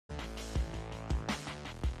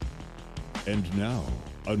And now,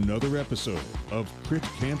 another episode of Crit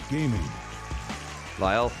Camp Gaming.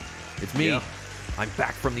 Lyle, it's me. Yeah. I'm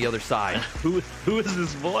back from the other side. Who is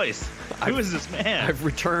this voice? Who is this man? I've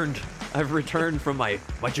returned from my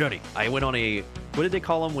journey. I went on a, what did they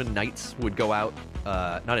call them when knights would go out?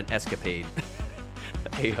 Not an escapade.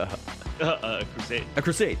 A crusade. A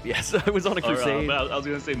crusade, yes. I was on a crusade. I was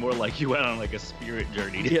gonna say more like you went on like a spirit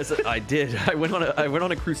journey. Yes, I did. I went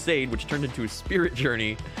on a crusade, which turned into a spirit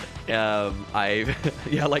journey. I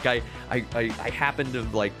happened to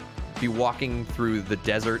like be walking through the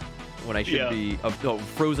desert when I should be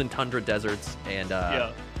frozen tundra deserts, and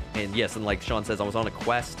yes, and like Sean says, I was on a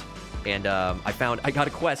quest, and I got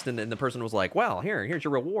a quest, and the person was like, "Well, here's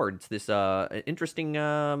your reward. It's this interesting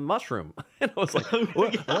mushroom," and I was like,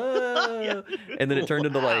 "What?" And then it turned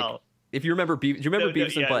into like, if you remember, do you remember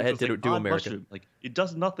Beavis and Butthead did Do America? Mushroom. Like it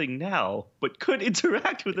does nothing now, but could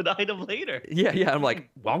interact with an item later. Yeah. I'm like,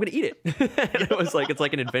 well, I'm gonna eat it. And it was like, it's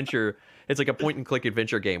like an adventure. It's like a point and click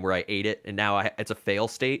adventure game where I ate it, and now it's a fail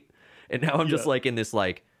state. And now I'm just like in this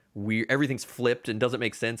like weird, everything's flipped and doesn't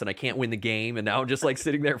make sense, and I can't win the game. And now I'm just like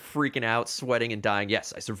sitting there freaking out, sweating and dying.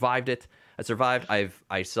 Yes, I survived it. I survived.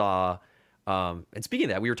 I saw, and speaking of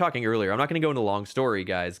that, we were talking earlier. I'm not going to go into a long story,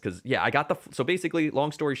 guys, because I got so basically,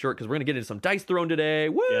 long story short, because we're going to get into some dice thrown today.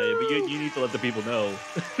 Woo! Yeah, but you need to let the people know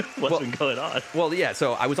what's been going on. Well, yeah.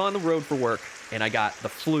 So I was on the road for work, and I got the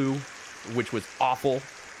flu, which was awful.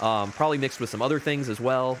 Probably mixed with some other things as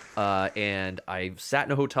well. And I sat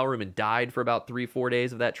in a hotel room and died for about 3-4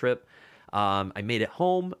 days of that trip. I made it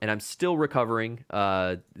home, and I'm still recovering.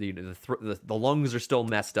 The lungs are still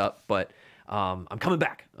messed up, but I'm coming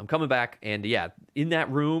back. And in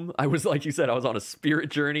that room, I was, like you said, I was on a spirit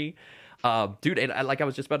journey. Dude, and I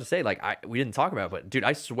was just about to say, like, we didn't talk about it, but dude,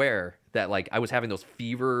 I swear that like I was having those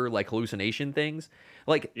fever, like hallucination things.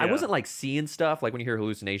 Like I wasn't like seeing stuff like when you hear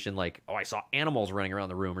hallucination, like, oh, I saw animals running around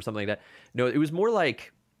the room or something like that. No, it was more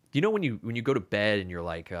like, you know, when you go to bed and you're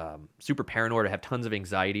like super paranoid or have tons of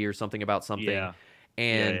anxiety or something about something,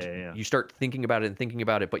 and you start thinking about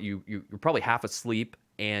it, but you're probably half asleep,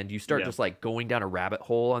 and you start just like going down a rabbit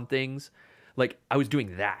hole on things. Like I was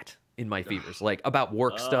doing that in my fevers, like about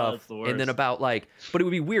work stuff, and then about like, but it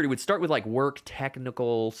would be weird. It would start with like work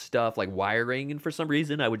technical stuff, like wiring, and for some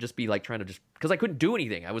reason I would just be like trying to because I couldn't do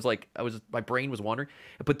anything. My brain was wandering,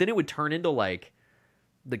 but then it would turn into like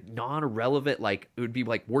the non-irrelevant, like it would be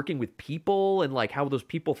like working with people and like how those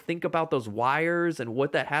people think about those wires and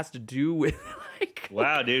what that has to do with like,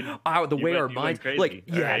 wow, dude, the way our minds, like,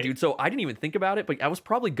 right. Dude. So I didn't even think about it, but I was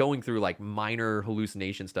probably going through like minor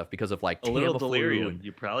hallucination stuff because of like a little delirium.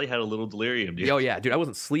 You probably had a little delirium, dude. Oh yeah, dude. I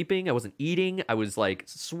wasn't sleeping. I wasn't eating. I was like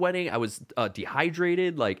sweating. I was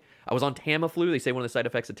dehydrated. Like I was on Tamiflu. They say one of the side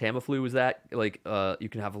effects of Tamiflu is that like you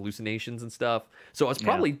can have hallucinations and stuff. So I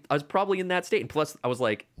was probably in that state. And plus I was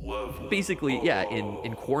like basically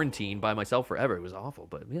in quarantine by myself forever. It was awful.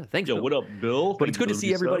 But yeah, thanks. Yo, Bill. what up, Bill? But it's good to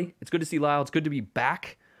see everybody. It's good to see Lyle. It's good to be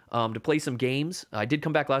back to play some games. I did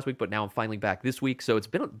come back last week, but now I'm finally back this week. So it's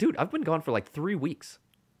been, dude, I've been gone for like 3 weeks.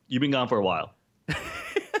 You've been gone for a while.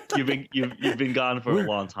 You've been gone for a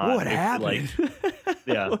long time. What happened?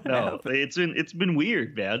 It's been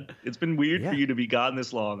weird, man. It's been weird for you to be gone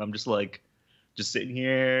this long. I'm just sitting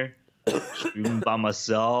here, streaming by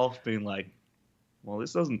myself, being like, well,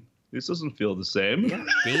 this doesn't feel the same. Yeah,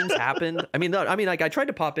 games happened. I mean, like I tried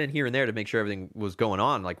to pop in here and there to make sure everything was going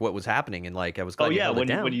on, like what was happening, and like I was glad you held it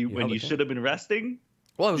down. when you should have been resting.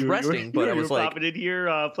 Well, I was resting, but I was like popping in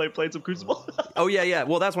here, playing some Crucible. Oh yeah.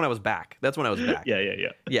 Well, that's when I was back.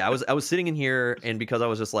 Yeah. Yeah, I was sitting in here, and because I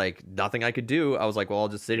was just like nothing I could do, I was like, well, I'll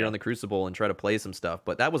just sit here on the Crucible and try to play some stuff.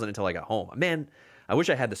 But that wasn't until I got home. Man, I wish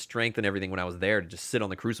I had the strength and everything when I was there to just sit on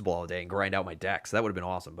the Crucible all day and grind out my decks. That would have been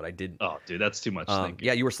awesome, but I didn't. Oh, dude, that's too much thinking.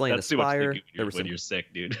 Yeah, you were slaying the Spire. When you're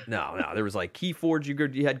sick, dude. No, there was like Keyforge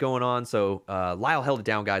you had going on. So Lyle held it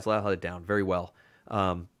down, guys. Lyle held it down very well.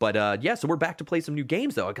 So we're back to play some new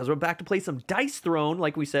games, though, because we're back to play some Dice Throne,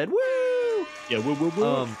 like we said. Woo! Yeah,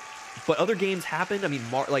 woo. But other games happened. I mean,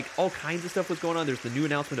 like all kinds of stuff was going on. There's the new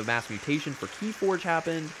announcement of Mass Mutation for Keyforge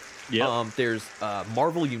happened. Yeah. There's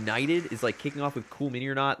Marvel United is like kicking off with Cool Mini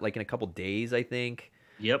or Not, like in a couple days, I think.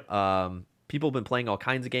 Yep. People have been playing all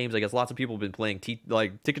kinds of games. I guess lots of people have been playing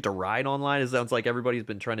Ticket to Ride online. It sounds like everybody's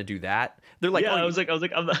been trying to do that. They're like, I was like,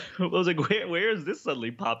 where is this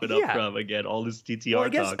suddenly popping up from again? All this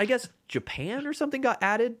TTR talk. I guess Japan or something got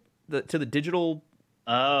added to the digital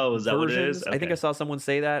Oh, is that what it versions. is? I think I saw someone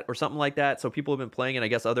say that or something like that. So people have been playing, and I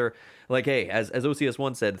guess other, like, hey, as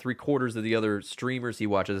OCS1 said, 3/4 of the other streamers he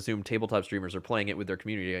watches, assume tabletop streamers, are playing it with their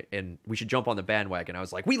community, and we should jump on the bandwagon. I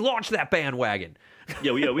was like, we launched that bandwagon.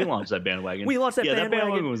 Yeah, we launched that bandwagon. We launched that bandwagon. That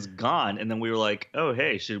bandwagon was gone, and then we were like, oh,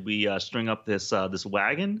 hey, should we string up this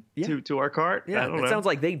wagon to our cart? Yeah, it sounds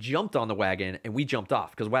like they jumped on the wagon and we jumped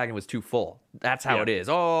off because the wagon was too full. That's how it is.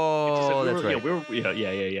 Oh, that's right.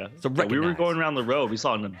 Yeah. So we were going around the road. We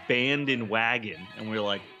saw an abandoned wagon, and we were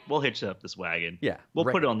like, we'll hitch up this wagon. Yeah, we'll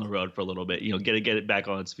put it on the road for a little bit. Get it back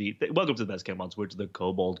on its feet. Welcome to the best camp on Twitch, the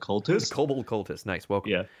Kobold Cultist. The Kobold Cultist. Nice.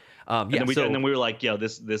 Welcome. Yeah. And then we were like,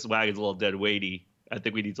 this wagon's a little dead weighty. I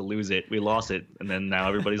think we need to lose it. We lost it, and then now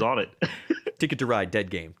everybody's on it. Ticket to Ride, dead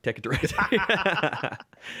game. Ticket to Ride.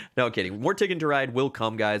 No kidding. More Ticket to Ride will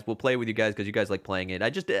come, guys. We'll play with you guys because you guys like playing it.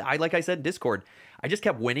 I like I said in Discord, I just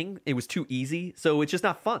kept winning. It was too easy, so it's just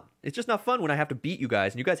not fun. It's just not fun when I have to beat you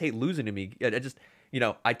guys, and you guys hate losing to me.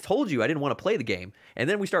 I told you I didn't want to play the game, and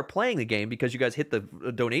then we start playing the game because you guys hit the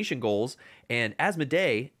donation goals, and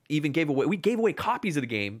Asmodee even gave away copies of the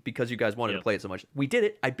game because you guys wanted to play it so much. We did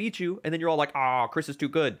it. I beat you, and then you're all like, "Oh, Chris is too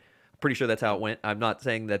good." Pretty sure that's how it went. I'm not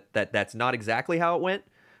saying that's not exactly how it went,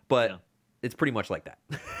 but it's pretty much like that.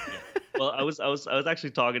 Well, I was actually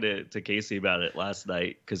talking to Casey about it last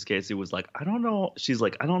night because Casey was like, I don't know. She's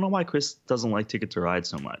like, I don't know why Chris doesn't like Ticket to Ride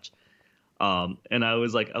so much. And I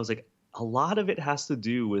was like, a lot of it has to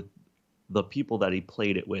do with the people that he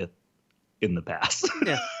played it with in the past.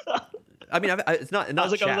 Yeah. I mean, it's not. I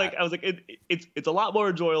was like, it's a lot more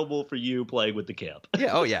enjoyable for you playing with the camp.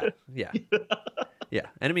 Yeah. Oh yeah. Yeah. Yeah,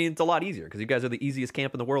 and I mean, it's a lot easier because you guys are the easiest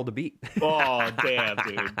camp in the world to beat. Oh, damn,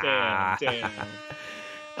 dude. Damn.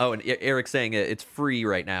 Oh, and Eric's saying it's free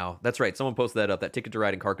right now. That's right. Someone posted that up. That Ticket to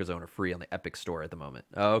Ride and Carcassonne are free on the Epic Store at the moment.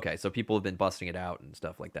 Oh, okay. So people have been busting it out and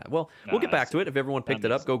stuff like that. Well, we'll get back to it. If everyone picked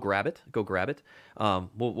it up, go grab it.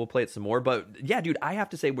 We'll play it some more. But yeah, dude, I have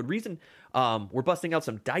to say, what reason we're busting out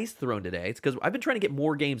some Dice Throne today? It's because I've been trying to get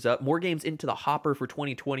more games into the hopper for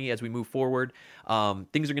 2020 as we move forward.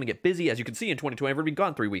 Things are going to get busy, as you can see in 2020. We've been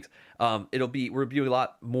gone 3 weeks. We'll be a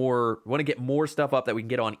lot more. We want to get more stuff up that we can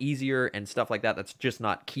get on easier and stuff like that. That's just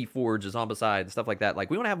not Keyforge, Zombicide, and stuff like that. Like,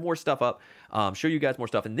 we want to have more stuff up, show you guys more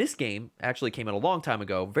stuff. And this game actually came out a long time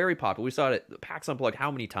ago, very popular. We saw it at PAX Unplugged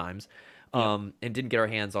how many times, and didn't get our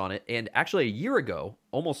hands on it. And actually, a year ago,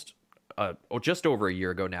 just over a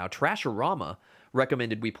year ago now, Trashorama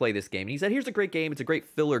recommended we play this game. And he said, here's a great game. It's a great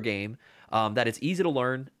filler game, that it's easy to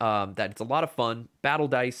learn, that it's a lot of fun, battle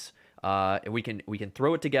dice, and we can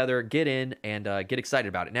throw it together, get in, and get excited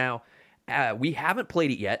about it. Now, we haven't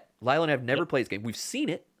played it yet. Lyle and I have never played this game. We've seen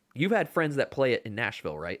it. You've had friends that play it in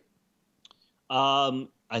Nashville, right?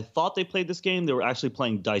 I thought they played this game. They were actually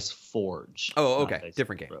playing Dice Forge. Oh, okay.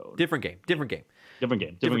 Different game.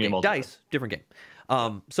 Dice, different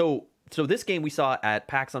game. So this game we saw at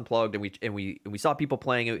PAX Unplugged, and we saw people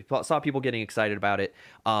playing it. We saw people getting excited about it.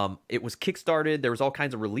 It was kickstarted. There was all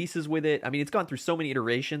kinds of releases with it. I mean, it's gone through so many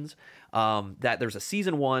iterations, that there's a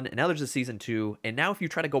season 1, and now there's a season 2. And now if you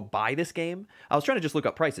try to go buy this game, I was trying to just look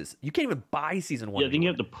up prices. You can't even buy season 1. Yeah, I think you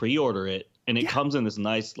have to pre-order it, and it comes in this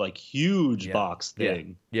nice, like, huge box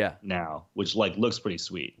thing. Yeah. Now, which looks pretty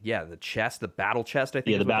sweet. Yeah, the battle chest, I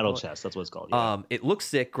think. Yeah, the battle chest. That's what it's called. Yeah. It looks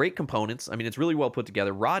sick. Great components. I mean, it's really well put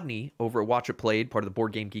together. Rodney over at Watch It Played, part of the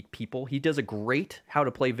Board Game Geek people, he does a great how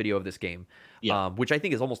to play video of this game. Which I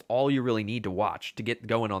think is almost all you really need to watch to get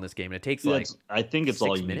going on this game. And it takes I think it's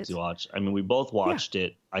all you need to watch. I mean, we both watched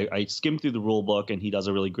it. I skimmed through the rule book, and he does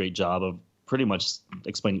a really great job of pretty much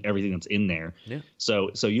explaining everything that's in there. Yeah.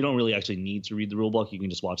 So you don't really actually need to read the rule book. You can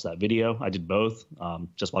just watch that video. I did both.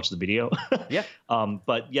 Just watch the video. Yeah.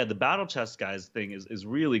 But yeah, the battle chest guys thing is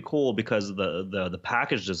really cool because the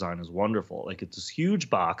package design is wonderful. Like, it's this huge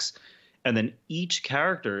box, and then each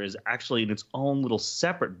character is actually in its own little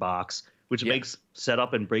separate box, which makes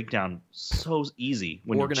setup and breakdown so easy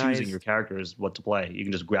when Organized. You're choosing your characters what to play. You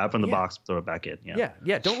can just grab from the box, throw it back in.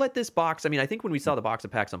 Yeah. Don't let this box. I mean, I think when we saw the box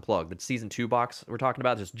of PAX Unplugged, the season 2 box we're talking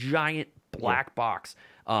about, this giant black box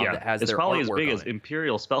that has it's their probably as artwork big on as it.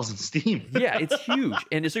 Imperial Spells and Steam. Yeah, it's huge.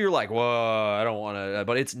 And so you're like, whoa, I don't want to,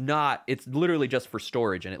 but it's not. It's literally just for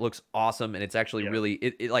storage, and it looks awesome, and it's actually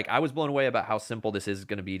really, like, I was blown away about how simple this is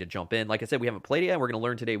going to be to jump in. Like I said, we haven't played it yet. We're going to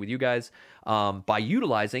learn today with you guys by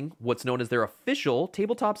utilizing what's known as their official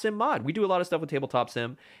Tabletop Sim mod. We do a lot of stuff with Tabletop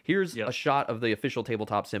Sim. Here's a shot of the official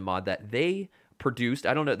Tabletop Sim mod that they produced.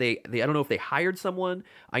 I don't know. I don't know if they hired someone.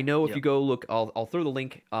 I know if you go look, I'll throw the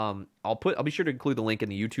link. I'll be sure to include the link in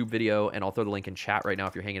the YouTube video, and I'll throw the link in chat right now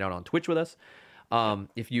if you're hanging out on Twitch with us.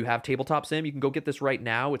 If you have Tabletop Sim, you can go get this right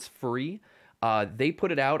now. It's free. They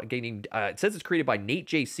put it out. It says it's created by Nate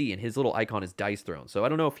JC, and his little icon is Dice Throne. So I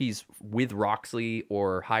don't know if he's with Roxley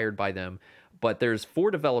or hired by them. But there's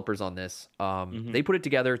 4 developers on this. They put it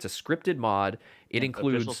together. It's a scripted mod. It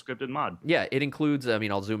includes official scripted mod. Yeah, it includes. I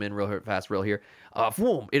mean, I'll zoom in real fast, real here.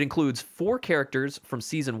 It includes 4 characters from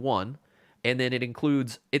season 1, and then it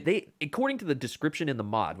includes according to the description in the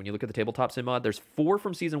mod. When you look at the Tabletop Sim mod, there's 4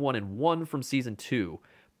 from season 1 and 1 from season 2.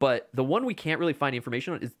 But the one we can't really find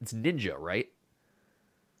information on is it's Ninja, right?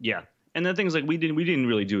 Yeah. And the things like we didn't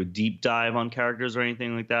really do a deep dive on characters or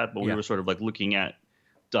anything like that, but we were sort of like looking at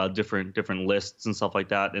different lists and stuff like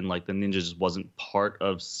that, and like the Ninja just wasn't part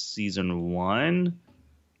of season 1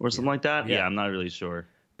 or something like that. Yeah, I'm not really sure.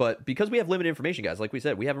 But because we have limited information, guys, like we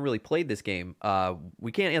said, we haven't really played this game.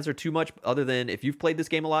 We can't answer too much other than if you've played this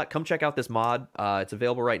game a lot, come check out this mod. It's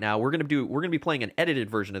available right now. We're gonna be playing an edited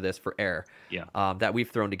version of this for air. That we've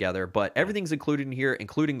thrown together. But everything's included in here,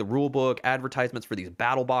 including the rule book, advertisements for these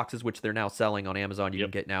battle boxes, which they're now selling on Amazon. You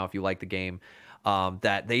can get now if you like the game.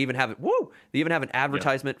 That they even have it. They even have an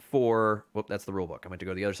advertisement for. Whoop, that's the rule book. I meant to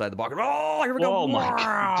go to the other side of the box. Oh, here we go. Oh my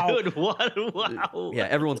God, dude! What? Wow. Yeah,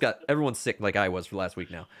 everyone's sick like I was for last week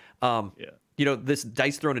now. You know, this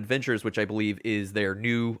Dice Throne Adventures, which I believe is the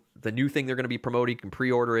new thing they're going to be promoting. You can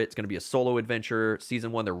pre-order it. It's going to be a solo adventure.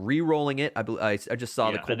 Season 1, they're re-rolling it. I just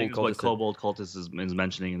saw the Kobold Cultist. What Kobold Cultist is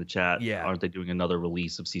mentioning in the chat. Yeah. Aren't they doing another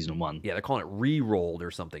release of season 1? Yeah, they're calling it re-rolled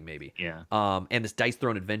or something maybe. Yeah. And this Dice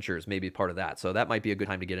Throne Adventures may be part of that. So that might be a good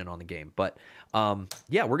time to get in on the game. But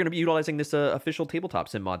yeah, we're going to be utilizing this official Tabletop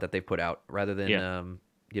Sim mod that they've put out rather than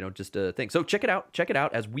just a thing. So check it out. Check it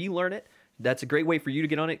out as we learn it. That's a great way for you to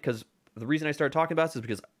get on it, because the reason I started talking about this is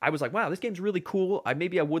because I was like, wow, this game's really cool.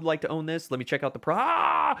 Maybe I would like to own this. Let me check out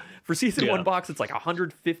the for season 1 box. It's like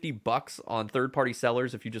 $150 on third-party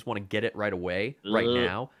sellers if you just want to get it right away, right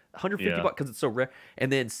now. $150 because it's so rare.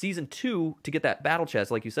 And then season 2, to get that battle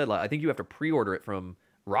chest, like you said, I think you have to pre-order it from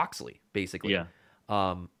Roxley, basically.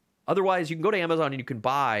 Otherwise, you can go to Amazon and you can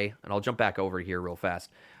buy, and I'll jump back over here real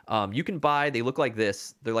fast. You can buy, they look like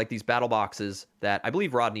this. They're like these battle boxes that I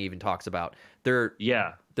believe Rodney even talks about. They're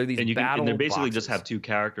these and battle they basically boxes. just have 2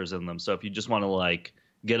 characters in them. So if you just want to like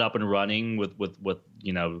get up and running with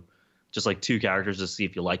just like 2 characters to see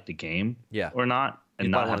if you like the game or not, and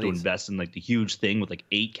not have to invest in like the huge thing with like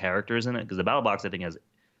 8 characters in it, because the battle box I think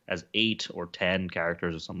has 8 or 10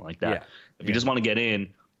 characters or something like that. If you just want to get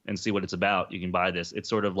in and see what it's about, you can buy this. It's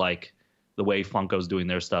sort of like the way Funko's doing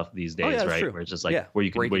their stuff these days, right? True. Where it's just like where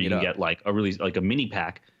you can get like a really like a mini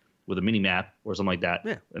pack with a mini map or something like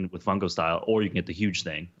that, and with Funko style, or you can get the huge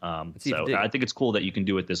thing. So I think it's cool that you can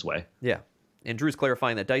do it this way. Yeah. And Drew's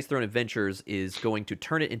clarifying that Dice Throne Adventures is going to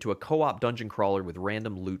turn it into a co-op dungeon crawler with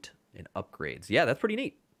random loot and upgrades. Yeah, that's pretty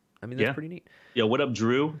neat. I mean, that's pretty neat. Yeah, what up,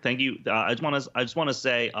 Drew? Thank you. I just want to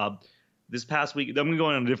say this past week, I'm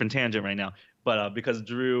going on a different tangent right now, but because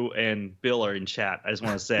Drew and Bill are in chat, I just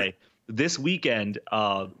want to say this weekend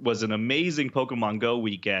was an amazing Pokemon Go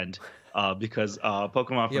weekend. Because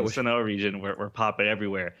Pokemon from the Sinnoh region were popping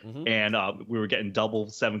everywhere. And we were getting double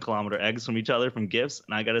 7-kilometer eggs from each other from gifts.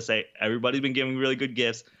 And I got to say, everybody's been giving me really good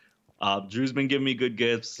gifts. Drew's been giving me good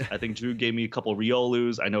gifts. I think Drew gave me a couple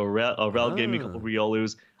Riolus. I know Rel gave me a couple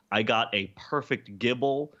Riolus. I got a perfect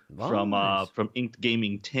Gibble from Inked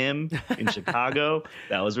Gaming Tim in Chicago.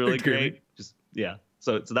 That was really great.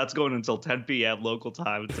 So that's going until 10 p.m. local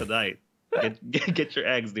time tonight. Get your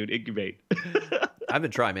eggs, dude. Incubate. I've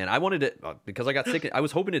been trying, man. I wanted it because I got sick. I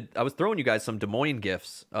was throwing you guys some Des Moines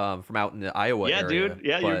gifts from out in the Iowa area. Dude.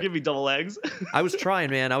 Yeah, you were giving me double eggs. I was trying,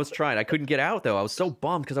 man. I couldn't get out, though. I was so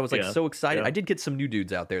bummed because I was so excited. I did get some new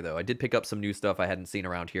dudes out there, though. I did pick up some new stuff I hadn't seen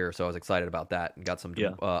around here, so I was excited about that and got some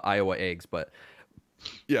Iowa eggs. But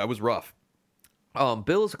yeah, it was rough.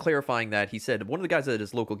 Bill is clarifying that he said one of the guys at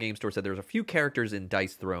his local game store said there's a few characters in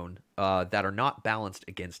Dice Throne that are not balanced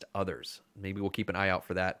against others. Maybe we'll keep an eye out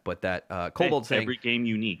for that. But that Kobold saying every game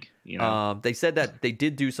unique. You know? They said that they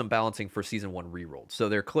did do some balancing for season 1 rerolled, so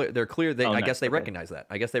they're clear. I guess they recognize that.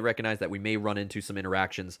 I guess they recognize that we may run into some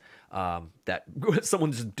interactions that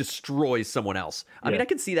someone just destroys someone else. I mean, I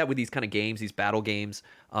can see that with these kind of games, these battle games.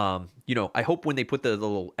 I hope when they put the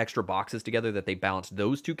little extra boxes together that they balance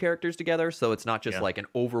those 2 characters together, so it's not just like an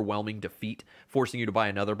overwhelming defeat, forcing you to buy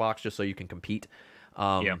another box just so you can compete.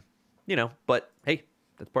 But hey,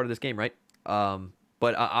 that's part of this game, right?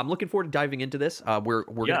 But I'm looking forward to diving into this. We're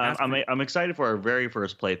I'm excited for our very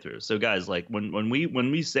first playthrough. So guys, like when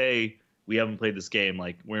we say we haven't played this game,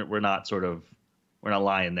 like we're not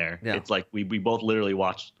lying there. It's like we both literally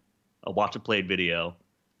watched a played video,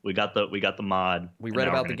 We got the mod. We read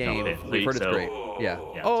about the game. We've heard it's great. Yeah.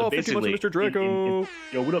 So 50 months, Mr. Draco.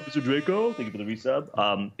 Yo, what up, Mr. Draco? Thank you for the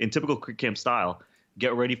resub. In typical Crit Camp style,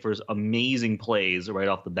 get ready for amazing plays right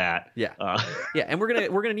off the bat. Yeah. Yeah, and we're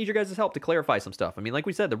gonna need your guys' help to clarify some stuff. I mean, like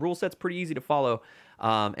we said, the rule set's pretty easy to follow,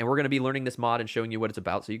 and we're gonna be learning this mod and showing you what it's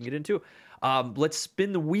about, so you can get into. Let's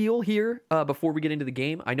spin the wheel here before we get into the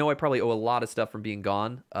game. I know I probably owe a lot of stuff from being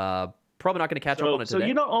gone. Probably not going to catch up on it today. So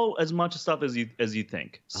you don't owe as much stuff as you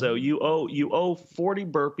think. So you owe 40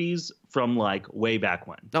 burpees from like way back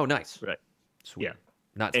when. Oh, nice. Right. Sweet. Yeah.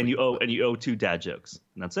 Not sweet, and you owe 2 dad jokes.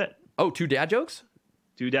 And that's it. Oh, 2 dad jokes?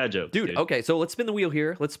 2 dad jokes. Dude, okay, so let's spin the wheel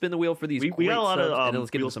here. Let's spin the wheel for these. We got a lot of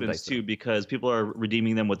let's get wheel some spins dice too because people are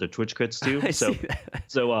redeeming them with their Twitch crits too. I see that.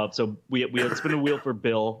 So we had to spin a wheel for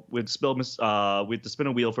Bill. We had to spin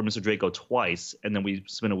a wheel for Mr. Draco twice, and then we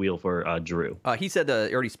spin a wheel for Drew. He said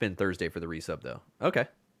he already spin Thursday for the resub though. Okay.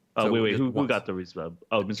 Oh so wait, who got the resub?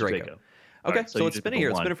 Oh, Mr. Draco. Okay, right, so let's spin it here.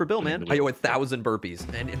 Let's spin it for Bill, man. I owe 1,000 burpees,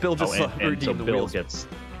 and Bill just redeemed so the Bill wheels. gets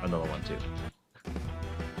another one too.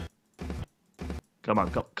 Come on.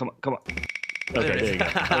 Okay, there you go.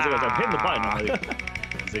 I'm hitting the button. I'm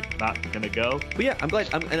like, is it not gonna go? But yeah, I'm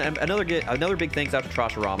glad. And another big thanks out to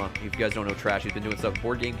Trashorama. If you guys don't know Trash, he's been doing stuff with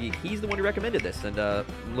Board Game Geek. He's the one who recommended this, and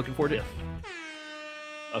I'm looking forward to it.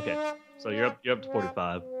 Okay, so you're up to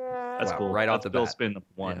 45. That's cool. Right off the Bill bat. spin the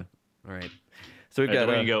 1. Yeah. All right. So we've got.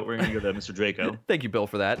 We're gonna go to Mr. Draco. Thank you, Bill,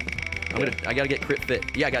 for that. I gotta get crit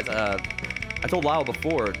fit. Yeah, guys. I told Lyle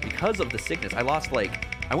before, because of the sickness, I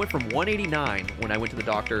went from 189 when I went to the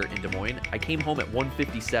doctor in Des Moines. I came home at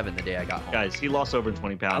 157 the day I got home. Guys, he lost over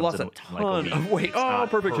 20 pounds. I lost a ton of weight. Oh,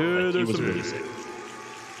 perfect. He was really sick.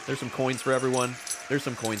 There's some coins for everyone.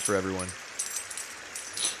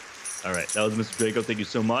 All right, that was Mr. Draco. Thank you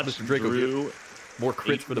so much. Mr. Draco, Drew, more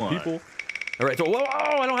crits for the people. All right, so whoa,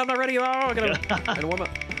 I don't have that ready. I gotta warm up.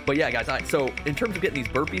 But yeah, guys. So in terms of getting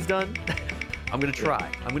these burpees done, I'm gonna try.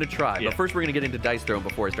 Yeah. But first, we're gonna get into dice throwing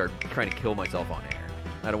before I start trying to kill myself on air.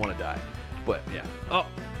 I don't want to die. But yeah. Oh,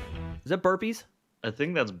 is that burpees? I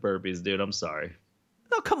think that's burpees, dude. I'm sorry.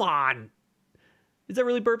 No, come on. Is that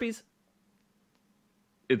really burpees?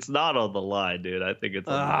 It's not on the line, dude. I think it's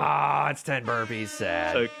on it's 10 burpees.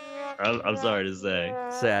 Sad. Okay. I'm sorry to say.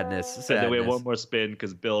 Sadness. And then we have one more spin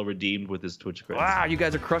because Bill redeemed with his Twitch crits. Wow, you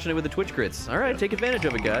guys are crushing it with the Twitch crits. All right, take advantage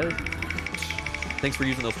of it, guys. Thanks for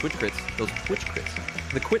using those Twitch crits.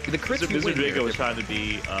 The crits you Mr. win Draco here. was trying to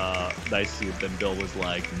be nice to you, then Bill was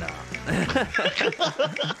like, nah.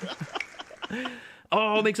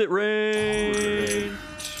 Oh, makes it rain.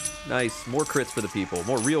 Nice. More crits for the people.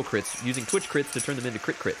 More real crits. Using Twitch crits to turn them into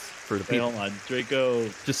crit crits for the people. Hold on. Draco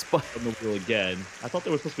just spun on the wheel again. I thought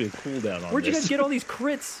there was supposed to be a cooldown on Where'd you this. guys get all these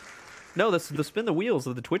crits? No, that's the spin the wheels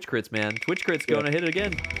of the Twitch crits, man. Twitch crits going to hit it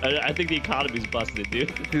again. I think the economy's busted,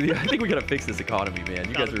 dude. Dude, I think we gotta fix this economy, man.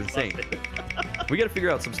 You guys are insane. We gotta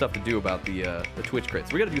figure out some stuff to do about the Twitch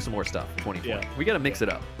crits. We gotta do some more stuff. 2020. Yeah. We gotta mix it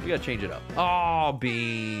up. We gotta change it up. Oh,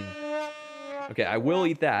 bean. Okay, I will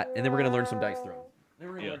eat that, and then we're gonna learn some dice throwing.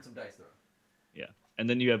 Yeah, and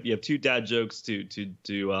then you have 2 dad jokes to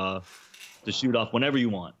shoot off whenever you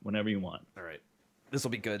want. All right. This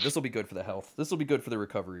will be good. This will be good for the health. This will be good for the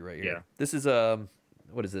recovery right here. Yeah. This is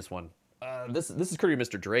what is this one? This is courtesy of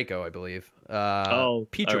Mr. Draco, I believe.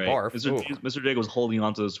 Peach or Barf. Mr. Draco was holding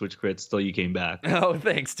on to those Twitch crits till you came back. Oh,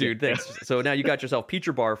 thanks, dude. Thanks. So now you got yourself Peach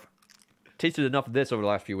or Barf. Tasted enough of this over the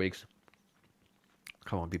last few weeks.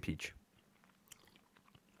 Come on, be Peach.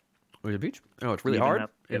 Was it Peach? Oh, it's really hard.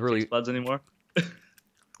 It really buds anymore.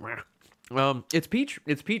 It's Peach.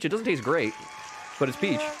 It's Peach. It doesn't taste great, but it's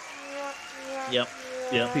Peach. Yep.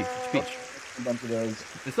 Peach. It's Peach. A bunch of those.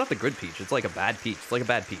 It's not the good peach. It's like a bad peach. It's like a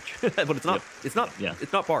bad peach, but it's not. Yep. It's not. Yeah.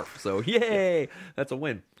 It's not barf. So yay, that's a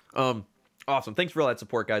win. Awesome. Thanks for all that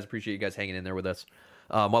support, guys. Appreciate you guys hanging in there with us.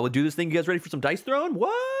 While we do this thing, you guys ready for some dice throwing?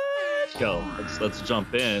 What? Go. Let's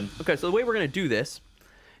jump in. Okay. So the way we're gonna do this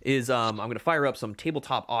is I'm gonna fire up some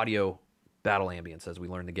tabletop audio battle ambience as we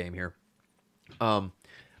learn the game here. Like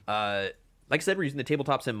I said, we're using the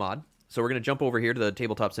Tabletop Sim mod. So we're going to jump over here to the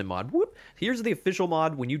Tabletop Sim mod. Whoop. Here's the official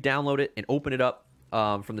mod. When you download it and open it up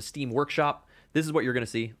from the Steam Workshop, this is what you're going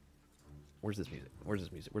to see. Where's this music?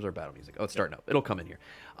 Where's our battle music? Oh, it's starting up. It'll come in here.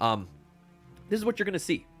 This is what you're going to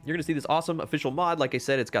see. You're going to see this awesome official mod. Like I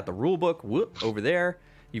said, it's got the rule book over there.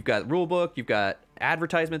 You've got rule book. You've got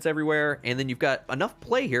advertisements everywhere. And then you've got enough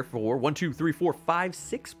play here for 1, 2, 3, 4, 5,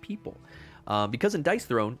 6 people. Because in Dice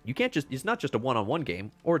Throne, you can't it's not just a 1-on-1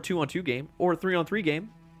 game or a 2-on-2 game or a 3-on-3 game.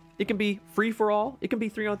 It can be free for all. It can be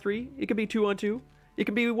 3-on-3. It can be 2-on-2. It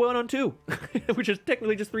can be 1-on-2, which is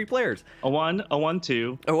technically just 3 players. A 1, a 1,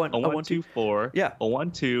 2, a 1, 2, 4. Yeah. A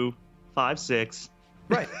 1, 2, 5, 6.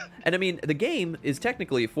 Right. And I mean, the game is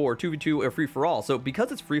technically for 2v2 or free-for-all. So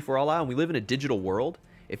because it's free-for-all now and we live in a digital world,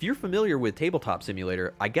 if you're familiar with Tabletop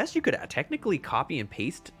Simulator, I guess you could technically copy and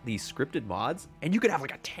paste these scripted mods, and you could have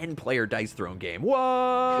like a 10-player dice throne game. Whoa!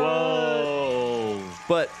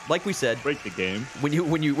 But like we said, Break the game. when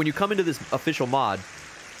you come into this official mod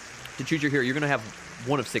to choose your hero, you're gonna have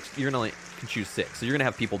one of 6. You're gonna can choose 6. So you're gonna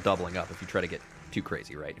have people doubling up if you try to get too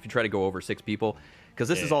crazy, right? If you try to go over 6 people, because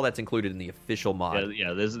this is all that's included in the official mod.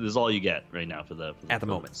 Yeah, this is all you get right now for the at the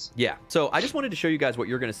moment. Yeah. So I just wanted to show you guys what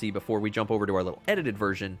you're going to see before we jump over to our little edited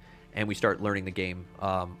version and we start learning the game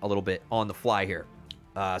a little bit on the fly here.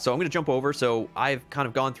 So I'm going to jump over. So I've kind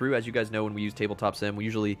of gone through, as you guys know, when we use Tabletop Sim, we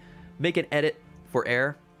usually make an edit for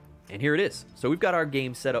air, and here it is. So we've got our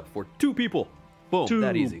game set up for 2 people. Boom,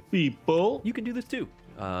 that easy. 2 people. You can do this too.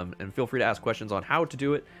 And feel free to ask questions on how to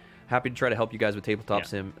do it. Happy to try to help you guys with Tabletop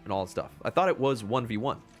Sim and all that stuff. I thought it was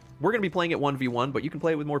 1v1. We're going to be playing it 1v1, but you can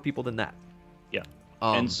play it with more people than that. Yeah.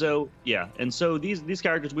 And so these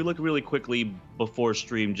characters, we look really quickly before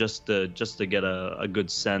stream just to get a good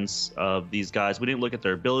sense of these guys. We didn't look at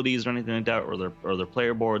their abilities or anything like that, or their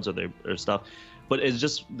player boards or their stuff, but it's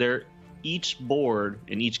just each board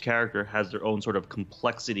and each character has their own sort of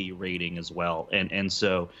complexity rating as well, and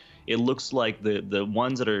so it looks like the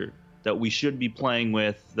ones that we should be playing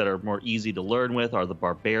with that are more easy to learn with are the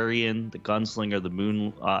Barbarian, the Gunslinger, the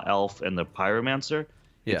Moon Elf, and the Pyromancer.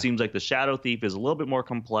 Yeah. It seems like the Shadow Thief is a little bit more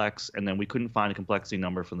complex, and then we couldn't find a complexity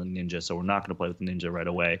number for the Ninja, so we're not going to play with the Ninja right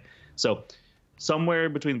away. So somewhere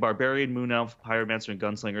between Barbarian, Moon Elf, Pyromancer, and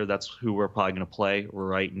Gunslinger, that's who we're probably going to play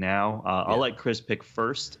right now. I'll let Chris pick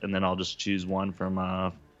first, and then I'll just choose one from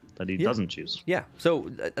that he doesn't choose. Yeah,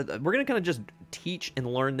 so we're going to kind of just teach and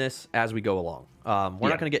learn this as we go along. We're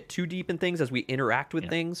not going to get too deep in things as we interact with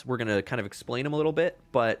things. We're going to kind of explain them a little bit,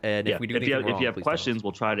 if we do anything wrong, if you have questions,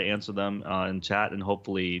 we'll try to answer them in chat, and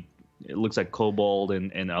hopefully it looks like Kobold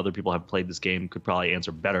and other people have played this game could probably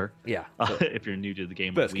answer better. Yeah, if you're new to the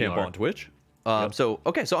game. Best camp on Twitch. So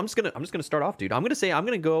I'm just gonna start off, dude. I'm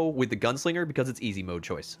gonna go with the Gunslinger because it's easy mode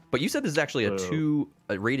choice. But you said this is actually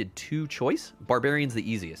a rated 2 choice. Barbarian's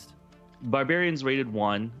the easiest. Barbarian's rated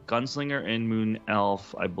 1. Gunslinger and Moon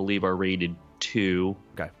Elf, I believe, are rated 2.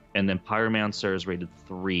 Okay. And then Pyromancer is rated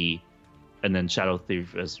 3. And then Shadow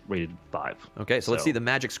Thief is rated 5. Okay, so let's see the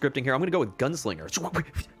magic scripting here. I'm gonna go with Gunslinger.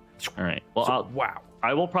 All right. Well,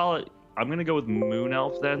 I'm gonna go with Moon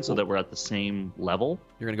Elf then, so that we're at the same level.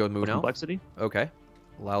 You're gonna go with Moon Elf? Complexity. Okay.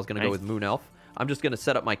 Lyle's gonna go with Moon Elf. I'm just gonna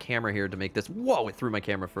set up my camera here to make this. Whoa! It threw my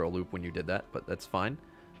camera for a loop when you did that, but that's fine.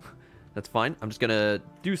 That's fine. I'm just gonna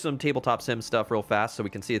do some Tabletop Sim stuff real fast so we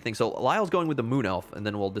can see the thing. So Lyle's going with the Moon Elf, and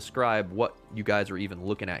then we'll describe what you guys are even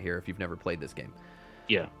looking at here if you've never played this game.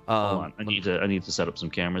 Yeah. Hold on. I need to set up some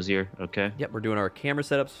cameras here. Okay. Yep. We're doing our camera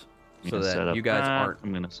setups so that you guys aren't.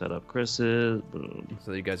 I'm gonna set up Chris's. Boom.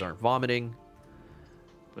 So that you guys aren't vomiting.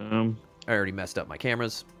 Boom. I already messed up my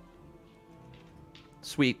cameras.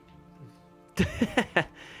 Sweet.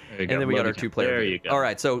 And then we got our 2-player. There you go. All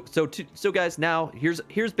right, so guys, now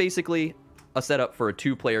here's basically a setup for a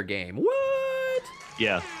 2-player game. What?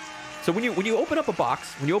 Yeah. So when you open up a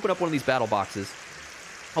box, when you open up one of these battle boxes,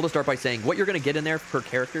 I'll just start by saying what you're going to get in there per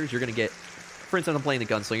characters. You're going to get, for instance, I'm playing the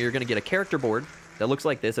Gunslinger. You're going to get a character board that looks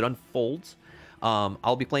like this. It unfolds.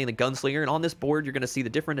 I'll be playing the Gunslinger, and on this board, you're going to see the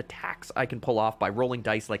different attacks I can pull off by rolling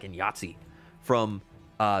dice like in Yahtzee, from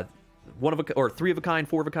 1 of a or 3 of a kind,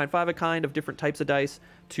 4 of a kind, 5 of a kind of different types of dice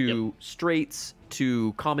to straights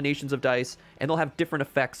to combinations of dice, and they'll have different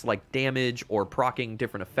effects like damage or proccing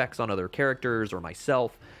different effects on other characters or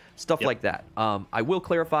myself, stuff like that. I will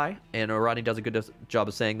clarify, and Rodney does a good job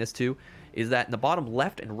of saying this too, is that in the bottom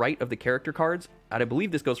left and right of the character cards, and I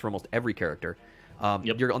believe this goes for almost every character,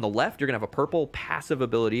 you're on the left, you're going to have a purple passive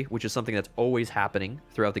ability, which is something that's always happening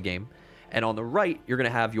throughout the game. And on the right, you're going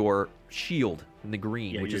to have your shield in the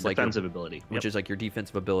green, which is like defensive ability, which is like your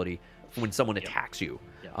defensive ability when someone attacks you.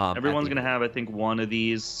 Everyone's going to have, I think, one of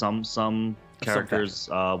these. Some characters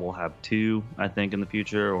will have 2, I think, in the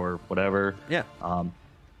future or whatever. Yeah.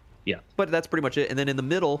 But that's pretty much it. And then in the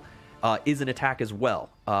middle is an attack as well.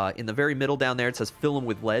 In the very middle down there, it says fill them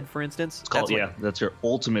with lead, for instance. That's your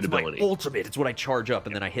ultimate ability. My ultimate. It's what I charge up,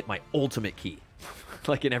 and then I hit my ultimate key.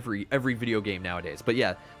 Like in every video game nowadays. But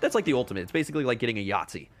yeah, that's like the ultimate. It's basically like getting a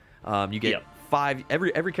Yahtzee. You get 5.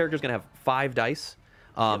 Every character is going to have 5 dice.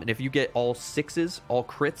 And if you get all 6s, all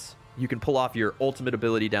crits, you can pull off your ultimate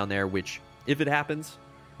ability down there, which, if it happens,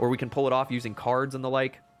 or we can pull it off using cards and the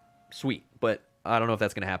like, sweet. But I don't know if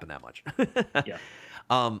that's going to happen that much.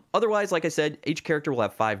 Otherwise, like I said, each character will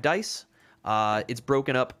have 5 dice. It's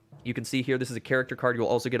broken up you can see here, this is a character card you'll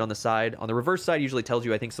also get on the side. On the reverse side, usually tells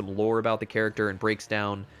you, I think, some lore about the character and breaks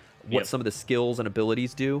down what some of the skills and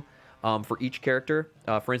abilities do for each character.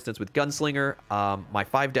 For instance, with Gunslinger, my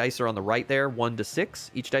 5 dice are on the right there, 1 to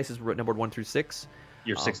 6. Each dice is numbered 1 through 6.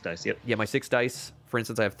 Your 6 dice, yep. Yeah, my 6 dice. For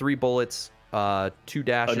instance, I have 3 bullets, 2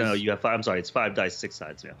 dashes. Oh, no, you have 5. I'm sorry, it's 5 dice, 6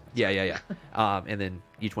 sides, yeah. Yeah. And then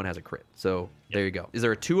each one has a crit. So there you go. Is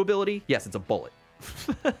there a 2 ability? Yes, it's a bullet.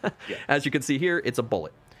 As you can see here, it's a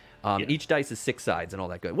bullet. Each dice is 6 sides and all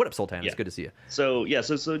that good. What up, Sultan? It's good to see you. So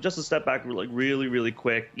so just to step back, like really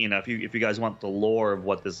quick, if you guys want the lore of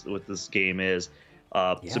what this game is,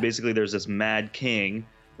 so basically there's this Mad King,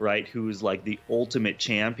 right, who's like the ultimate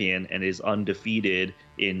champion and is undefeated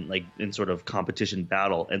in sort of competition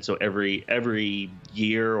battle, and so every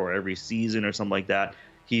year or every season or something like that,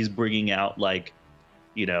 he's bringing out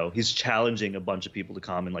he's challenging a bunch of people to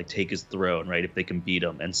come and take his throne, right, if they can beat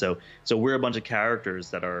him. And so we're a bunch of characters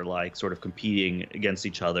that are sort of competing against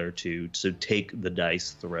each other to take the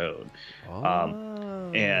dice throne.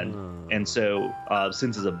 And so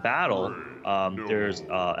since it's a battle, there's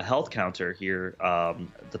a health counter here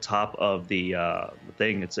at the top of the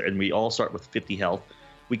thing. And we all start with 50 health.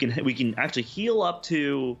 We can actually heal up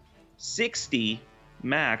to 60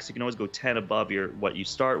 max. You can always go 10 above what you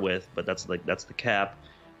start with, but that's the cap.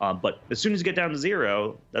 But as soon as you get down to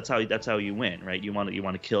 0, that's how you win, right? You want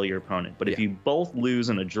to kill your opponent. But if you both lose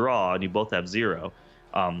in a draw and you both have 0,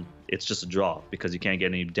 it's just a draw because you can't get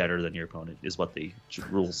any deader than your opponent, is what the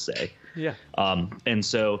rules say. Yeah. And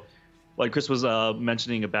so, like Chris was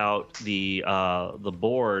mentioning about the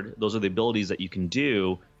board, those are the abilities that you can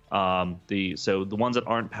do. So the ones that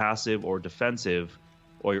aren't passive or defensive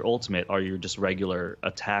or your ultimate are your just regular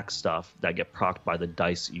attack stuff that get procced by the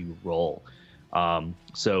dice you roll.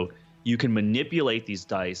 So you can manipulate these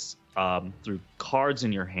dice through cards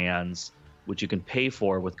in your hands, which you can pay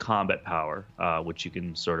for with combat power, which you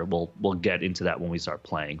can sort of we'll get into that when we start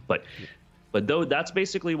playing. But though that's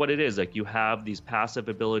basically what it is. You have these passive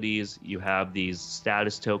abilities, you have these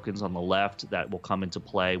status tokens on the left that will come into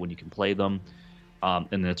play when you can play them, and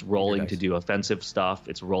then it's rolling to do offensive stuff.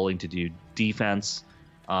 It's rolling to do defense.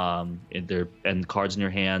 And cards in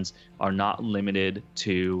your hands are not limited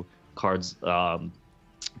to cards. So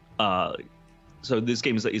this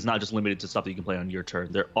game is not just limited to stuff that you can play on your turn.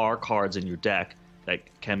 There are cards in your deck that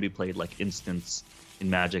can be played like instants in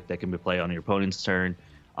Magic that can be played on your opponent's turn.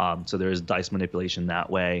 So there is dice manipulation that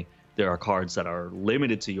way. There are cards that are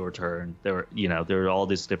limited to your turn. There are all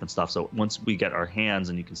this different stuff. So once we get our hands,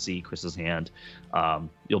 and you can see Chris's hand,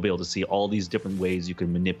 you'll be able to see all these different ways you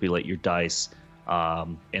can manipulate your dice.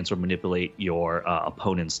 And sort of manipulate your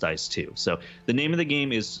opponent's dice too. So the name of the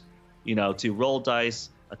game is, to roll dice,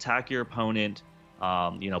 attack your opponent,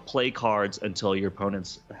 play cards until your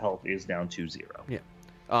opponent's health is down to 0. Yeah.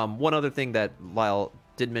 One other thing that Lyle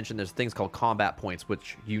did mention, there's things called combat points,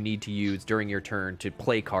 which you need to use during your turn to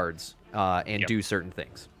play cards and do certain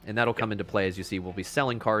things. And that'll come into play as you see. We'll be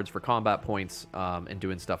selling cards for combat points and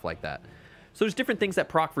doing stuff like that. So there's different things that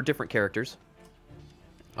proc for different characters.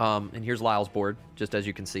 And here's Lyle's board, just as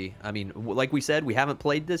you can see. I mean, like we said, we haven't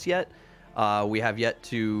played this yet. We have yet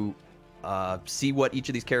to see what each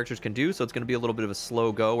of these characters can do, so it's going to be a little bit of a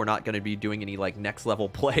slow go. We're not going to be doing any next level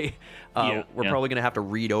play. We're probably going to have to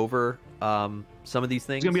read over some of these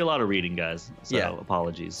things. It's going to be a lot of reading, guys. So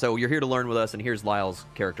apologies. So you're here to learn with us, and here's Lyle's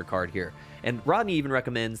character card here. And Rodney even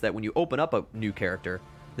recommends that when you open up a new character,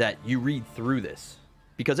 that you read through this,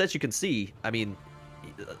 because as you can see, I mean,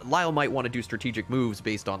 Lyle might want to do strategic moves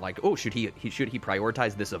based on should he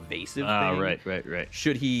prioritize this evasive thing? Right.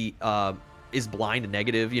 Should he is blind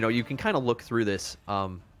negative? You can kind of look through this,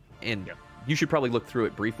 and you should probably look through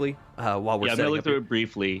it briefly while we're. I'm gonna look through it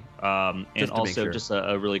briefly, and also just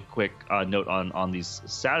a really quick note on these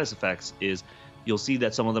status effects is you'll see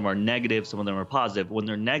that some of them are negative, some of them are positive. When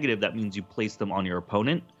they're negative, that means you place them on your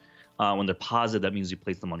opponent. When they're positive, that means you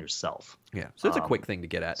place them on yourself. Yeah, so it's a quick thing to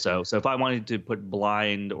get at. So if I wanted to put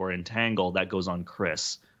blind or entangle, that goes on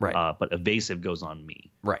Chris. Right. But evasive goes on me.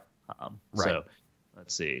 Right. So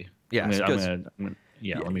let's see. Yeah.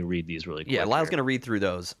 Let me read these really quick. Yeah, Lyle's going to read through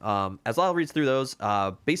those. As Lyle reads through those,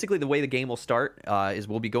 basically the way the game will start is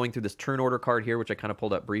we'll be going through this turn order card here, which I kind of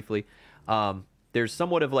pulled up briefly. There's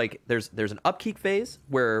somewhat of there's an upkeep phase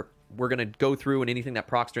where we're going to go through, and anything that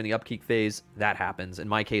procs during the upkeep phase, that happens. In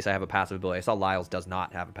my case, I have a passive ability. I saw Lyle's does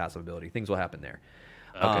not have a passive ability. Things will happen there.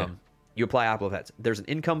 Okay. You apply Apple of Heads. There's an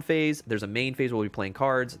income phase. There's a main phase where we'll be playing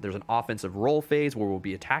cards. There's an offensive roll phase where we'll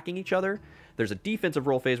be attacking each other. There's a defensive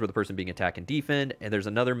roll phase where the person being attacked can defend. And there's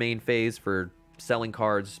another main phase for selling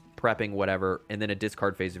cards, prepping, whatever. And then a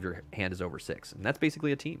discard phase if your hand is over 6. And that's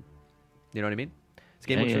basically a team. You know what I mean? This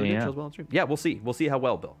game looks really good. Shows well on stream. Yeah, we'll see. We'll see how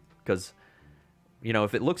well, Bill. Because,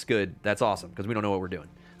 if it looks good, that's awesome. Because we don't know what we're doing.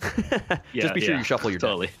 Just be sure you shuffle your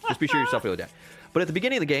deck. Just be sure you shuffle your deck. But at the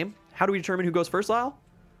beginning of the game, how do we determine who goes first, Lyle?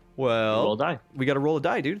 Well, roll a die. We got to roll a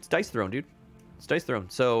die, dude. It's dice thrown, dude. It's dice thrown.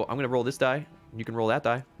 So I'm gonna roll this die. You can roll that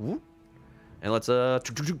die. And let's Oh,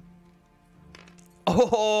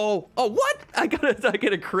 what? I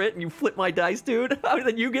get a crit and you flip my dice, dude.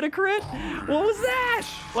 Then you get a crit? What was that?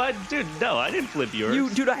 What? Dude, no, I didn't flip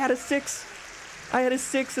yours. Dude, I had a 6. I had a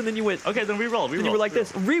 6 and then you went. Okay, then re-roll. And you were like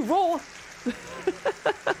this. Re-roll?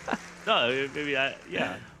 No, maybe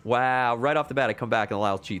yeah. Wow, right off the bat, I come back and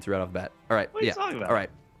Lyle cheats right off the bat. All right, what are you talking about? All right,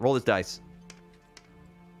 roll this dice.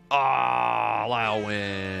 Ah, Lyle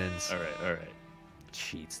wins. All right.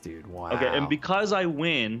 Cheats, dude. Wow. Okay, and because I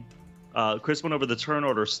win, Chris went over the turn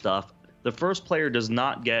order stuff. The first player does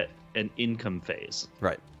not get an income phase.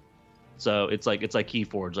 Right. So it's like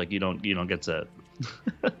Keyforge. Like you don't get to.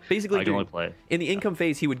 Basically, I can only play. In the income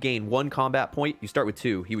phase, he would gain 1 combat point. You start with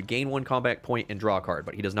 2. He would gain 1 combat point and draw a card,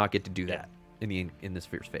 but he does not get to do that in this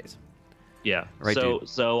first phase. Yeah. Right.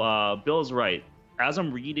 So Bill's right. As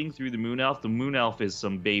I'm reading through the Moon Elf is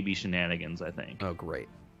some baby shenanigans, I think. Oh, great.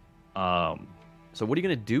 So what are you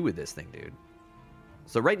gonna do with this thing, dude?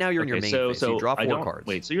 So right now you're in your main phase. So you draw 4 cards.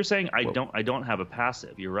 Wait. So you're saying I don't have a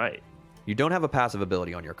passive? You're right. You don't have a passive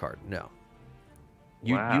ability on your card. No.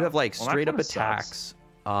 You have like straight up attacks.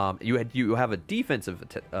 You have a defensive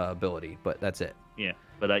ability, but that's it. Yeah.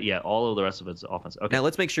 But all of the rest of it's offensive. Okay. Now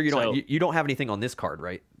let's make sure you don't have anything on this card,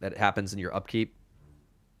 right? That happens in your upkeep.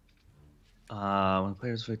 When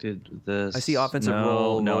players affected this, I see offensive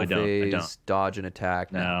roll. No, I phase, don't. Dodge and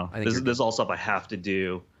attack. No, this is all stuff I have to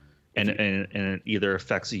do, and it either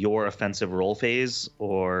affects your offensive roll phase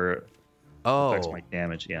or affects my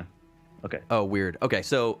damage. Yeah. Okay. Oh, weird. Okay,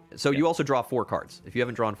 so you also draw 4 cards. If you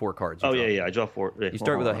haven't drawn 4 cards. I draw 4. You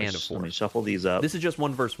start with a hand of 4. Let me shuffle these up. This is just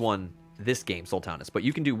 1 versus 1. This game, Sultanas, but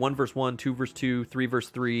you can do 1 versus 1, 2 versus 2, 3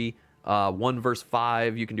 versus 3, 1 versus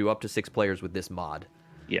 5. You can do up to 6 players with this mod.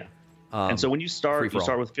 Yeah. And so when you start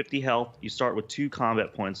with 50 health. You start with 2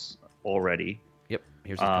 combat points already. Yep.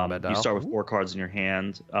 Here's the combat dial. You start with 4 cards in your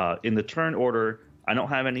hand. In the turn order, I don't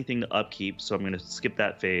have anything to upkeep, so I'm going to skip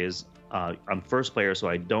that phase. I'm first player, so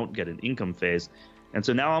I don't get an income phase. And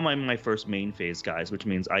so now I'm in my first main phase, guys, which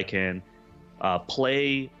means I can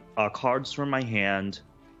play cards from my hand.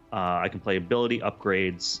 I can play ability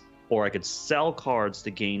upgrades, or I could sell cards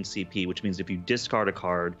to gain CP, which means if you discard a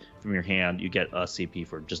card from your hand, you get a CP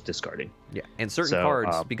for just discarding. Yeah, and certain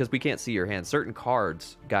cards, because we can't see your hand, certain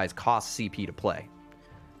cards, guys, cost CP to play.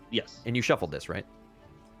 Yes. And you shuffled this, right?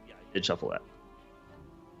 Yeah, I did shuffle that.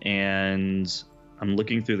 And I'm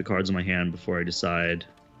looking through the cards in my hand before I decide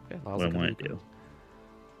what I want to do.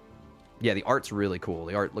 Yeah, the art's really cool.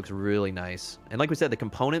 The art looks really nice. And like we said, the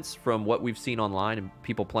components from what we've seen online and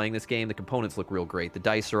people playing this game, the components look real great. The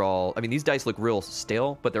dice are all... I mean, these dice look real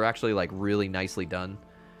stale, but they're actually like really nicely done.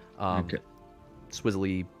 Okay.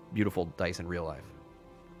 Swizzly, beautiful dice in real life.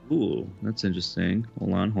 Ooh, that's interesting.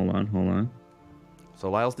 Hold on.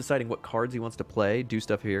 So Lyle's deciding what cards he wants to play, do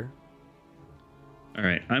stuff here. All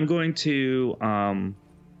right, I'm going to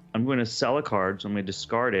sell a card, so I'm going to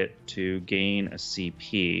discard it to gain a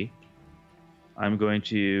CP. I'm going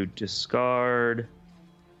to discard.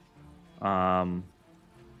 What do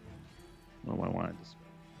I want to discard?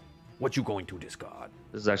 What you going to discard?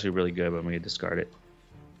 This is actually really good, but I'm going to discard it.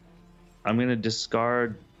 I'm going to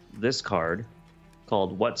discard this card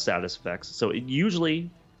called What Status Effects. So it usually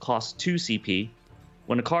costs 2 CP.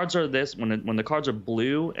 When the cards are when the cards are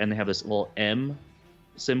blue and they have this little M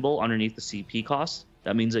symbol underneath the CP cost,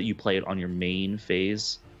 that means that you play it on your main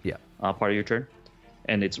phase. Yeah. Part of your turn.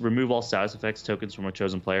 And it's remove all status effects tokens from a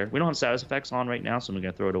chosen player. We don't have status effects on right now, so I'm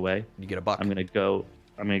going to throw it away. You get a buck. I'm going to go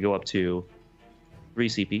up to 3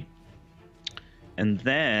 CP. And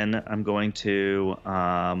then I'm going to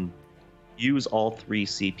use all 3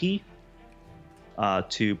 CP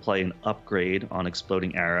to play an upgrade on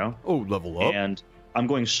Exploding Arrow. Oh, level up. And I'm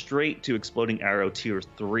going straight to Exploding Arrow tier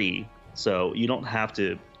 3. So you don't have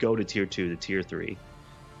to go to tier 2 to tier 3.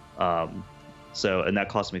 And that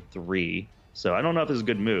cost me 3. So I don't know if this is a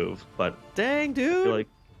good move, but dang, dude. I feel like,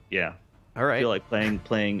 yeah. All right. I feel like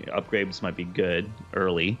playing upgrades might be good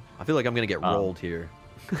early. I feel like I'm gonna get rolled here.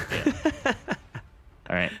 Yeah.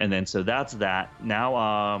 All right, and then so that's that. Now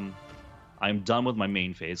I'm done with my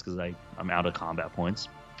main phase because I'm out of combat points,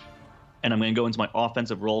 and I'm gonna go into my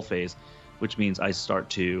offensive roll phase, which means I start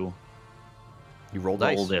to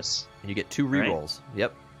roll this, and you get 2 rerolls. Right?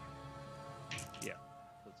 Yep. Yeah.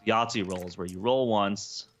 It's Yahtzee rolls where you roll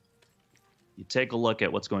once. You take a look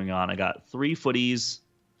at what's going on. I got 3 footies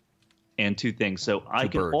and 2 things. So I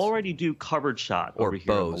can birds. already do covered shot or over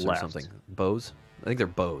here on bows the or left. something. Bows? I think they're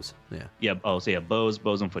bows. Yeah. Yeah. Oh, so yeah, bows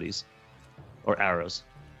and footies, or arrows.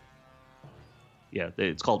 Yeah,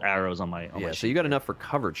 it's called arrows on my. Yeah. So you got enough for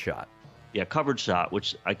covered shot. Yeah, covered shot,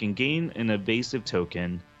 which I can gain an evasive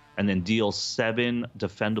token and then deal 7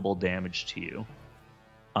 defendable damage to you,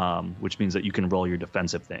 which means that you can roll your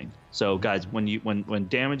defensive thing. So guys, when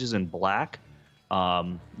damage is in black,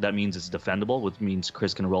 that means it's defendable, which means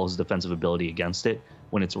Chris can roll his defensive ability against it.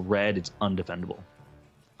 When it's red, it's undefendable.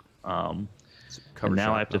 And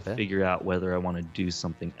now I have to figure out whether I want to do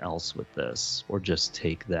something else with this or just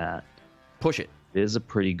take that. Push it. It is a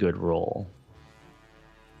pretty good roll.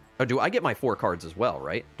 Oh, do I get my 4 cards as well,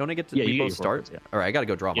 right? Don't I get to we both start? Cards, yeah. All right, I got to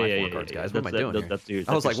go draw my 4 cards, guys. What am I doing here?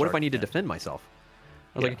 I was like, what if I need to defend myself?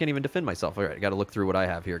 I was like, I can't even defend myself. All right, I got to look through what I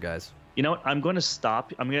have here, guys. You know what? I'm going to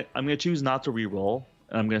stop. I'm going to choose not to re-roll,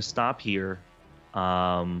 and I'm going to stop here.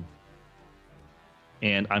 And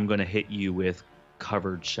I'm going to hit you with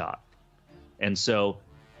covered shot. And so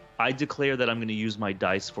I declare that I'm going to use my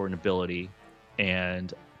dice for an ability,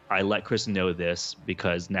 and I let Chris know this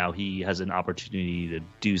because now he has an opportunity to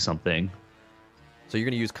do something. So you're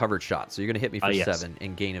going to use covered shot. So you're going to hit me for 7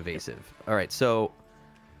 and gain evasive. All right, so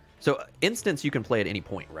instants you can play at any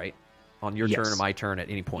point, right? On your turn or my turn at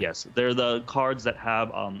any point. Yes, they're the cards that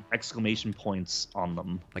have exclamation points on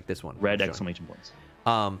them. Like this one. Red exclamation points.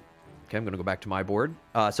 Okay, I'm going to go back to my board.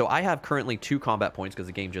 So I have currently 2 combat points because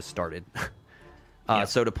the game just started.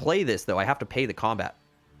 So to play this, though, I have to pay the combat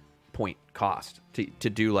point cost to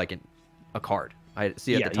do like a card. I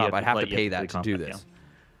see at the top. I'd have to pay that to do this.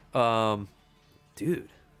 Yeah. Dude,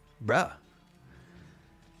 bruh.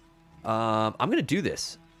 I'm gonna do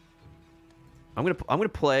this. I'm gonna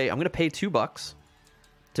pay $2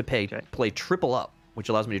 to play triple up, which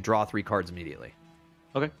allows me to draw 3 cards immediately.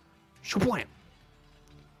 Okay. Shwablam.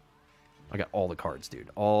 I got all the cards, dude.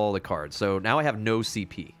 All the cards. So now I have no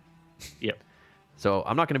CP. Yep. So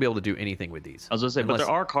I'm not going to be able to do anything with these. I was going to say, but there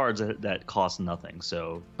are cards that cost nothing.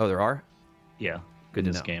 So. Oh, there are? Yeah. Good in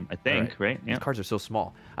to this know. game, I think, right? Yeah. These cards are so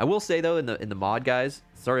small. I will say though, in the mod, guys,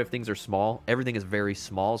 sorry if things are small. Everything is very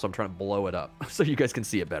small, so I'm trying to blow it up so you guys can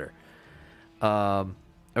see it better.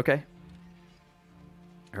 Okay.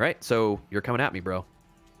 All right, so you're coming at me, bro.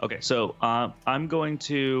 Okay, so I'm going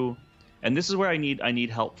to, and this is where I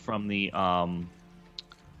need help from the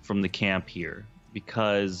camp here,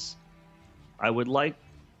 because I would like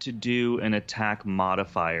to do an attack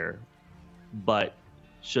modifier, but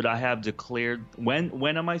should I have declared when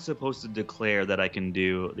am I supposed to declare that I can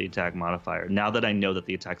do the attack modifier? Now that I know that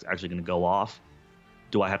the attack's actually going to go off,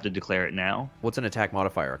 do I have to declare it now? What's an attack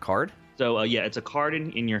modifier? A card? So yeah, it's a card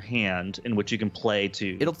in your hand in which you can play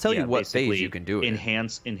to. It'll tell you what phase you can do it.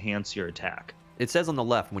 Enhance your attack. It says on the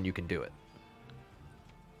left when you can do it.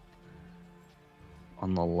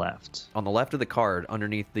 On the left. On the left of the card,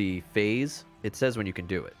 underneath the phase, it says when you can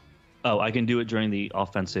do it. Oh, I can do it during the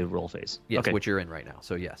offensive roll phase. Yes, okay. which you're in right now.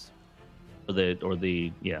 So yes. Or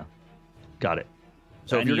the yeah, got it.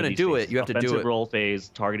 So if you're going to do it, you have to do it. Offensive roll phase,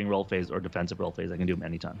 targeting roll phase, or defensive roll phase. I can do them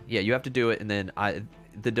anytime. Yeah, you have to do it, and then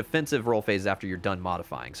the defensive roll phase is after you're done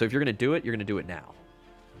modifying. So if you're going to do it, you're going to do it now.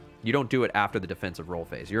 You don't do it after the defensive roll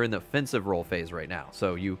phase. You're in the offensive roll phase right now.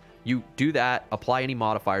 So you do that, apply any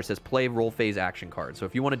modifier. It says play roll phase action card. So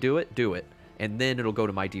if you want to do it, and then it'll go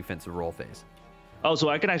to my defensive roll phase. Oh, so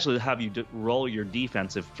I can actually have you roll your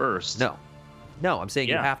defensive first. No, I'm saying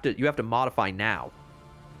you have to modify now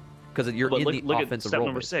because you're in the offensive roll phase. Look at step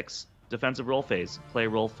number 6, defensive roll phase. Play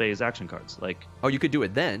roll phase action cards. Like. Oh, you could do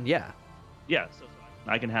it then, yeah. Yeah, so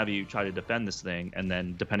I can have you try to defend this thing, and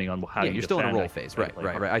then depending on how you you're defend, still in a roll phase, right?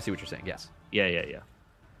 I see what you're saying. Yes. Yeah.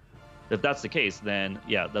 If that's the case, then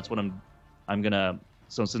yeah, that's what I'm gonna.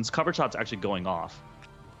 So since cover shot's actually going off,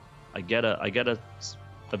 I get a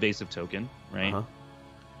evasive token, right?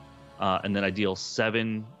 And then I deal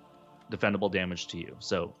 7 defendable damage to you.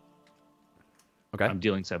 So okay, I'm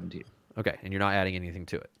dealing 7 to you. Okay, and you're not adding anything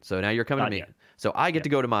to it. So now you're coming to me. Yet. So I get to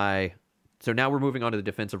go to my. So now we're moving on to the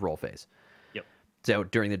defensive roll phase. Yep. So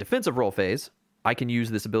during the defensive roll phase, I can use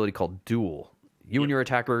this ability called Duel. You and your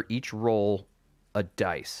attacker each roll a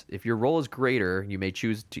dice. If your roll is greater, you may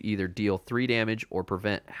choose to either deal 3 damage or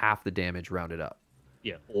prevent half the damage rounded up.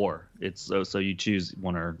 Yeah, or it's so you choose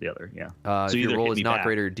one or the other. Yeah. So if your roll is not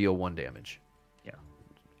greater, deal 1 damage. Yeah.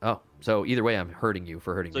 Oh, so either way, I'm hurting you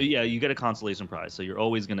for hurting me. So yeah, you get a consolation prize. So you're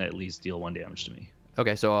always gonna at least deal 1 damage to me.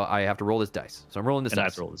 Okay, so I have to roll this dice. So I'm rolling this dice. I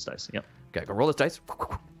have to roll this dice. Yep. Okay, go roll this dice.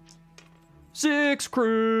 6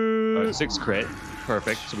 crit. All right, 6 crit.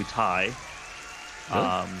 Perfect. So we tie.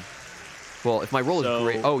 Really? Well, if my roll is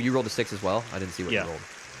great. Oh, you rolled a 6 as well? I didn't see what you rolled.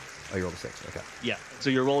 Oh, you rolled a 6. Okay. Yeah. So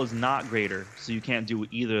your roll is not greater, so you can't do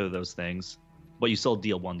either of those things, but you still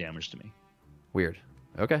deal 1 damage to me. Weird.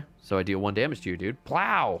 Okay. So I deal 1 damage to you, dude.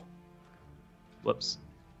 Plow. Whoops.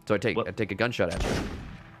 So I take a gunshot at you.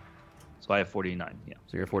 So I have 49. Yeah.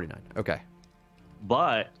 So you're 49. Okay.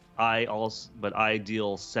 But I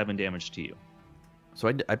deal 7 damage to you.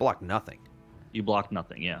 So I block nothing. You block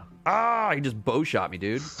nothing. Yeah. Ah, you just bow shot me,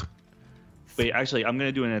 dude. Wait, actually, I'm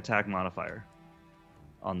gonna do an attack modifier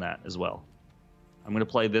on that as well. I'm gonna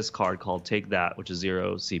play this card called Take That, which is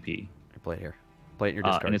 0 CP. I play it here. Play it in your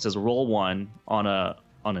discard. And it says roll 1 on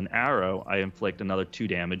an arrow. I inflict another 2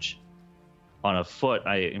 damage. On a foot,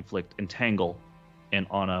 I inflict entangle, and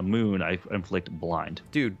on a moon, I inflict blind.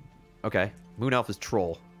 Dude, okay. Moon Elf is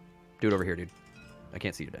troll. Do it over here, dude. I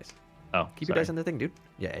can't see your dice. Oh, keep your dice on the thing, dude.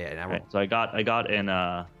 Yeah. Now roll. Right, so I got an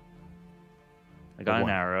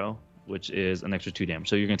arrow, which is an extra 2 damage.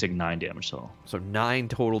 So you're gonna take 9 damage total. So 9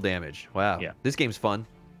 total damage. Wow. Yeah. This game's fun.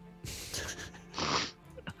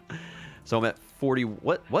 So I'm at 40.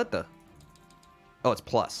 What the? Oh, it's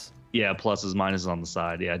plus. Yeah, pluses, minuses on the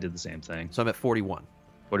side. Yeah, I did the same thing. So I'm at 41.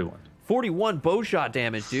 41. 41 bow shot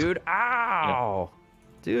damage, dude. Ow. Yep.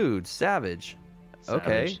 Dude, savage.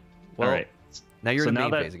 Okay. Well, all right. Now you're in the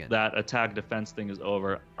main phase again. That attack defense thing is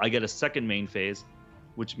over. I get a second main phase,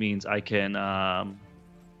 which means I can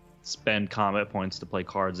spend combat points to play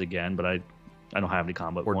cards again, but I don't have any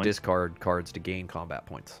combat points. Or discard cards to gain combat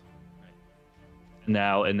points.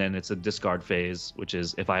 Now, and then it's a discard phase, which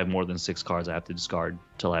is if I have more than 6 cards, I have to discard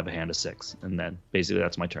till I have a hand of 6. And then basically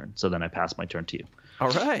that's my turn. So then I pass my turn to you.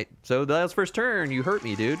 All right. So that was first turn. You hurt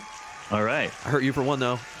me, dude. All right. I hurt you for 1,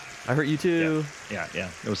 though. I hurt you, too. Yeah.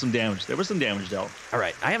 There was some damage. There was some damage dealt. All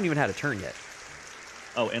right. I haven't even had a turn yet.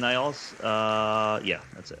 Oh, and I also, yeah,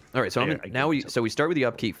 that's it. All right. So we start with the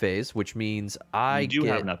upkeep phase, which means I do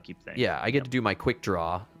have an upkeep thing. Yeah, I get to do my quick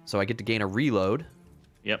draw. So I get to gain a reload.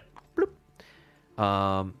 Yep.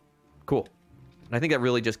 Cool. And I think that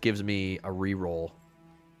really just gives me a reroll.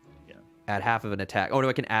 Yeah. Add half of an attack. Oh, no,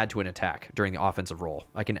 I can add to an attack during the offensive roll.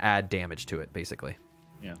 I can add damage to it, basically.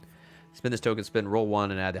 Yeah. Spin this token, spin, roll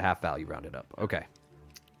 1, and add the half value rounded up. Okay.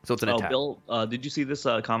 So it's an attack. Bill, did you see this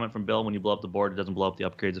comment from Bill? When you blow up the board, it doesn't blow up the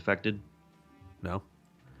upgrades affected? No.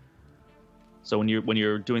 So when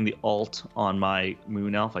you're doing the alt on my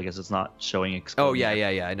Moon Elf, I guess it's not showing. Oh, yeah.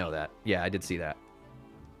 I know that. Yeah, I did see that.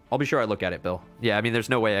 I'll be sure I look at it, Bill. Yeah, I mean, there's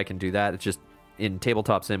no way I can do that. It's just in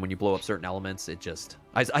Tabletop Sim, when you blow up certain elements, it just...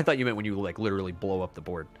 I thought you meant when you, like, literally blow up the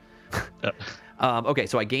board. Okay,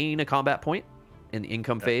 so I gain a combat point in the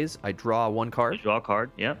income phase. I draw 1 card. You draw a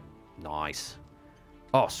card, yep. Nice.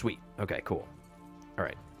 Oh, sweet. Okay, cool. All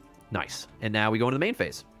right. Nice. And now we go into the main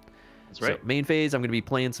phase. That's right. So main phase, I'm going to be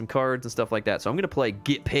playing some cards and stuff like that. So I'm going to play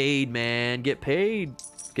Get Paid, man. Get Paid.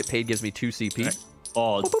 Get Paid gives me 2 CP. Right.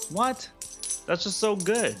 Oh, what? That's just so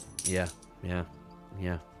good. Yeah.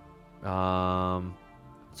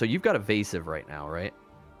 So you've got evasive right now, right?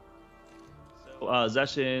 So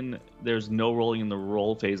Zeshin, there's no rolling in the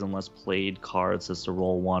roll phase unless played card says to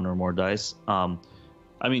roll 1 or more dice.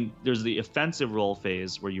 I mean, there's the offensive roll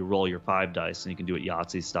phase where you roll your 5 dice and you can do it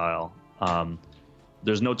Yahtzee style.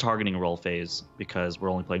 There's no targeting roll phase because we're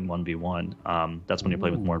only playing 1v1. That's when you're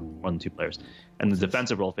playing with more than 2 players. And the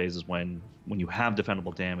defensive roll phase is when you have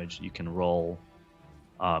defendable damage, you can roll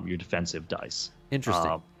your defensive dice.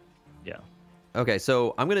 Interesting. Yeah. Okay,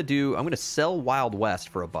 so I'm gonna sell Wild West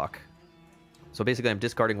for $1. So basically, I'm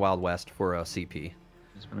discarding Wild West for a CP.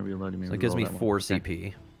 It's gonna be letting me. So it gives me 4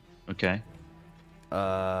 CP. Okay.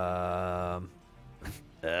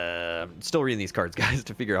 Still reading these cards, guys,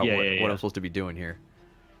 to figure out what I'm supposed to be doing here.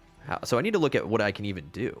 So I need to look at what I can even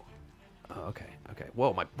do. Oh, okay.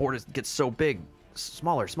 Whoa, my board gets so big.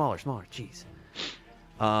 Smaller. Jeez.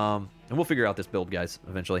 And we'll figure out this build, guys,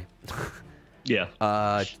 eventually.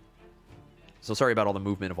 Yeah. So sorry about all the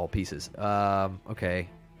movement of all pieces. Okay.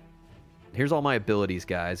 Here's all my abilities,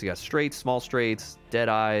 guys. You got straights, small straights, dead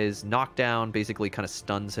eyes, knockdown basically kind of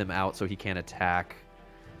stuns him out so he can't attack.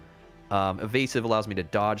 Evasive allows me to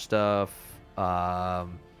dodge stuff. And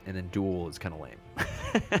then duel is kind of lame.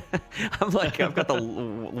 I've got the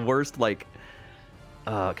worst, like...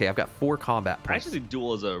 okay, I've got 4 combat points. I actually think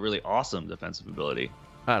duel is a really awesome defensive ability.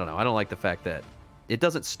 I don't know. I don't like the fact that it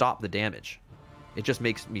doesn't stop the damage. It just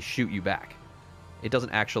makes me shoot you back. It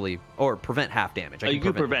doesn't actually... Or prevent half damage. You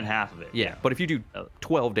can prevent half of it. Yeah, but if you do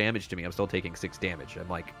 12 damage to me, I'm still taking 6 damage. I'm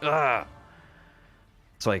like, ugh.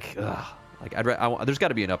 It's like, ugh. Like, there's got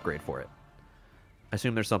to be an upgrade for it. I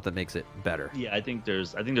assume there's something that makes it better. Yeah, I think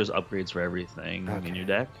there's upgrades for everything in your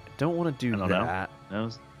deck. Don't want to do that.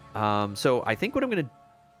 No. So I think what I'm going to...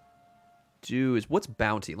 do is, what's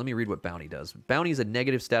bounty? Let me read what bounty does. Bounty is a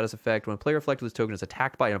negative status effect. When a player reflected this token is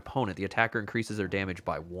attacked by an opponent, the attacker increases their damage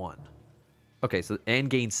by 1. Okay, so and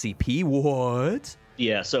gains CP. What?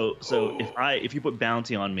 Yeah. So if you put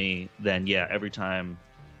bounty on me, then yeah, every time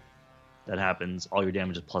that happens, all your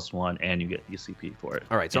damage is +1, and you get your CP for it.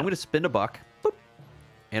 All right, so I'm going to spend a buck, boop,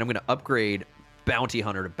 and I'm going to upgrade Bounty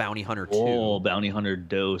Hunter to Bounty Hunter 2. Oh, Bounty Hunter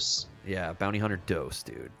dose. Yeah, Bounty Hunter dose,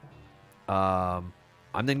 dude.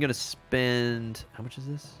 I'm then going to spend... How much is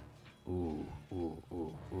this? Ooh.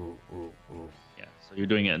 Yeah, so you're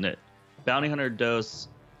doing it in it. Bounty Hunter dose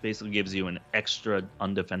basically gives you an extra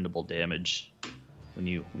undefendable damage when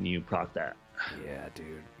you proc that. Yeah,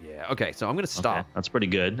 dude. Yeah. Okay, so I'm going to stop. Okay, that's pretty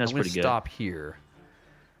good. That's pretty good. Stop here.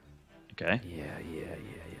 Okay. Yeah.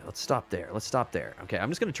 Let's stop there. Okay, I'm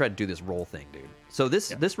just going to try to do this roll thing, dude. So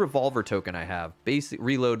this revolver token I have, basic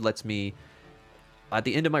reload lets me, at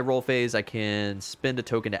the end of my roll phase, I can spend a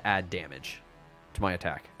token to add damage to my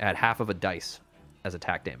attack. Add half of a dice as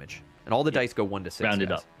attack damage. And all the dice go 1 to 6. Round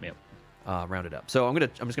it up. Yep. Round it up. So I'm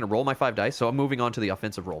just going to roll my 5 dice. So I'm moving on to the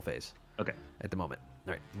offensive roll phase. Okay. At the moment.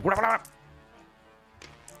 All right.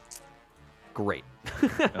 Great.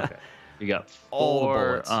 Okay. You got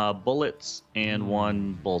 4 bullets and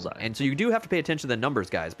 1 bullseye. And so you do have to pay attention to the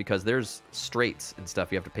numbers, guys, because there's straights and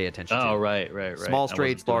stuff you have to pay attention to. Oh, right. Small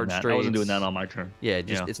straights, large straights. I wasn't doing that on my turn. Yeah,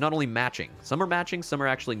 it's not only matching. Some are matching, some are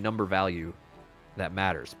actually number value that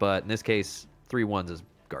matters. But in this case, 3 1s is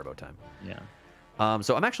Garbo time. Yeah.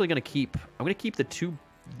 So I'm actually going to keep the 2,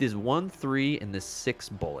 this 1, 3, and this 6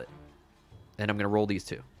 bullet. And I'm going to roll these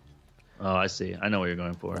 2. Oh, I see. I know what you're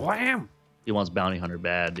going for. Wham! He wants Bounty Hunter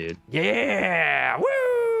bad, dude. Yeah! Woo!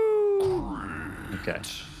 Okay.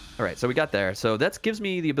 All right, so we got there. So that gives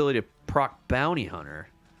me the ability to proc Bounty Hunter.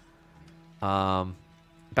 Bounty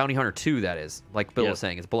Hunter 2, that is. Like Bill was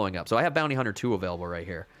saying, it's blowing up. So I have Bounty Hunter 2 available right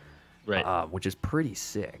here. Right. Which is pretty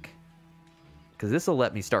sick. Because this will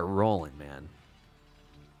let me start rolling, man.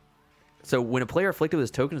 So when a player afflicted with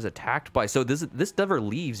this token is attacked by... So this never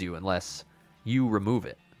leaves you unless you remove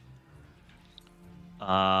it.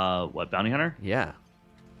 What, Bounty Hunter? Yeah.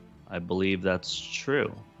 I believe that's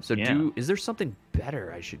true. So is there something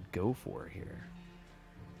better I should go for here?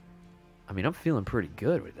 I mean, I'm feeling pretty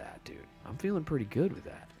good with that, dude. I'm feeling pretty good with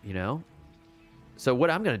that, you know? So what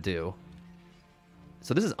I'm going to do...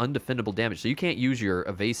 So this is undefendable damage. So you can't use your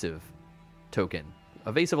evasive token.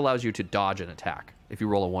 Evasive allows you to dodge an attack if you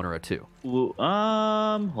roll a 1 or a 2. Ooh, hold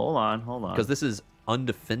on. Because this is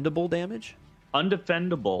undefendable damage?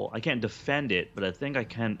 Undefendable. I can't defend it, but I think I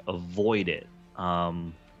can avoid it.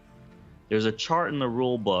 There's a chart in the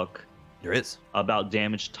rule book. There is. About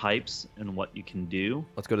damage types and what you can do.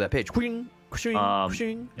 Let's go to that page.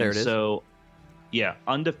 There it is. So, yeah,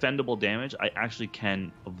 undefendable damage, I actually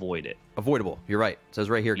can avoid it. Avoidable. You're right. It says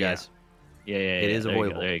right here, guys. Yeah. It is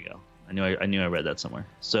avoidable. There you go. I knew I read that somewhere.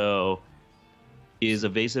 So, is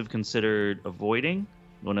evasive considered avoiding?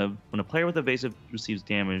 When a player with evasive receives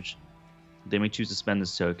damage, they may choose to spend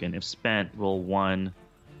this token. If spent, roll 1.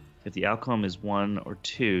 If the outcome is 1 or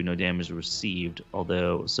 2, no damage is received,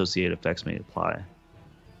 although associated effects may apply.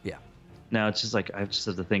 Yeah. Now, it's just like, I just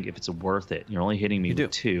have to think if it's worth it. You're only hitting me with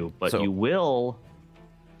 2, but so, you will...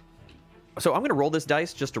 So I'm going to roll this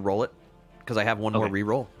dice just to roll it, because I have one more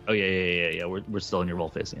reroll. Oh, yeah. We're still in your roll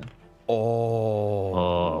phase again.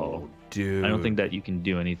 Oh, dude. I don't think that you can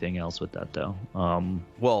do anything else with that, though.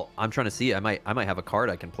 Well, I'm trying to see. I might have a card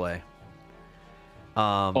I can play.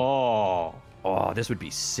 This would be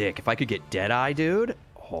sick if I could get Deadeye, dude.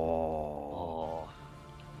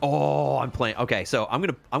 I'm playing. Okay, so I'm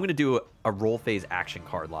gonna do a roll phase action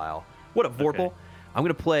card, Lyle. What up, Vorpal? Okay. I'm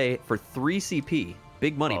gonna play for 3 CP.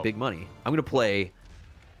 Big money, big money. I'm gonna play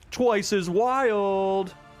Twice as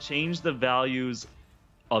Wild. Change the values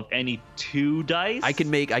of any 2 dice. I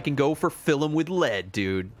can go for fill 'em with lead,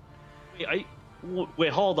 dude.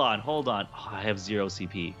 Wait, hold on. Oh, I have 0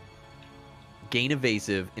 CP. Gain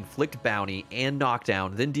evasive, inflict bounty, and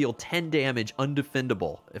knockdown, then deal 10 damage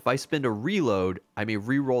undefendable. If I spend a reload, I may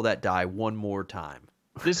re-roll that die 1 more time.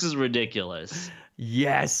 This is ridiculous.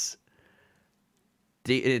 Yes.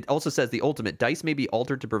 It also says the ultimate. Dice may be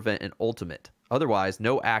altered to prevent an ultimate. Otherwise,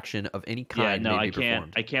 no action of any kind may be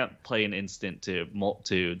performed. I can't play an instant to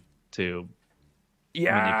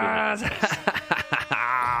Yes!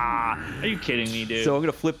 Are you kidding me, dude? So I'm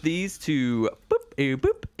going to flip these to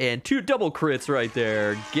boop, and 2 double crits right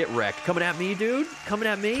there. Get wrecked. Coming at me, dude. Coming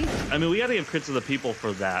at me. I mean, we got to give crits to the people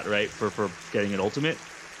for that, right? For getting an ultimate.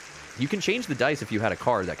 You can change the dice if you had a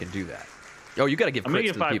card that can do that. Oh, you got to give crits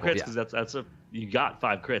to the people. I'm going to give 5 crits because you got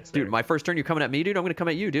 5 crits there. Dude, my first turn, you're coming at me, dude. I'm going to come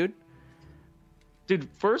at you, dude. Dude,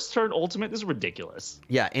 first turn ultimate, this is ridiculous.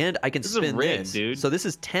 Yeah, and I can spin this. Dude. So this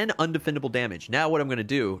is 10 undefendable damage. Now what I'm going to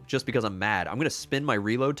do, just because I'm mad, I'm going to spin my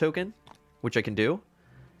reload token, which I can do,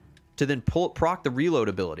 to then proc the reload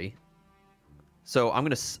ability. So I'm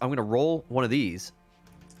gonna roll one of these.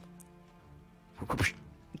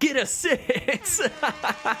 Get a 6. So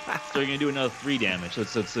you're gonna do another 3 damage. So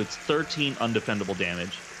it's 13 undefendable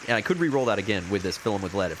damage. And I could re-roll that again with this fill 'em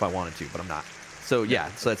with lead if I wanted to, but I'm not. So yeah,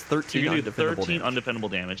 so that's 13 you're gonna do undefendable 13 damage. undefendable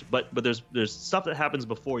damage. But there's stuff that happens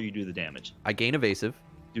before you do the damage. I gain evasive.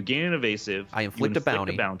 You gain an evasive. I inflict a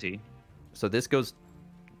bounty. A bounty. So this goes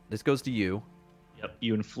to you. Yep.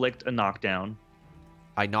 You inflict a knockdown.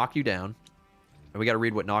 I knock you down. And we got to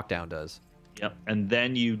read what knockdown does. Yep. And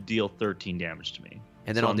then you deal 13 damage to me.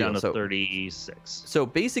 And then so I'll I'm down deal to 36. So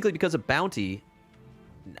basically, because of bounty,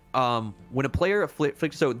 when a player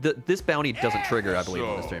afflicts, so this bounty doesn't trigger, I believe,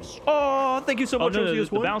 on this stream. Oh, thank you so much. No,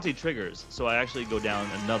 the bounty triggers, so I actually go down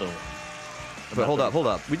another one. But hold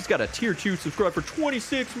up. We just got a tier 2 subscribe for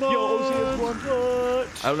 26 months.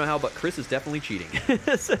 I don't know how, but Chris is definitely cheating.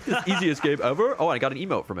 It's the easiest game ever. Oh, I got an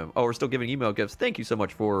emote from him. Oh, we're still giving emote gifts. Thank you so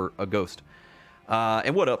much for a ghost.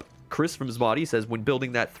 And what up? Chris from Zmoddy says, when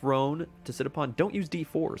building that throne to sit upon, don't use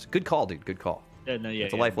D4s. Good call, dude. Good call.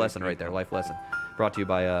 It's a life lesson right there. Life lesson. Brought to you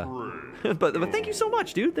by... but thank you so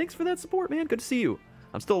much, dude. Thanks for that support, man. Good to see you.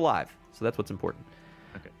 I'm still alive, so that's what's important.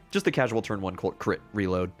 Okay. Just the casual turn 1 crit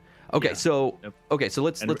reload. Okay, so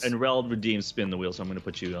let's and Rel redeems spin the wheel, so I'm going to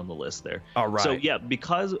put you on the list there. All right. So yeah,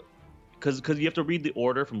 because you have to read the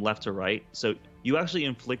order from left to right. So you actually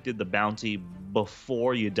inflicted the bounty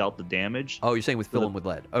before you dealt the damage. Oh, you're saying with fill 'em with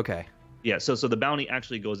lead. Okay. Yeah. So the bounty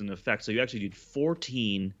actually goes into effect. So you actually did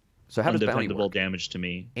 14. So how does bounty work? Damage to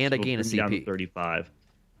me. And I gain a CP. Down to 35,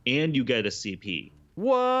 and you get a CP.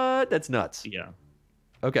 What? That's nuts. Yeah.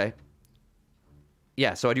 Okay.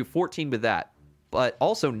 Yeah. So I do 14 with that. But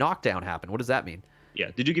also knockdown happened. What does that mean?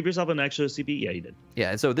 Yeah. Did you give yourself an extra CP? Yeah, you did.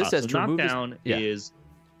 Yeah. And so this says to remove knockdown is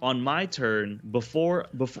on my turn before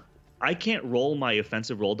I can't roll my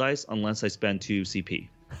offensive roll dice unless I spend 2 CP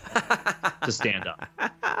to stand up.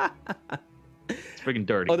 It's freaking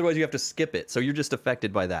dirty. Otherwise, you have to skip it. So you're just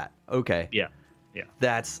affected by that. Okay. Yeah. Yeah.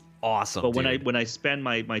 That's awesome. But dude. when I spend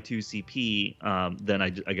my 2 CP, then I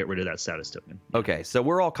get rid of that status token. Okay. So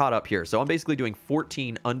we're all caught up here. So I'm basically doing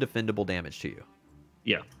 14 undefendable damage to you.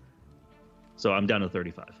 Yeah. So I'm down to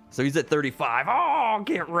 35. So he's at 35. Oh,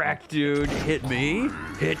 get wrecked, dude. Hit me.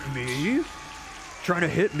 Trying to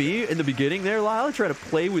hit me in the beginning there, Lyle. Trying to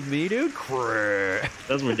play with me, dude.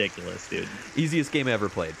 That's ridiculous, dude. Easiest game I ever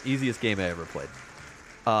played.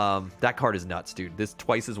 That card is nuts, dude. This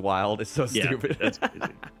twice as wild is so stupid. That's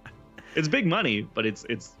crazy. It's big money, but it's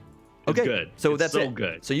okay. Good. So it's that's so it.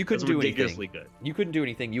 good. So you couldn't do anything. Ridiculously good. You couldn't do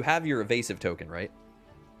anything. You have your evasive token, right?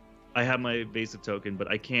 I have my evasive token, but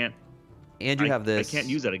I can't. And you have this. I can't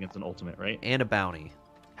use that against an ultimate, right? And a bounty.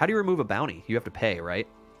 How do you remove a bounty? You have to pay, right?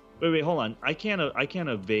 Wait, hold on. I can't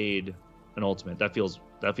evade an ultimate. That feels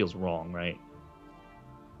wrong, right?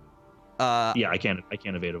 Yeah, I can't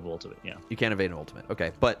evade an ultimate. Yeah. You can't evade an ultimate.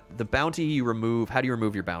 Okay, but the bounty you remove. How do you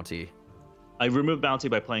remove your bounty? I remove bounty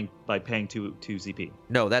by paying 2 CP.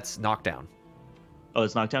 No, that's knockdown. Oh,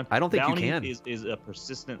 it's knockdown. I don't think bounty you can. Is a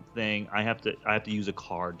persistent thing. I have to use a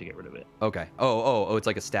card to get rid of it. Okay. Oh, it's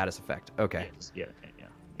like a status effect. Okay. Yeah.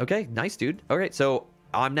 Okay, nice, dude. All right, so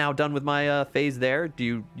I'm now done with my phase there.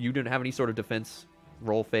 You didn't have any sort of defense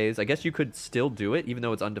roll phase? I guess you could still do it, even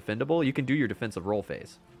though it's undefendable. You can do your defensive roll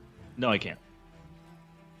phase. No, I can't.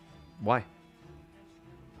 Why?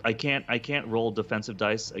 I can't roll defensive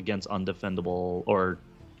dice against undefendable or.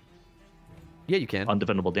 Yeah, you can.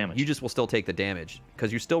 Undefendable damage. You just will still take the damage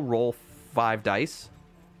because you still roll 5 dice,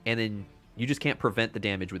 and then you just can't prevent the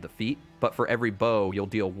damage with the feat. But for every bow, you'll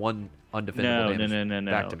deal 1 undefendable damage. No.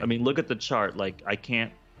 Back to me. I mean, look at the chart. Like I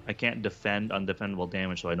can't defend undefendable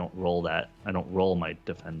damage, so I don't roll that. I don't roll my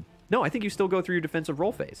defend. No, I think you still go through your defensive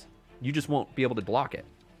roll phase. You just won't be able to block it.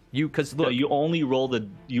 Because look, no, you only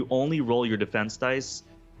roll your defense dice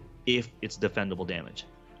if it's defendable damage.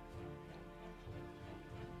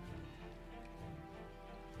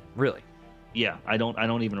 Really? Yeah, I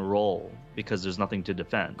don't even roll because there's nothing to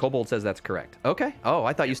defend. Kobold says that's correct. Okay. Oh,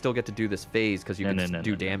 I thought you still get to do this phase because you can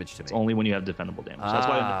do damage to me. It's only when you have defendable damage. That's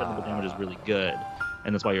why undefendable damage is really good,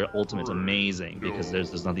 and that's why your ultimate's amazing because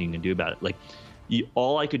there's nothing you can do about it. Like,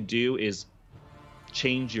 all I could do is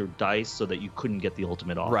change your dice so that you couldn't get the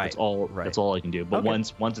ultimate off. Right. That's all. Right. That's all I can do. But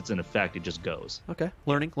Okay. once it's in effect, it just goes. Okay.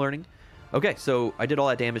 Learning. Okay, so I did all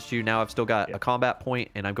that damage to you. Now I've still got a combat point,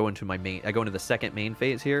 and I go into my main. I go into the second main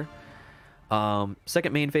phase here.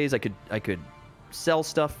 Second main phase, I could sell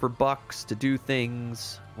stuff for bucks to do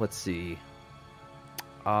things. Let's see.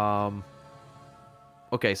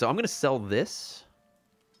 Okay, so I'm going to sell this.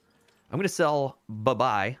 I'm going to sell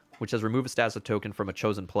Bye-Bye, which says remove a status token from a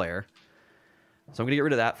chosen player. So I'm going to get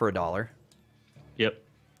rid of that for $1. Yep.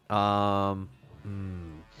 I've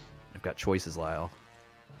got choices, Lyle.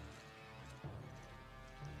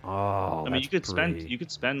 Oh, I mean, you could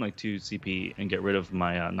spend like 2 CP and get rid of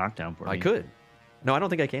my knockdown for me. I could. No, I don't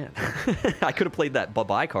think I can. I could have played that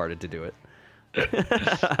Bye-Bye card to do it.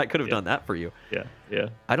 I could have done that for you. Yeah, yeah.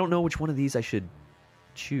 I don't know which one of these I should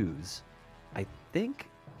choose. I think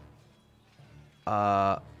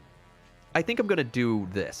I'm gonna do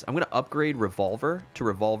this. I'm gonna upgrade Revolver to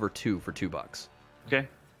Revolver 2 for $2. Okay.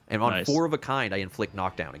 And on 4 of a kind, I inflict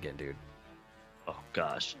knockdown again, dude. Oh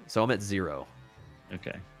gosh. So I'm at 0.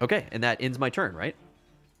 Okay. Okay, and that ends my turn, right?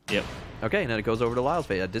 Yep. Okay, and then it goes over to Lyle's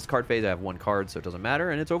phase. At discard phase, I have 1 card, so it doesn't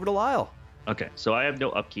matter, and it's over to Lyle. Okay, so I have no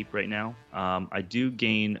upkeep right now. I do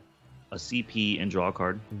gain a CP and draw a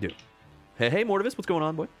card. You do. Hey, Mortivis, what's going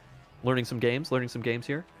on, boy? Learning some games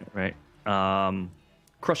here. Right.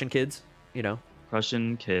 Crushing kids, you know.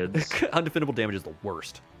 Crushing kids. Undefendable damage is the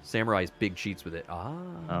worst. Samurai's big cheats with it.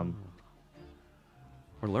 We're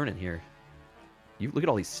learning here. You look at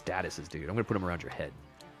all these statuses, dude. I'm gonna put them around your head.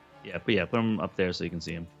 Yeah, put them up there so you can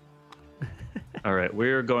see them. All right,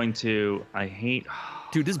 we're going to.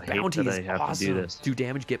 Dude, this bounty is awesome. To do this. Do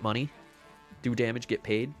damage, get money. Do damage, get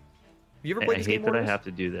paid. Have you ever played this game? I hate that I have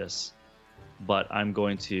to do this, but I'm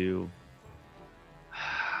going to.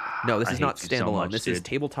 No, this is not standalone. So much, this is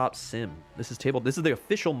Tabletop Sim. This is the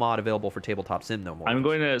official mod available for Tabletop Sim. No more. I'm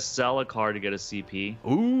going to sell a card to get a CP.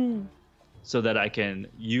 Ooh. So that I can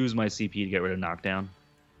use my CP to get rid of knockdown.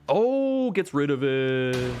 Oh, gets rid of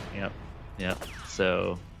it. Yep.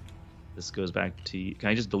 So this goes back to. Can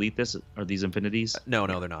I just delete this? Are these infinities? No,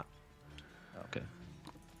 they're not. Okay.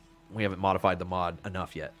 We haven't modified the mod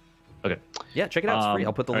enough yet. Okay. Yeah, check it out. It's free.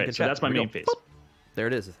 I'll put the link in chat. So that's my main phase. Boop. There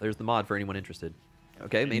it is. There's the mod for anyone interested.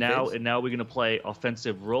 Okay, main phase. And now we're gonna play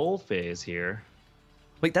offensive roll phase here.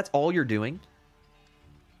 Wait, that's all you're doing?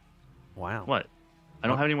 Wow. What? I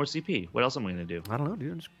don't have any more CP. What else am I gonna do? I don't know,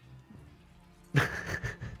 dude.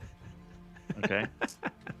 Okay.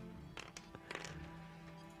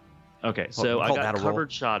 Okay, so I got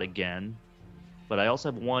covered shot again, but I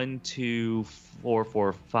also have 1, 2, 4,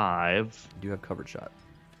 4, 5. You do have covered shot.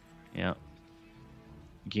 Yeah.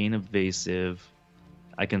 Gain evasive.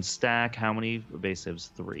 I can stack how many evasives?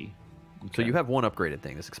 3. Okay. So you have 1 upgraded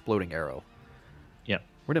thing, this exploding arrow. Yep.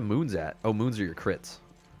 Where the moons at? Oh, moons are your crits.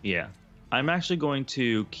 Yeah. I'm actually going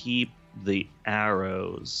to keep the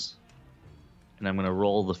arrows, and I'm going to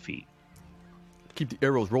roll the feet. Keep the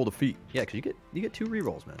arrows, roll the feet. Yeah, because you get 2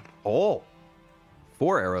 rerolls, man. Oh,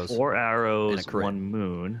 4 arrows. 4 arrows, 1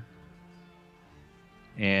 moon.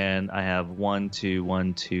 And I have 1, 2,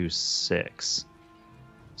 1, 2, 6.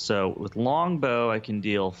 So with longbow, I can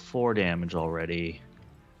deal 4 damage already.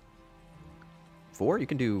 4? You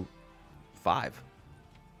can do 5.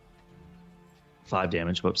 5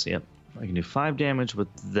 damage. Whoops. Yep. I can do 5 damage with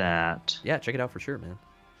that. Yeah, check it out for sure, man.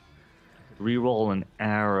 Reroll an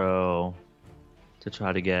arrow to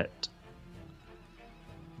try to get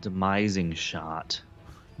demising shot.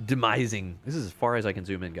 Demising. This is as far as I can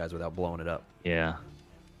zoom in, guys, without blowing it up. Yeah.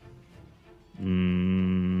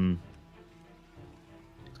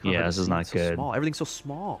 Yeah, this is not so good. Small. Everything's so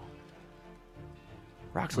small.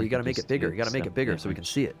 Roxley, you got to make it bigger. You got to make it bigger so we can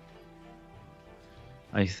see it.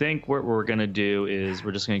 I think what we're going to do is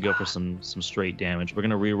we're just going to go for some straight damage. We're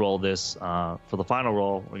going to re-roll this. For the final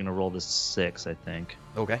roll, we're going to roll this 6, I think.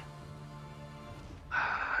 Okay.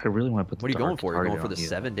 I really want to put the What are you going for? You're going for the you.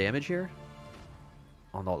 7 damage here?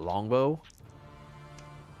 On the longbow?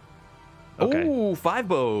 Okay. Ooh, 5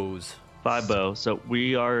 bows. 5 bow. So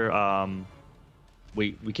we are...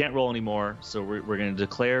 we can't roll anymore, so we're going to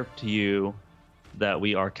declare to you that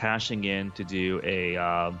we are cashing in to do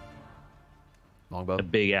a... longbow? A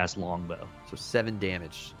big-ass longbow. So 7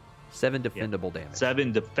 damage. 7 defendable damage.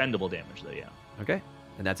 7 defendable damage, though, yeah. Okay.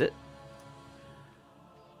 And that's it?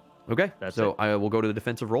 Okay. That's so it. I will go to the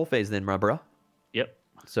defensive roll phase then, my bruh. Yep.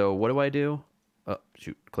 So what do I do? Oh,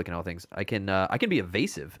 shoot. Clicking all things. I can be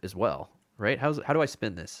evasive as well, right? How do I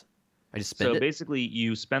spend this? I just spend it? So basically,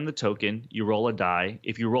 you spend the token, you roll a die.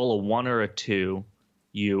 If you roll a 1 or a 2,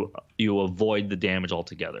 you avoid the damage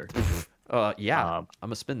altogether. Yeah. I'm going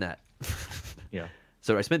to spend that. Yeah.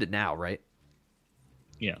 So I spend it now, right?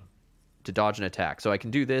 Yeah. To dodge an attack. So I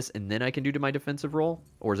can do this, and then I can do to my defensive roll?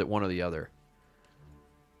 Or is it one or the other?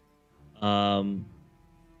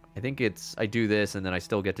 I think it's... I do this, and then I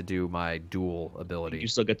still get to do my duel ability. You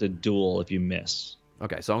still get to duel if you miss.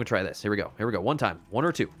 Okay, so I'm gonna try this. Here we go. Here we go. One time. One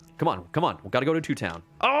or two. Come on. Come on. We gotta go to 2 town.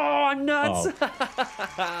 Oh, I'm nuts.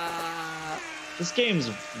 Oh. This game's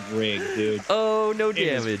rigged, dude. Oh, no This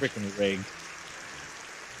game is damage. freaking rigged.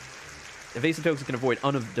 Evasive tokens can avoid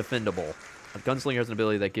undefendable. A gunslinger has an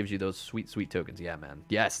ability that gives you those sweet, sweet tokens. Yeah, man.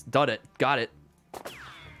 Yes, done it. Got it.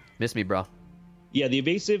 Miss me, bro. Yeah, the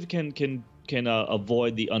evasive can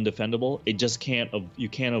avoid the undefendable. It just can't. You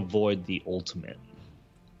can't avoid the ultimate.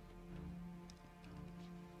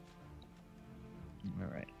 All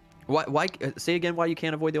right. Why? Say again why you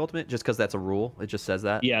can't avoid the ultimate? Just because that's a rule? It just says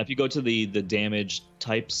that? Yeah, if you go to the damage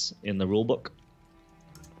types in the rule book,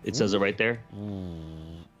 it says it right there.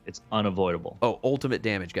 It's unavoidable. Oh, ultimate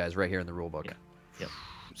damage, guys, right here in the rule book. Yeah. Yep.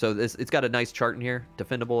 So it's got a nice chart in here: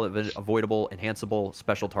 defendable, avoidable, enhanceable,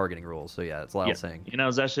 special targeting rules. So yeah, that's what I was saying. You know,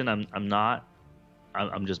 Zeshin, I'm not.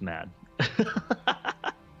 I'm just mad.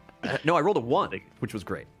 No, I rolled a 1, which was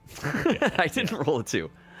great. I didn't roll a 2.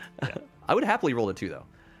 Yeah. I would happily roll a 2 though.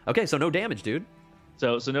 Okay, so no damage, dude.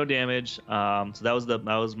 So no damage. So that was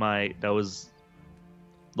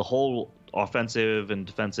the whole offensive and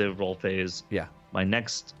defensive roll phase. Yeah. My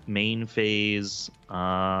next main phase,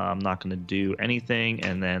 I'm not going to do anything,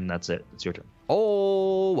 and then that's it. It's your turn.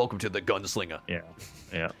 Oh, welcome to the gunslinger.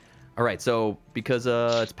 Yeah. All right, so because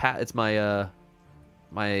it's my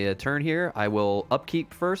my turn here, I will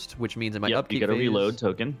upkeep first, which means in my upkeep you get a phase, reload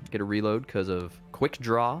token. Get a reload because of quick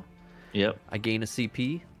draw. Yep. I gain a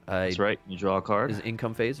CP. That's right. You draw a card. Is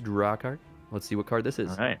income phase. Draw a card. Let's see what card this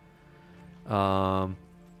is. All right.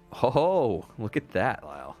 Oh, look at that,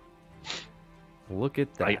 Lyle. Look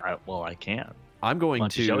at that. I can't. I'm going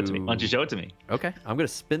to show it to me. Why don't you show it to me? Okay, I'm going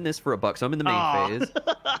to spin this for $1. So I'm in the main phase.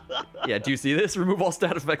 Yeah, do you see this? Remove all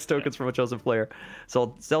stat effects tokens from a chosen player. So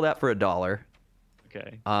I'll sell that for $1.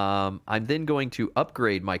 Okay. I'm then going to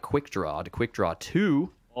upgrade my quick draw to quick draw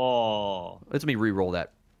 2. Oh. Let me re-roll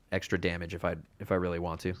that extra damage if I really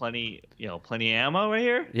want to. Plenty ammo right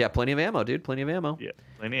here. Yeah, plenty of ammo, dude. Plenty of ammo. Yeah,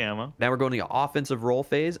 plenty of ammo. Now we're going to the offensive roll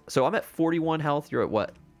phase. So I'm at 41 health. You're at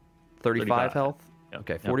what? 35 health? Yep.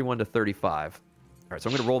 Okay, 41 to 35. All right, so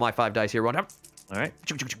I'm going to roll my 5 dice here. Run up. All right.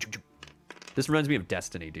 This reminds me of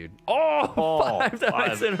Destiny, dude. Oh, 5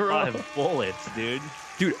 dice in a row. 5 bullets, dude.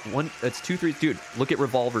 Dude, that's 2, 3. Dude, look at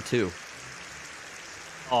Revolver 2.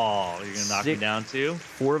 Oh, you're going to knock me down too?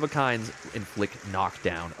 4 of a kind inflict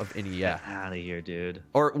knockdown of any, yeah. Get out of here, dude.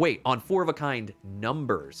 Or wait, on 4 of a kind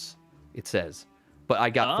numbers, it says. But I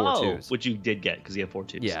got 4 2s. Which you did get because you have 4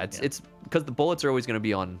 2s. Yeah, it's because the bullets are always going to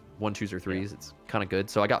be on 1 2s or 3s. Yeah. It's kind of good.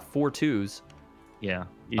 So I got 4 2s. Yeah,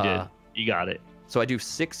 you did. You got it. So I do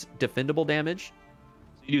 6 defendable damage.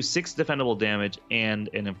 You do 6 defendable damage and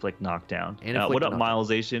an inflict knockdown. What up,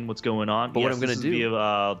 Milesation? What's going on? But what I'm going to do?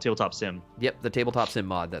 Via Tabletop Sim. Yep, the Tabletop Sim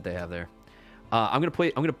mod that they have there. I'm going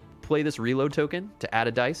to play this reload token to add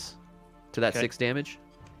a dice to that 6 damage.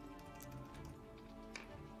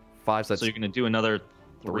 5. So you're going to do another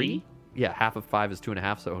 3? Yeah, half of 5 is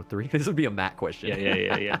 2.5, so 3. This would be a math question.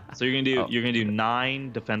 Yeah. So you're gonna do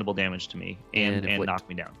 9 defendable damage to me and knock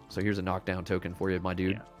me down. So here's a knockdown token for you, my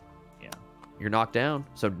dude. Yeah. You're knocked down.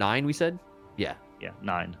 So 9, we said. Yeah. Yeah,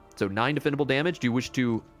 9. So 9 defendable damage. Do you wish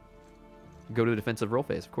to go to the defensive roll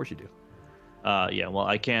phase? Of course you do. Yeah. Well,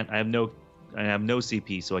 I can't. I have no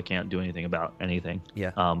CP, so I can't do anything about anything.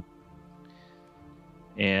 Yeah.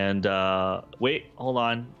 Wait, hold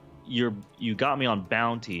on. You got me on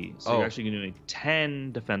bounty, so you're actually going to do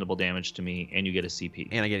 10 defendable damage to me, and you get a CP.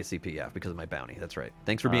 And I get a CP, yeah, because of my bounty. That's right.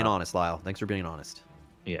 Thanks for being honest, Lyle. Thanks for being honest.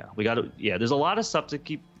 Yeah, we got to. Yeah, there's a lot of stuff to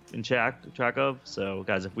keep in track of. So,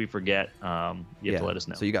 guys, if we forget, you have to let us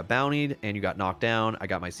know. So you got bountied and you got knocked down. I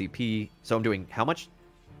got my CP. So I'm doing how much?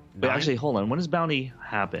 But actually, hold on. When does bounty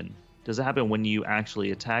happen? Does it happen when you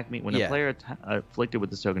actually attack me? When a player afflicted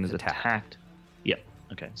with this token is attacked? Yep.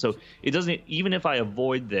 Okay, so it doesn't. Even if I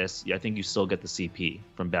avoid this, I think you still get the CP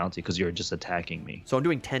from bounty because you're just attacking me. So I'm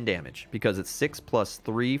doing 10 damage because it's 6 plus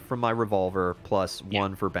 3 from my revolver plus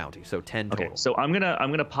 1 for bounty, so 10 total. Okay, so I'm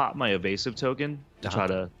gonna pop my evasive token to try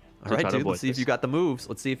to. All right, dude. Let's see if you got the moves.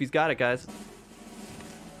 Let's see if he's got it, guys.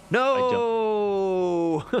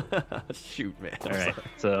 No. Shoot, man. All right,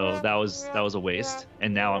 so that was a waste,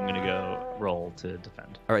 and now I'm gonna go roll to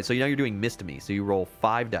defend. All right, so now you're doing miss to me. So you roll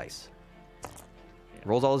 5 dice.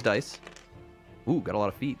 Rolls all his dice. Ooh, got a lot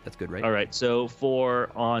of feet. That's good, right? All right, so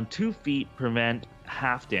on 2 feet, prevent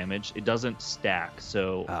half damage. It doesn't stack,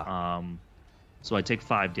 so so I take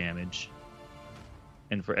 5 damage,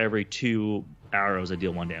 and for every 2 arrows, I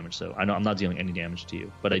deal 1 damage. So I know I'm not dealing any damage to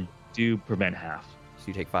you, but I do prevent half. So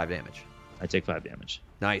you take 5 damage. I take 5 damage.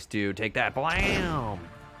 Nice, dude. Take that. Blam!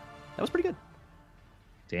 That was pretty good.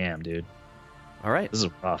 Damn, dude. All right. This is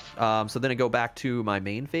rough. So then I go back to my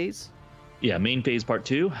main phase. Yeah, main phase part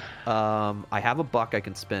 2. I have a buck I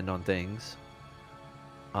can spend on things.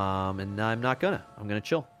 And I'm not gonna. I'm gonna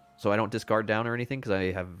chill. So I don't discard down or anything because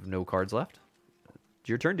I have no cards left. It's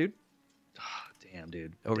your turn, dude. Damn,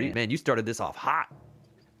 dude. Man, you started this off hot.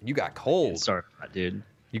 You got cold. Sorry, dude.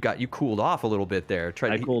 You cooled off a little bit there.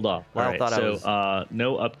 I cooled off. Lyle All right, thought so I was,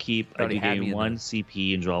 no upkeep. I he can had me gain in 1 there.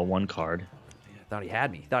 CP and draw 1 card. Thought he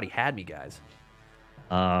had me. Thought he had me, guys.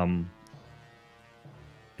 Um,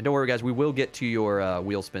 And don't worry, guys. We will get to your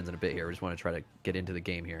wheel spins in a bit here. We just want to try to get into the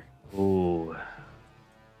game here. ooh.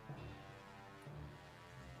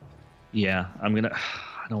 Yeah, I'm gonna.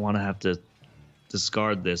 I don't want to have to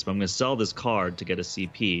discard this, but I'm gonna sell this card to get a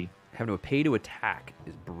CP, Having to pay to attack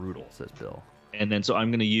is brutal, says Bill. and then so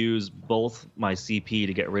I'm gonna use both my CP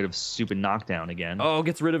to get rid of stupid knockdown again. Oh,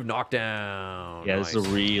 gets rid of knockdown. yeah, Nice. this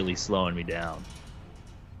is really slowing me down.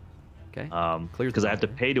 Okay. Clears Because the I have to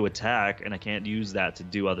knockdown. pay to attack, and I can't use that to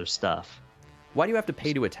do other stuff. Why do you have to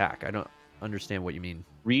pay to attack? I don't understand what you mean.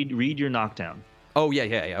 Read your knockdown. Oh, yeah.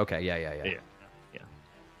 Okay, yeah. Yeah.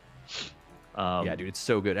 Yeah, dude, it's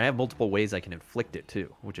so good. I have multiple ways I can inflict it,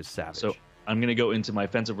 too, which is savage. So I'm gonna go into my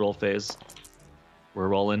offensive roll phase. We're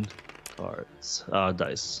rolling cards,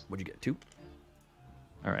 dice. What'd you get? 2?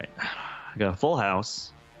 All right, I got a full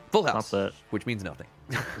house. Full house, Stop which means nothing.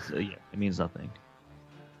 So, yeah, it means nothing.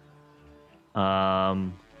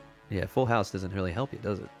 Yeah, full house doesn't really help you,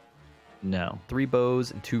 does it? No. 3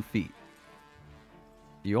 bows and 2 feet.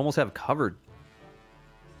 You almost have covered.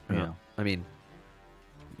 Yeah. I mean,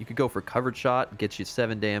 you could go for covered shot, gets you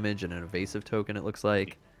 7 damage and an evasive token, it looks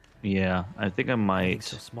like. Yeah, I think I It's might.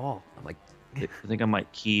 so small. I'm like, I think I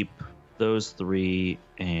might keep those 3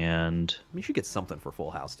 and you should get something for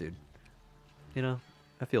full house, dude. You know,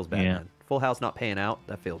 that feels bad, Yeah. man. Full house not paying out,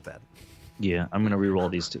 that feels bad. yeah, I'm gonna re-roll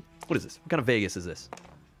these 2. What is this? What kind of Vegas is this?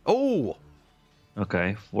 Oh!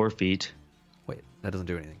 Okay, 4 feet. Wait, that doesn't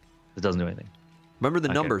do anything. It doesn't do anything. Remember the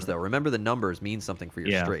Okay. numbers, though. Remember the numbers mean something for your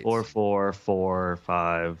Yeah, straights. 4, 4, 4,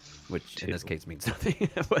 5. Which 2. in this case means nothing.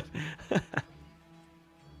 But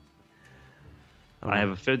I have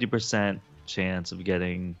a 50% chance of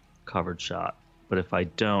getting covered shot, but if I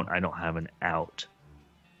don't have an out,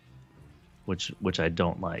 which I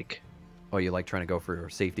don't like. Oh, you like trying to go for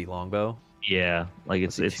safety longbow? Yeah, like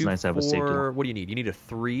it's Let's see, nice to have a safety. 2, what do you need? You need a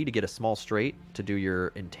 3 to get a small straight to do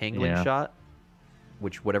your entangling Yeah. shot,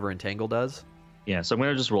 which whatever entangle does. Yeah, so I'm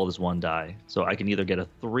gonna just roll this 1 die, so I can either get a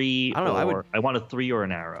 3 I don't know, or I want a 3 or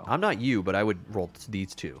an arrow. I'm not you, but I would roll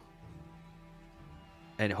these 2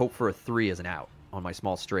 and hope for a 3 as an out on my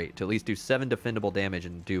small straight to at least do 7 defendable damage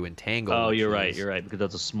and do entangle. Oh, which you're is, right, because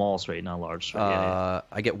that's a small straight, not a large straight. Yeah.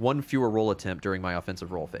 I get 1 fewer roll attempt during my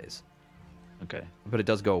offensive roll phase, Okay, but it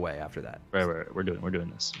does go away after that. right. We're doing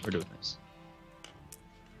this.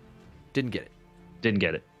 Didn't get it. Didn't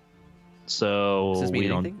get it. So Does this mean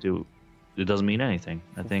we anything? don't do. It doesn't mean anything.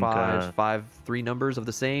 I think. 3 numbers of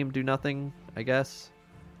the same do nothing, I guess.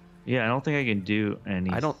 Yeah, I don't think I can do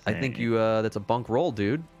anything. I think you that's a bunk roll,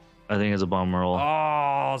 dude. I think it's a bum roll.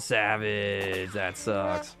 Oh, savage. That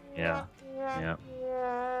sucks. Yeah.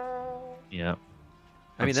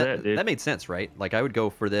 I mean, That's it, dude. that made sense, right? Like, I would go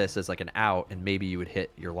for this as like an out, and maybe you would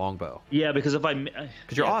hit your longbow. Yeah, because if I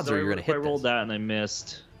your odds are you're gonna hit If I rolled this. that and I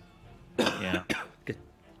missed. Yeah.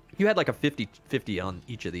 You had like a 50-50 on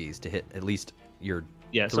each of these to hit at least your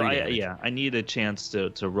Yeah. So 3 I damage. I need a chance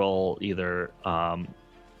to roll either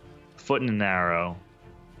foot and an arrow,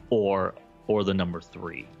 or the number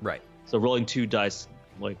 3. Right. So rolling 2 dice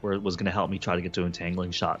was going to help me try to get to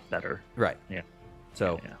entangling shot better. Right. Yeah.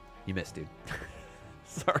 So Yeah. you missed, dude.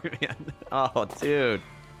 Sorry, man. Oh, dude.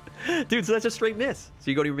 Dude, so that's a straight miss.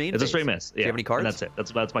 So you go to your main It's a phase. straight miss. Do you Yeah. have any cards? And that's it.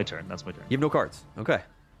 That's my turn. You have no cards. Okay.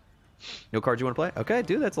 No cards you want to play? Okay,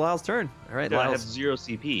 dude, that's Lyle's turn. All right, Dude, I have Lyle's, 0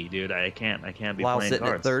 CP, dude. I can't be Lyle's playing sitting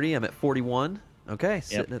cards. at 30. I'm at 41. Okay,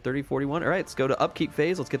 sitting at 30, 41. All right, let's go to upkeep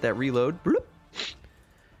phase. Let's get that reload. Bloop.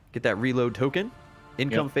 Get that reload token.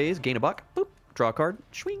 Income phase, gain a buck. Boop. Draw a card.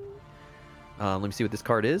 Swing. Let me see what this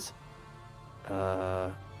card is.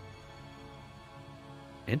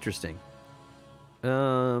 Interesting. I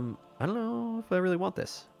don't know if I really want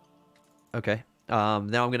this. Okay. Now I'm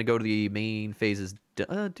going to go to the main phases.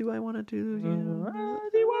 Do I want to do...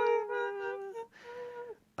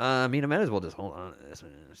 I mean, I might as well just hold on to this.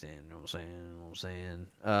 Understand what I'm saying?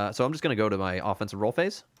 So I'm just going to go to my offensive roll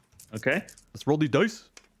phase. Okay. Let's roll these dice.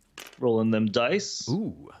 Rolling them dice.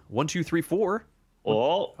 Ooh. 1, 2, 3, 4.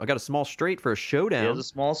 Oh, I got a small straight for a showdown. there's a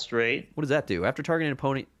small straight. What does that do? After targeting an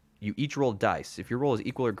opponent, you each roll dice. If your roll is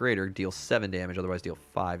equal or greater, deal 7 damage. Otherwise, deal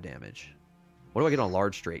 5 damage. What do I get on a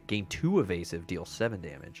large straight? Gain 2 evasive, deal 7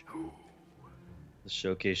 damage. The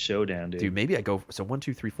showcase showdown, Dude, maybe I go. So 1,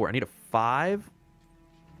 2, 3, 4. I need a 5.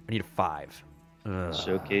 I need a 5.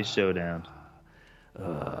 Showcase showdown.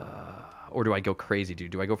 Or do I go crazy,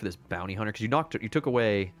 dude? Do I go for this bounty hunter? Because you took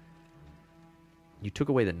away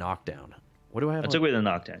the knockdown. What do I have? I took away the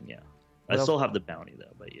knockdown. Yeah. I else? still have the bounty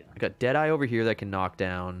though, but yeah. I got Deadeye over here that can knock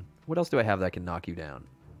down. What else do I have that can knock you down?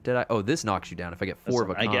 Deadeye. Oh, this knocks you down if I get 4 of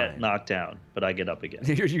a kind. I get knocked down, but I get up again.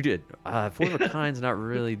 You did. 4 of a kind's not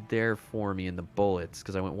really there for me in the bullets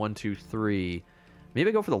because I went 1, 2, 3. Maybe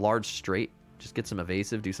I go for the large straight. Just get some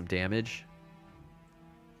evasive, do some damage.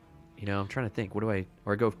 You know, I'm trying to think. What do I?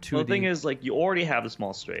 Or I go 2. Well, the thing is, like, you already have the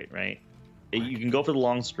small straight, right? You can go for the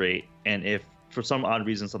long straight, and if for some odd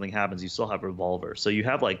reason something happens, you still have revolver. So you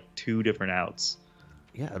have like 2 different outs.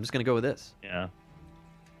 Yeah, I'm just gonna go with this. Yeah.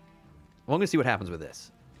 Well, I'm gonna see what happens with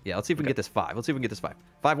this. Yeah, let's see if we can get this 5. Let's see if we can get this 5.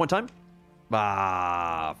 5 one time.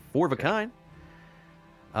 4 of a kind.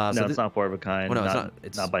 No, it's not 4 of a kind. Well, no, not, it's not.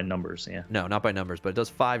 It's not by numbers. Yeah. No, not by numbers, but it does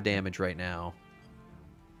 5 damage right now.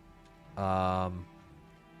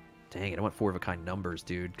 Dang it! I want 4 of a kind numbers,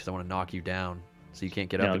 dude, because I want to knock you down so you can't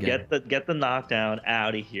get up again. Get the knockdown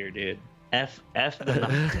out of here, dude. F the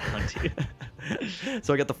knockdown, dude.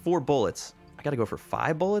 So I got the 4 bullets. I got to go for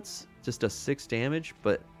 5 bullets. Just does 6 damage,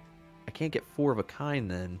 but I can't get 4 of a kind.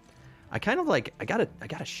 Then I kind of like I got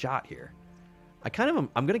a shot here. I'm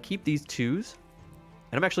gonna keep these 2s,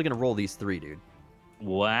 and I'm actually gonna roll these 3, dude.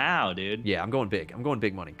 Wow, dude. Yeah, I'm going big. I'm going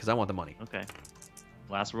big money because I want the money. Okay.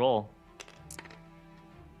 Last roll.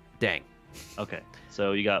 Dang. Okay.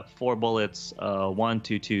 So you got 4 bullets. 1,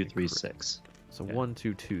 2, 2, 3, 6. So okay. 1,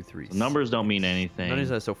 2, 2, 3. So numbers don't mean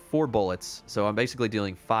anything. So 4 bullets. So I'm basically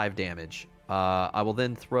dealing 5 damage. I will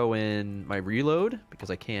then throw in my reload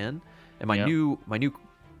because I can, and my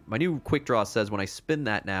new quick draw says when I spin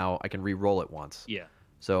that now I can re-roll it once. Yeah.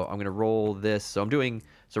 So I'm gonna roll this. So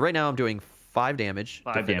right now I'm doing 5 damage.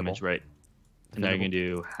 5 damage, right? And now you're gonna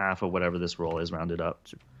do half of whatever this roll is rounded up.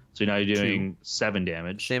 So now you're doing 7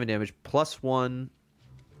 damage. 7 damage plus 1.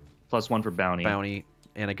 Plus 1 for bounty.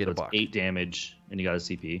 And I get so a buck. 8 damage, and you got a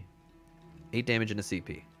CP. 8 damage and a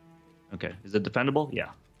CP. Okay. Is it defendable? Yeah.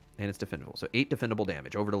 And it's defendable. So 8 defendable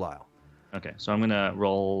damage over to Lyle. Okay. So I'm gonna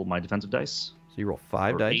roll my defensive dice. So you roll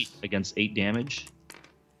 5 dice 8 against 8 damage.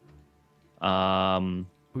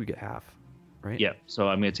 We get half, right? Yeah. So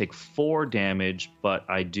I'm gonna take 4 damage, but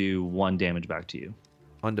I do 1 damage back to you.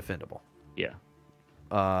 Undefendable. Yeah.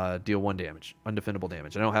 Deal 1 damage. Undefendable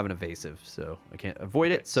damage. I don't have an evasive, so I can't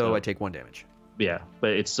avoid it. So I take 1 damage. Yeah,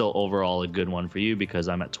 but it's still overall a good one for you because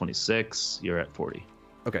I'm at 26. You're at 40.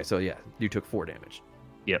 Okay, so yeah, you took 4 damage.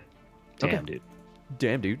 Yep. Damn, dude.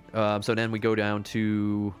 Damn, dude. So then we go down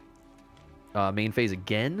to main phase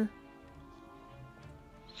again.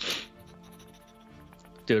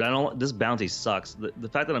 Dude, this bounty sucks. The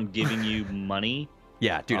fact that I'm giving you money.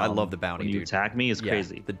 Yeah, dude, I love the bounty. When you attack me is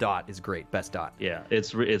crazy. Yeah, the dot is great. Best dot. Yeah,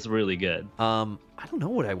 it's really good. I don't know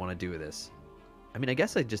what I want to do with this. I mean, I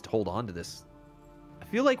guess I just hold on to this. I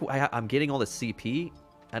feel like I'm getting all the CP.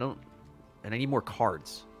 And I need more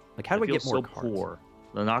cards. Like, how do I get more cards? Poor.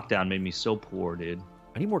 The knockdown made me so poor, dude.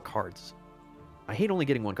 I need more cards. I hate only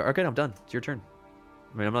getting 1 card. Okay, I'm done. It's your turn.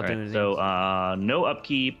 I mean, I'm not doing anything. So, no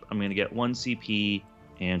upkeep. I'm going to get 1 CP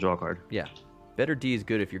and draw a card. Yeah. Better D is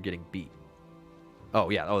good if you're getting beat. Oh,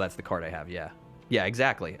 yeah. Oh, that's the card I have. Yeah. Yeah,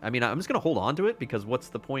 exactly. I mean, I'm just going to hold on to it because what's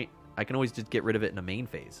the point? I can always just get rid of it in a main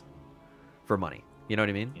phase for money. You know what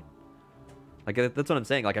I mean? Yeah. Like, that's what I'm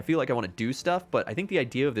saying. Like, I feel like I want to do stuff, but I think the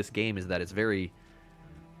idea of this game is that it's very...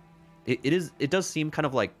 It does seem kind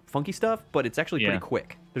of like funky stuff, but it's actually pretty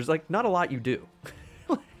quick. There's, like, not a lot you do.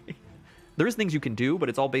 There is things you can do, but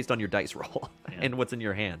it's all based on your dice roll and what's in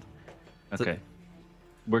your hand. Okay.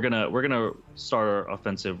 We're gonna start our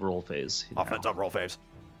offensive roll phase. Offensive roll phase.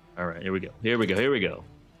 All right, here we go.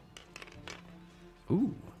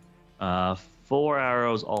 Ooh. 4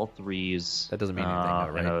 arrows, all 3s. That doesn't mean anything,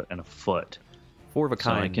 though, right? And a foot. 4 of a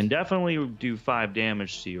kind. So I can definitely do 5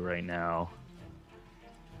 damage to you right now.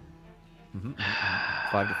 Mm-hmm.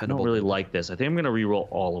 5 defendable. I don't really like this. I think I'm gonna re-roll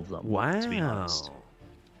all of them. Wow. To be honest.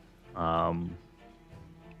 I'm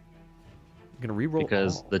gonna re-roll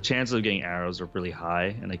because all. The chances of getting arrows are really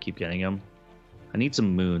high, and I keep getting them. I need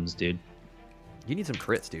some moons, dude. You need some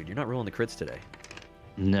crits, dude. You're not rolling the crits today.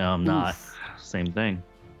 No, I'm not. Same thing.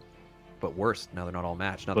 But worse. Now they're not all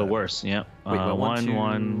matched. But worse, yeah. Wait, 1, 2,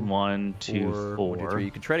 4. 1, 2, 3.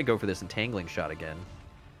 You could try to go for this entangling shot again.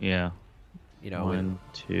 Yeah. You know, 1,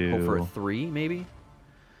 2. Go for a 3, maybe.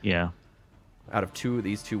 Yeah. Out of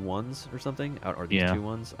these 2 ones or something. Or these 2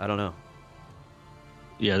 ones. I don't know.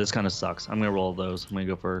 Yeah, this kind of sucks. I'm gonna roll those. I'm gonna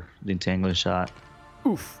go for the entangling shot.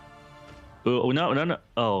 Oof. Oh no, no, no!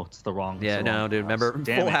 Oh, it's the wrong. Yeah, it's the no, wrong dude. house. Remember,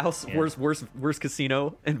 Damn Full it. House, Yeah. worst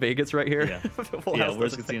casino in Vegas, right here. Yeah, Full yeah. House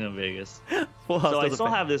Worst doesn't casino in Vegas. Full House So I doesn't still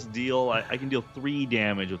pay. have this deal. I can deal 3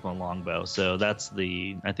 damage with my longbow. So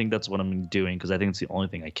I think that's what I'm doing because I think it's the only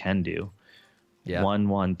thing I can do. Yeah. 1,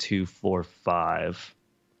 1, 2, 4, 5.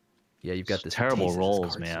 Yeah, you've got this Terrible Jesus, this rolls,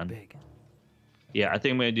 card's so man. big. Yeah, I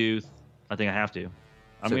think I'm gonna do. I think I have to.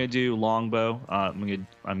 I'm So- gonna do longbow. I'm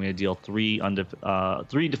gonna deal 3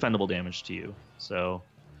 defendable damage to you. So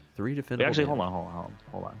 3 defendable. wait, actually, damage.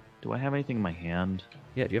 hold on. Do I have anything in my hand?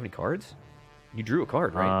 Yeah, do you have any cards? You drew a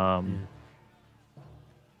card, right? Um, Yeah.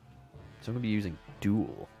 So I'm gonna be using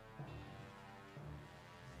duel.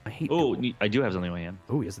 I hate Oh, duel. I do have something in my hand.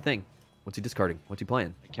 Oh, here's the thing. What's he discarding? What's he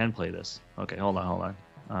playing? I can play this. Okay, hold on.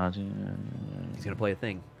 He's gonna play a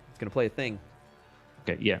thing. He's gonna play a thing.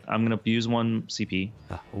 Okay, yeah, I'm gonna use 1 CP.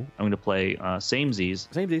 Oh, I'm gonna play same Z's.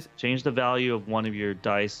 same these. Change the value of one of your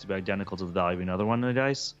dice to be identical to the value of another one of the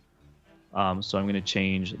dice. So I'm gonna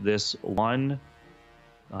change this 1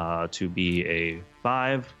 to be a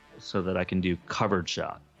 5, so that I can do covered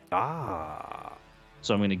shot. Ah,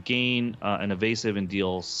 So I'm gonna gain an evasive and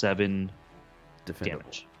deal 7 defendable.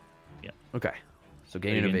 damage. Okay, so Are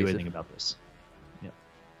gain you an gonna do evasive. anything about this?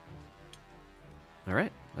 All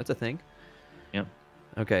right, that's a thing. Yep.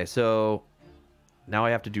 Okay, so now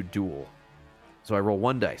I have to do duel. So I roll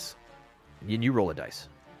 1 dice, and you roll a dice.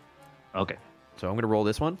 Okay. So I'm gonna roll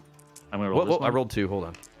this one. I'm gonna roll this one. I rolled 2. Hold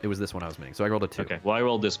on, it was this one I was making. So I rolled a 2. Okay. Well, I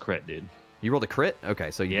rolled this crit, dude. You rolled a crit.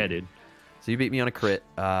 Okay, so Yeah, dude. So you beat me on a crit.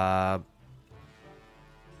 I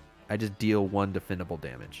just deal 1 defendable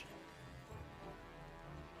damage.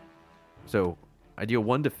 So I deal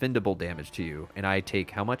 1 defendable damage to you, and I take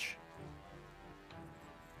how much?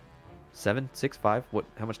 7, 6, 5? What?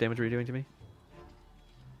 How much damage were you doing to me?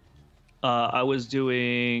 I was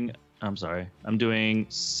doing. I'm sorry. I'm doing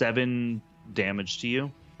 7 damage to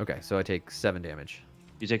you. Okay, so I take 7 damage.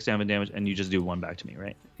 You take 7 damage, and you just do 1 back to me,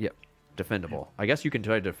 right? Yep, defendable. I guess you can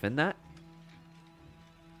try to defend that,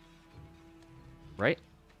 right?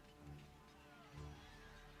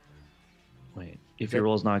 Wait. If that- your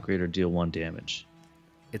roll is not greater, deal 1 damage.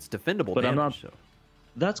 It's defendable But I'm damage. not- So.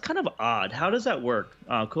 That's kind of odd. How does that work?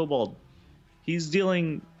 Kobold, he's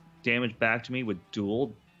dealing damage back to me with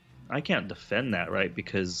duel. I can't defend that, right?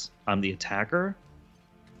 Because I'm the attacker.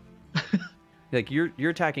 Like you're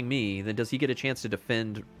attacking me, then does he get a chance to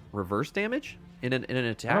defend reverse damage in an I don't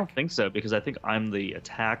attack? think so because I think I'm the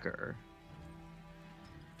attacker.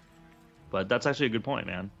 But that's actually a good point,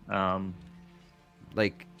 man.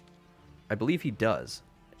 Like, I believe he does.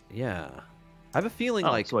 Yeah, I have a feeling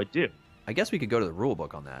like so I do. I guess we could go to the rule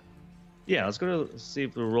book on that. Yeah, let's go to see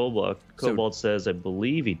if the rule book. So- Kobold says I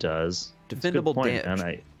believe he does. That's a good Defendable point, damage.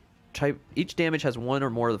 and Type each damage has 1 or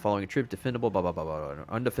more of the following attribute: defendable, blah blah blah blah,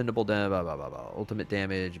 undefendable, blah blah blah blah blah, ultimate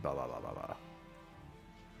damage, blah blah blah blah blah.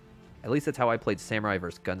 At least that's how I played Samurai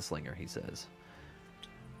vs Gunslinger. He says.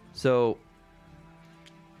 So,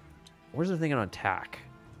 where's the thing on attack?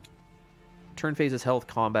 Turn phases, health,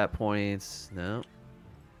 combat points. No.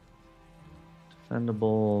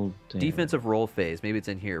 defendable damage. Defensive roll phase. Maybe it's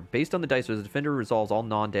in here. Based on the dice, the defender resolves all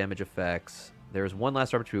non-damage effects. There is 1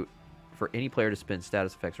 last opportunity for any player to spend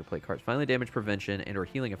status effects or play cards. Finally, damage prevention and or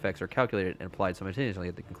healing effects are calculated and applied simultaneously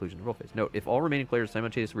at the conclusion of the roll phase. Note, if all remaining players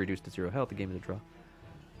simultaneously reduced to 0 health, the game is a draw.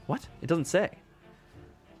 What? It doesn't say.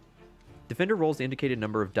 Defender rolls the indicated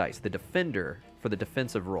number of dice. The defender for the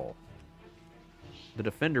defensive roll. The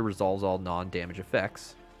defender resolves all non-damage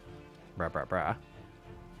effects. Brah, brah, brah.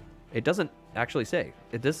 It doesn't actually say.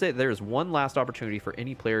 It does say there is 1 last opportunity for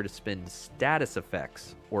any player to spend status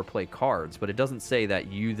effects or play cards, but it doesn't say that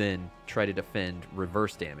you then try to defend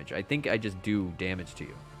reverse damage. I think I just do damage to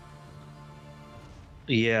you.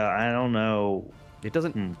 Yeah, I don't know. It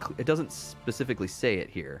doesn't. It doesn't specifically say it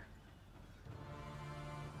here.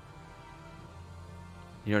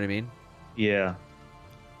 You know what I mean? Yeah.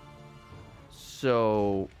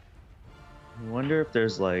 So I wonder if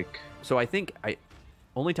there's like. So I think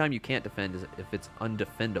only time you can't defend is if it's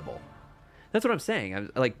undefendable. That's what I'm saying.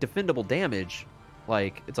 I'm like defendable damage.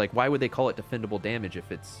 Like it's like why would they call it defendable damage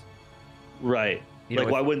if it's Right. You know, Like,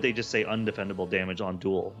 if- why wouldn't they just say undefendable damage on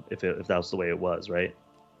duel if that was the way it was, right?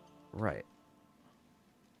 right?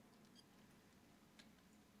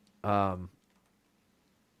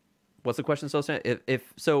 What's the question? So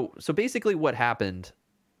if so basically what happened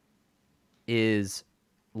is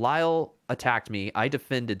Lyle attacked me, I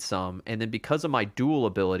defended some, and then because of my duel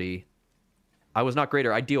ability, I was not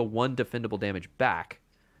greater. I deal 1 defendable damage back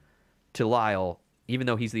to Lyle, even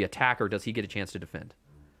though he's the attacker. Does he get a chance to defend?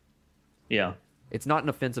 Yeah. It's not an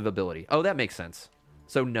offensive ability. Oh, that makes sense.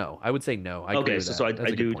 So no, I would say no. I agree Okay, with so that.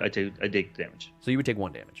 That's a good point. I take damage. So you would take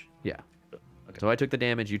 1 damage. Yeah. Okay. So I took the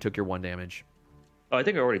damage. You took your 1 damage. Oh, I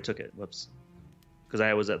think I already took it. Whoops. Because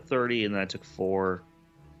I was at 30, and then I took 4.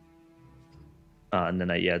 And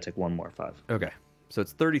then I took 1 more 5. Okay. So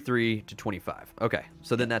it's 33 to 25. Okay.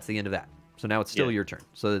 So then that's the end of that. So now it's still your turn.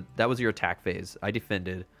 So that was your attack phase. I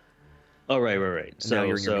defended. Oh, right. So now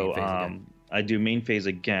you're in your main phase again. I do main phase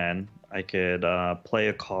again. I could play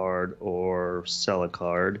a card or sell a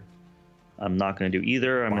card. I'm not going to do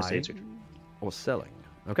either. I'm going to say it's your turn. Or selling.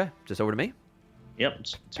 Okay. Just over to me. Yep.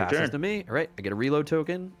 It's your Passes turn. to me. All right. I get a reload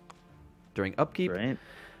token during upkeep. Right.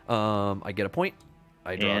 I get a point.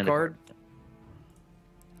 I draw a card.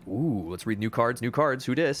 Ooh, let's read new cards. New cards.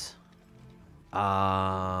 Who dis?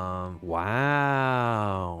 Wow.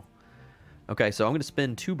 Okay, so I'm going to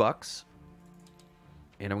spend $2,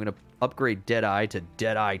 and I'm going to upgrade Deadeye to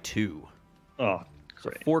Deadeye 2. Oh, so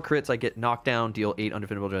great. 4 crits, I get knockdown, deal 8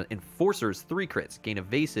 undefendable damage. Enforcers, 3 crits, gain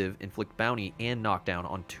evasive, inflict bounty, and knockdown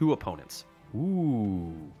on 2 opponents.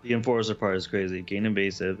 Ooh. The enforcer part is crazy. Gain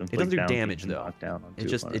invasive, inflict It doesn't do bounty, damage and though. knockdown on 2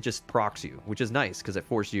 It opponents. just procs you, which is nice because it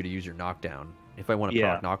forces you to use your knockdown. If I want to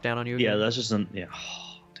proc knockdown on you again, Yeah, that's just an dude.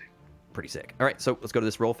 pretty sick. All right, so let's go to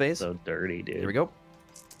this roll phase. So dirty, dude. Here we go.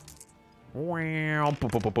 Wow.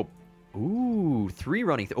 Boop, boop, boop, boop. Ooh, 3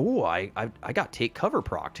 running. Ooh, I got take cover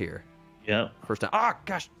procced here. Yep. First time. Ah,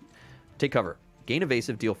 gosh. Take cover. Gain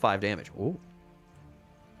evasive, deal 5 damage. Ooh.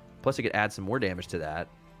 Plus, I could add some more damage to that.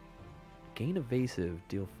 Gain evasive,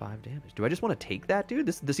 deal 5 damage. Do I just want to take that, dude?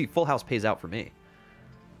 This Full House pays out for me.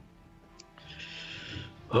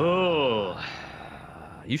 Oh.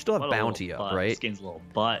 You still have What a little bounty up, butt. right? This game's a little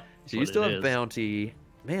butt. So you still have bounty.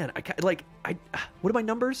 Man, what are my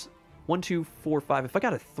numbers? 1, 2, 4, 5. If I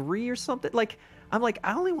got a 3 or something, I'm like,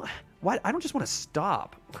 I only want. Why? I don't just want to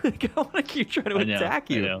stop. I want to keep trying to attack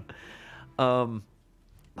you. I know.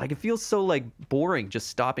 It feels so boring just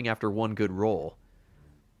stopping after 1 good roll.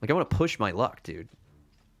 I want to push my luck, dude.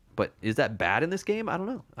 But is that bad in this game? I don't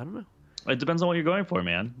know. It depends on what you're going for,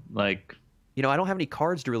 man. I don't have any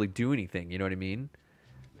cards to really do anything. You know what I mean?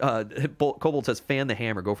 Kobold says, fan the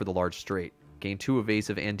hammer, go for the large straight. Gain 2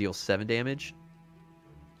 evasive and deal 7 damage.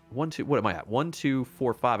 1, 2, what am I at? 1, 2,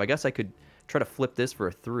 4, 5. I guess I could try to flip this for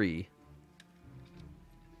a 3.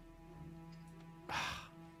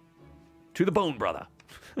 To the bone, brother.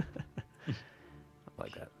 I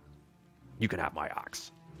like that. You can have my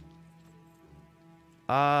ox.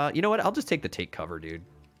 You know what? I'll just take the take cover, dude.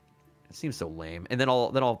 It seems so lame. And then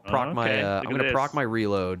I'll proc my. I'm gonna proc my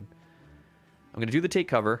reload. I'm gonna do the take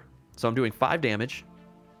cover. So I'm doing 5 damage.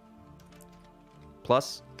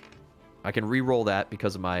 Plus, I can re-roll that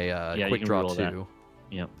because of my quick draw 2. That.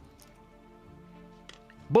 Yep.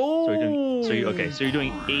 Boom! So you're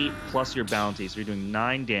doing 8 plus your bounty. So you're doing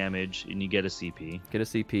 9 damage, and you get a CP. Get a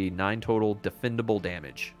CP. 9 total defendable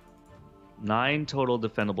damage. 9 total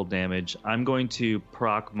defendable damage. I'm going to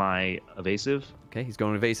proc my evasive. Okay, he's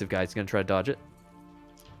going evasive, guys. He's going to try to dodge it.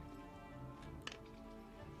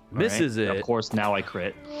 All Misses right. it. Of course, now I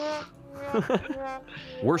crit.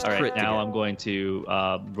 Worst All right, crit. now I'm going to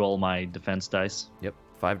roll my defense dice. Yep,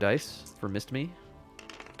 5 dice for missed me.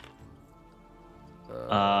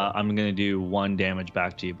 I'm going to do 1 damage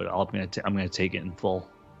back to you, but I'm going to take it in full.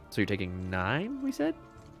 So you're taking 9, we said?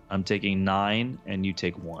 I'm taking 9, and you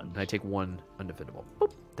take 1. I take 1 undefendable.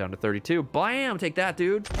 Boop, down to 32. Bam! Take that,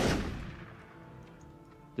 dude.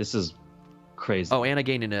 This is crazy. Oh, and I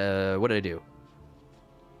gained what did I do?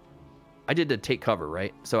 I did the take cover,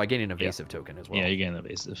 right? So I gained an evasive token as well. Yeah, you gain an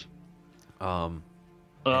evasive. Ugh.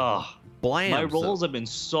 Blam. My rolls have been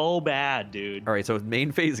so bad, dude. All right, so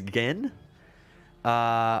main phase again.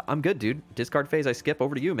 I'm good, dude. Discard phase, I skip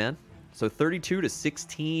over to you, man. So 32 to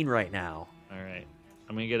 16 right now. All right.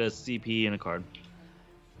 I'm going to get a CP and a card.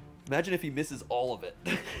 Imagine if he misses all of it.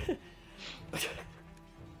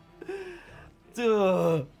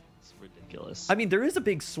 Duh. It's ridiculous. I mean, there is a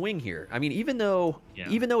big swing here. I mean, even though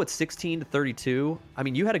it's 16 to 32, I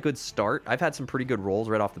mean, you had a good start. I've had some pretty good rolls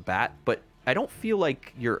right off the bat, but I don't feel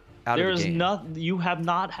like you're out of the game. You have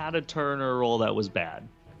not had a turn or a roll that was bad.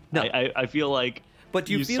 No. I feel like but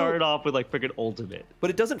you started off with freaking ultimate. But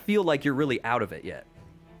it doesn't feel like you're really out of it yet.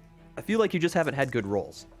 I feel like you just haven't had good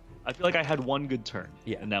rolls. I feel like I had 1 good turn.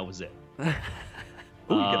 Yeah. And that was it. Ooh,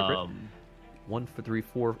 you get a crit. 1 for 3,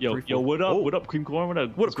 4. Yo, 3, 4. Yo, what up? Oh. What up, Cream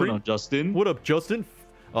Corn? What's going on, Justin? What up, Justin?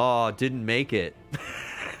 Oh, didn't make it.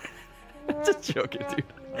 Just joking, dude.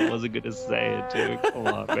 I wasn't going to say it, dude. Come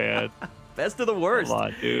on, man. Best of the worst. Come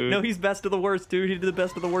on, dude. No, he's best of the worst, dude. He did the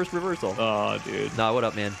best of the worst reversal. Oh, dude. Nah, what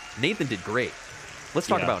up, man? Nathan did great. Let's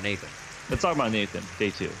talk about Nathan. Let's talk about Nathan,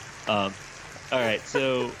 day 2. All right,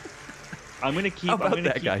 so I'm gonna keep. How about I'm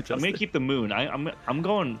that guy, gonna Justin? keep the moon. I'm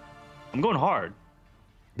going hard.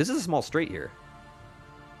 This is a small straight here.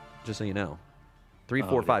 Just so you know. 3,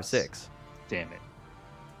 4, 5, 6. Damn it.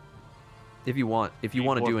 If you want to do if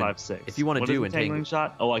you want to do entangling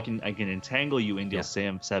shot. Oh, I can entangle you and deal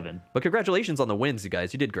 7. But congratulations on the wins, you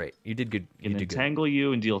guys. You did great. You did good. You did good. Entangle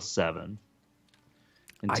you and deal 7.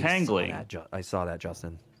 Entangling. I saw that,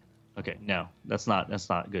 Justin. Okay, no, that's not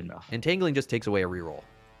good enough. Entangling just takes away a reroll.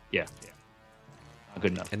 Yeah. Not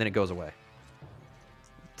good enough. And then it goes away.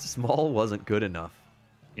 Small wasn't good enough.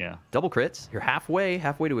 Yeah. Double crits. You're halfway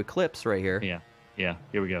to Eclipse right here. Yeah.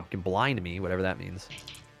 Here we go. You can blind me, whatever that means.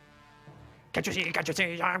 Can't you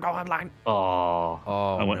see, I'm going blind. Oh,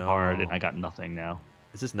 I went no. hard and I got nothing now.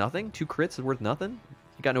 Is this nothing? 2 crits is worth nothing?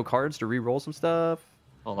 You got no cards to re-roll some stuff?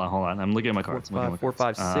 Hold on. I'm looking at my cards. 4,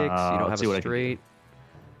 5, 6. You don't have a straight.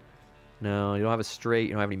 No, you don't have a straight.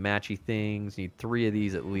 You don't have any matchy things. You need 3 of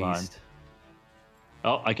these at least.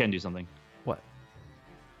 Oh, I can do something.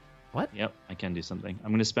 What? Yep, I can do something.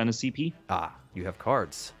 I'm going to spend a CP. Ah, you have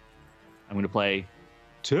cards. I'm going to play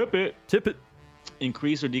Tip It. Tip it.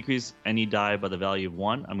 Increase or decrease any die by the value of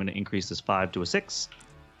 1. I'm going to increase this 5 to a 6.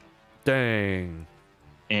 Dang.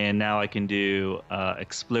 And now I can do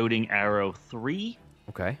Exploding Arrow 3.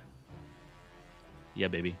 Okay. Yeah,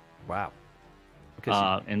 baby. Wow. Okay,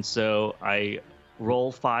 and so I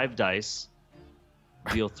roll 5 dice,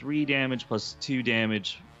 deal 3 damage plus 2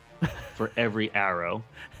 damage for every arrow.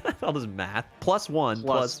 all this math. Plus 1.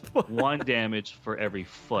 Plus 1 damage for every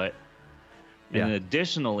foot. And then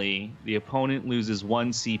additionally, the opponent loses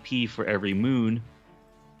 1 CP for every moon,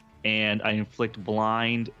 and I inflict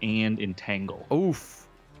blind and entangle. Oof.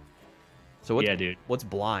 So yeah, dude. What's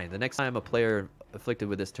blind? The next time a player afflicted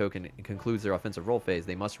with this token concludes their offensive roll phase,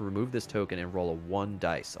 they must remove this token and roll a 1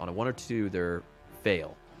 dice. On a 1 or 2, they're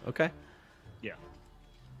fail. Okay? Yeah.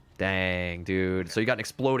 Dang, dude. So you got an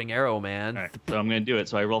exploding arrow, man. All right, so I'm going to do it.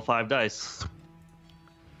 So I roll 5 dice.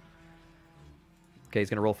 Okay, he's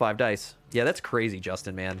going to roll 5 dice. Yeah, that's crazy,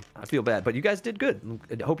 Justin, man. I feel bad. But you guys did good.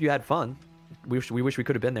 I hope you had fun. We wish we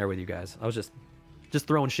could have been there with you guys. I was just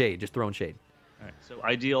throwing shade. All right, so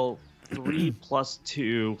I deal 3 plus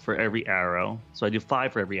 2 for every arrow. So I do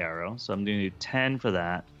 5 for every arrow. So I'm doing 10 for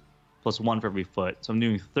that, plus 1 for every foot. So I'm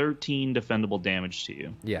doing 13 defendable damage to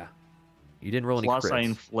you. Yeah. You didn't roll any plus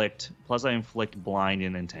crits. I inflict blind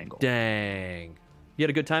and entangle. Dang. You had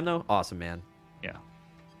a good time, though? Awesome, man. Yeah.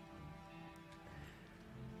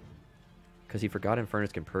 Because he forgot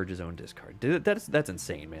Infernus can purge his own discard. Dude, that's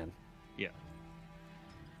insane, man. Yeah.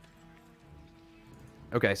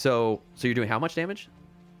 Okay, so you're doing how much damage?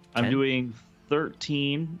 10? I'm doing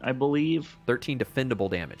 13, I believe. 13 defendable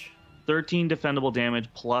damage. 13 defendable damage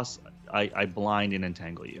plus I blind and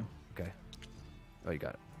entangle you. Okay. Oh, you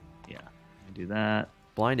got it. Yeah. I do that.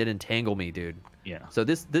 Blind and entangle me, dude. Yeah. So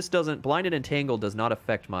this doesn't blind and entangle does not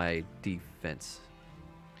affect my defense.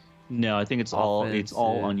 No, I think it's all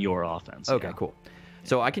on your offense. Okay, yeah. cool.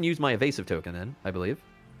 So I can use my evasive token then, I believe.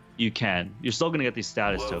 You can. You're still gonna get these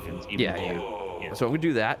status tokens. Even Yeah. So I'm gonna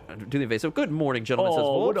do that. Do the evasive. Good morning, gentlemen. Says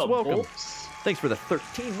what Wolves. up, Welcome. Wolves? Thanks for the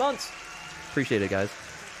 13 months. Appreciate it, guys.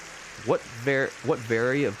 What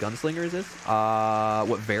vary of gunslinger is this?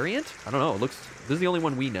 What variant? I don't know. This is the only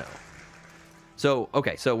one we know. So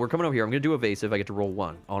okay, so we're coming over here. I'm gonna do evasive. I get to roll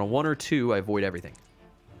 1. On a 1 or 2, I avoid everything.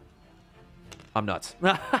 I'm nuts.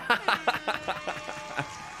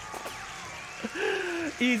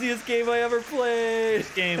 Easiest game I ever played.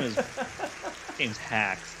 This game's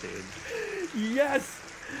hacks, dude. Yes,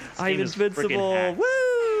 I'm game is invincible. freaking hacks.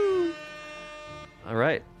 Woo! All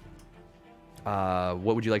right.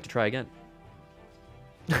 What would you like to try again?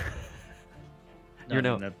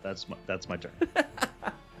 That's my turn.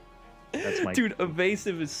 That's my Dude,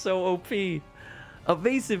 evasive is so OP.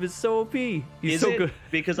 Evasive is so OP. He's Is so it? good.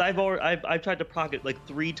 Because I've tried to proc it like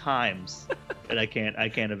 3 times, and I can't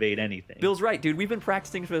evade anything. Bill's right, dude. We've been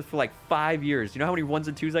practicing for like 5 years. You know how many 1s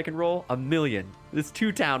and 2s I can roll? 1,000,000. This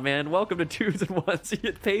 2-town, man. Welcome to 2s and 1s.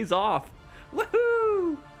 It pays off.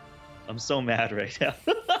 Woohoo! I'm so mad right now.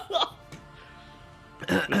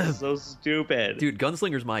 This is so stupid. Dude,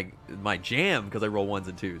 Gunslinger's my jam because I roll 1s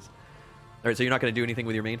and 2s. All right, so you're not going to do anything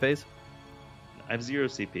with your main phase? I have 0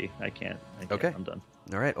 CP. I can't. Okay. I'm done.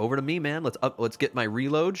 All right, over to me, man. Let's get my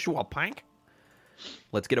reload. Schwapank.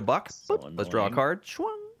 Let's get a buck. So Boop. Let's draw a card.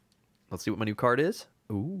 Schwung. Let's see what my new card is.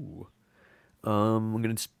 Ooh. I'm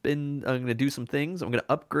gonna do some things. I'm gonna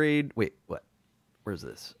upgrade. Wait, what? Where's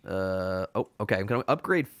this? Oh, okay. I'm gonna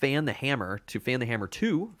upgrade Fan the Hammer to Fan the Hammer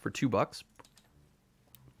 2 for $2,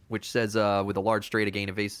 which says with a large straight, I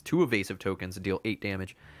gain 2 evasive tokens and deal 8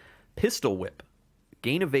 damage. Pistol Whip.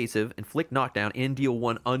 gain evasive, inflict knockdown, and deal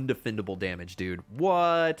 1 undefendable damage, dude.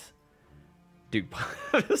 What? Dude,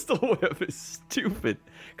 Pistol Whip is stupid.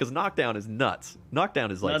 Because knockdown is nuts. Knockdown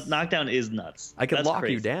is like... Knockdown is nuts. I can That's lock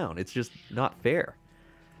crazy. you down. It's just not fair.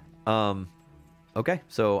 Okay,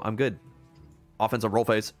 so I'm good. Offensive roll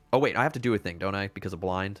phase. Oh, wait, I have to do a thing, don't I? Because of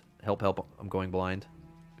blind. Help, I'm going blind.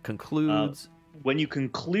 Concludes. When you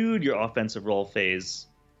conclude your offensive roll phase,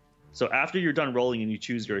 so after you're done rolling and you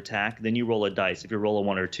choose your attack, then you roll a dice. If you roll a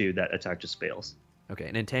 1 or 2, that attack just fails. Okay,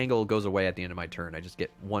 and Entangle goes away at the end of my turn. I just get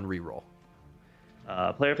 1 reroll.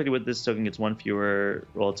 Player affected with this token gets 1 fewer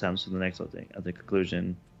roll attempts for the next thing. At the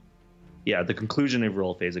conclusion. Yeah, the conclusion of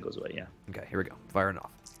roll phase, it goes away, yeah. Okay, here we go. Firing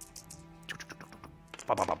off.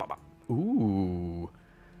 Ooh.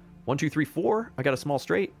 1, 2, 3, 4. I got a small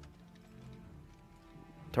straight.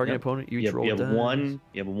 Target opponent, you each roll you have dice.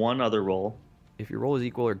 You have 1 other roll. If your roll is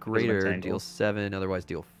equal or greater, deal 7. Otherwise,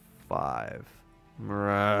 deal 5.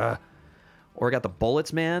 Or I got the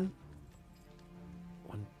bullets, man.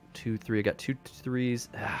 1, 2, 3. I got 2 3s.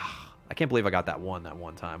 I can't believe I got that one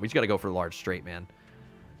time. We just got to go for large straight, man.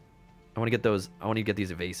 I want to get those. I want to get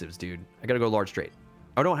these evasives, dude. I got to go large straight.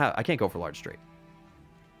 I can't go for large straight.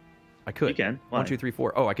 I could. You can. Why? 1, 2, 3,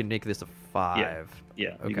 4. Oh, I can make this a 5.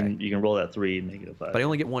 Yeah. Okay. You can roll that 3 and make it a 5. But I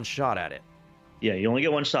only get 1 shot at it. Yeah, you only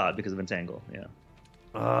get 1 shot because of Entangle. Yeah.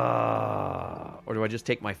 Or do I just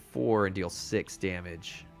take my 4 and deal 6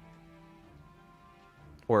 damage?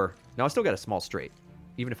 Or no, I still got a small straight,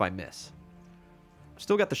 even if I miss.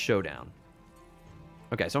 Still got the showdown.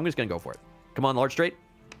 Okay, so I'm just gonna go for it. Come on, large straight.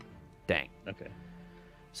 Dang. Okay.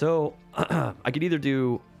 So I could either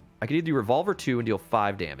do revolver 2 and deal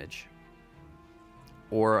 5 damage,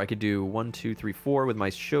 or I could do 1, 2, 3, 4 with my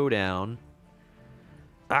showdown.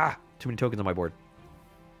 Too many tokens on my board.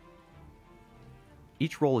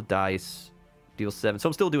 Each roll of dice deals 7. So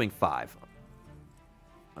I'm still doing 5.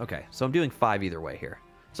 Okay, so I'm doing 5 either way here.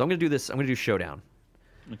 So I'm gonna do this. I'm gonna do showdown.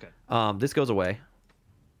 Okay. This goes away.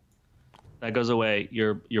 That goes away.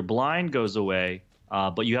 Your blind goes away,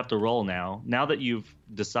 but you have to roll now. Now that you've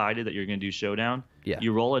decided that you're going to do showdown,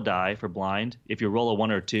 you roll a die for blind. If you roll a 1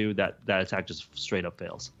 or 2, that attack just straight up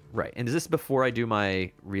fails. Right. And is this before I do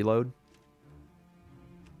my reload?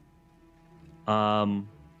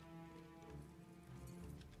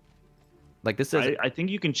 Like this says. I think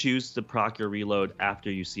you can choose to proc your reload after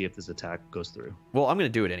you see if this attack goes through. Well, I'm going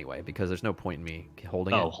to do it anyway because there's no point in me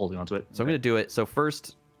holding it. Oh, holding onto it. So I'm going to do it. So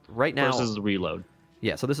first, right now. First is reload.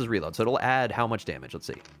 Yeah, so this is reload. So it'll add how much damage? Let's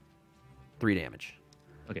see. 3 damage.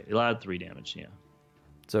 Okay, it'll add 3 damage, yeah.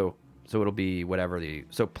 So it'll be whatever the...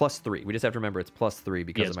 So plus 3. We just have to remember it's plus 3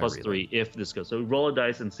 because of my plus reload. 3 if this goes. So roll a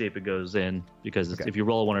dice and see if it goes in, because if you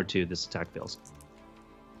roll a 1 or 2, this attack fails.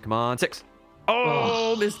 Come on, 6.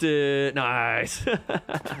 Oh, missed it. Nice. God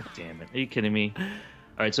damn it. Are you kidding me? All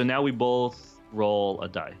right, so now we both roll a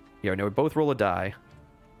die. Yeah, no, we both roll a die.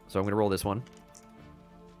 So I'm going to roll this one.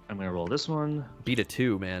 I'm going to roll this one. Beat a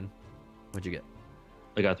 2, man. What'd you get?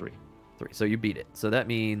 I got 3. 3. So you beat it. So that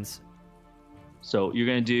means... So you're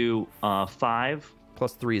going to do 5.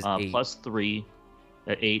 Plus 3 is 8. Plus 3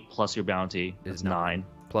 at 8 plus your bounty is 9.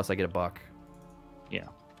 Plus I get a buck. Yeah.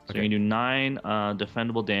 So Okay. you're going to do 9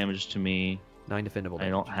 defendable damage to me. 9 defendable damage. I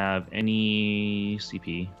don't have any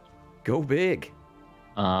CP. Go big.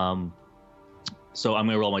 So I'm going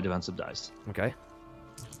to roll my defensive dice. Okay.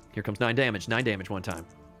 Here comes 9 damage. 9 damage one time.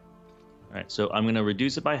 All right, so I'm going to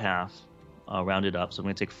reduce it by half, round it up. So I'm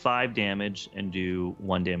going to take 5 damage and do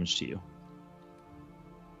 1 damage to you.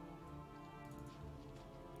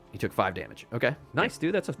 You took 5 damage. Okay. Nice,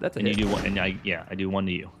 dude. That's a And hit. you do 1, and I do 1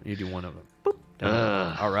 to you. You do 1 of them. Boop.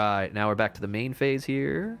 All right. Now we're back to the main phase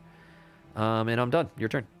here. And I'm done. Your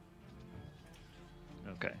turn.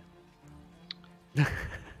 Okay.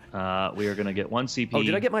 We are going to get 1 CP. Oh,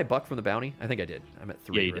 did I get my buck from the bounty? I think I did. I'm at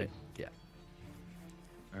 3, Yeah, you right? did. Yeah.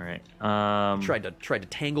 All right. Tried to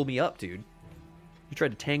tangle me up, dude. You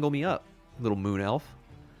tried to tangle me up, little moon elf.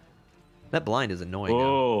 That blind is annoying.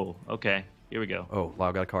 Whoa. Okay. Here we go. Oh, wow,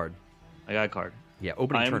 I got a card. I got a card. Yeah,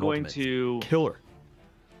 opening turn I'm going ultimate. to... Killer.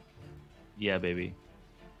 Yeah, baby.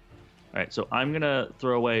 All right, so I'm going to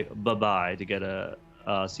throw away bye-bye to get a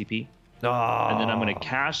CP. Oh. And then I'm going to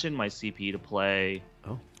cash in my CP to play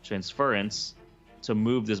Transference to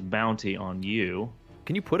move this bounty on you.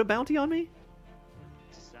 Can you put a bounty on me?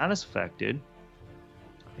 Status effect, dude.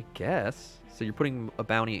 I guess. So you're putting a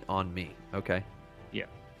bounty on me. Okay. Yeah.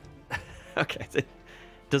 Okay.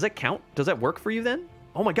 Does that count? Does that work for you then?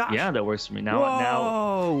 Oh my gosh. Yeah, that works for me. Now,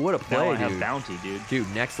 Whoa, what a play, now I dude. have bounty, dude. Dude,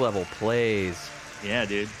 next level plays. Yeah,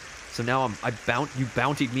 dude. So now you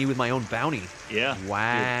bountied me with my own bounty. Yeah.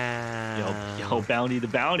 Wow. Yo, bounty the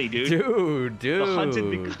bounty, dude. Dude. The hunted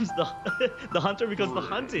becomes the hunter becomes the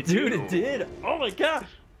hunted. Dude, it did. Oh my god.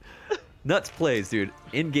 Nuts plays, dude.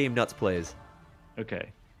 In-game nuts plays.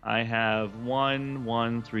 Okay. I have 1,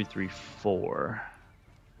 1, 3, 3, 4.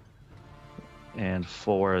 And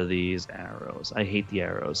 4 of these arrows. I hate the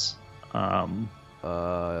arrows.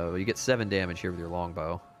 You get 7 damage here with your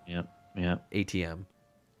longbow. Yep. ATM.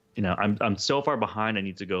 You know, I'm so far behind. I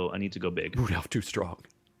need to go big. Ooh, now too strong.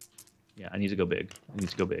 Yeah, I need to go big.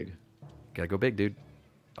 Gotta go big, dude.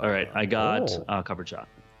 All right, I got covered shot.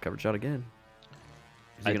 Covered shot again.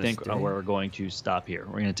 I think we're going to stop here.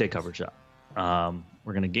 We're going to take covered shot.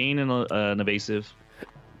 We're going to gain an evasive,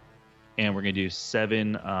 and we're going to do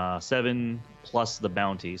 7 plus the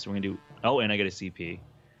bounty. So we're going to do. Oh, and I get a CP.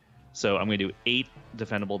 So I'm going to do 8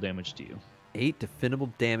 defendable damage to you. 8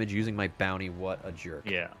 defendable damage using my bounty. What a jerk.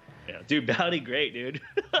 Yeah. Dude, bounty great, dude.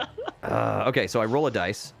 Okay, so I roll a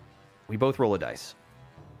dice. We both roll a dice.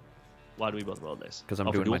 Why do we both roll dice? Because I'm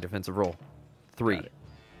doing my defensive roll. 3.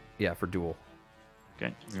 Yeah, for duel. Okay,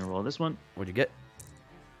 I'm going to roll this one. What'd you get?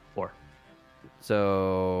 4.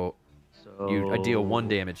 So I deal 1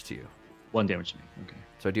 damage to you. 1 damage to me. Okay.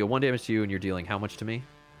 So I deal 1 damage to you, and you're dealing how much to me?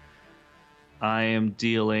 I am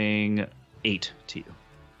dealing 8 to you.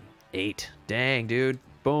 8. Dang, dude.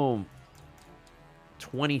 Boom.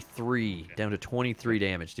 23. Down to 23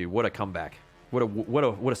 damage, dude. What a comeback. What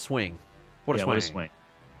a swing. What a swing.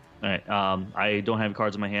 All right. I don't have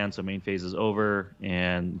cards in my hand, so main phase is over,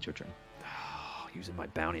 and it's your turn. Oh, using my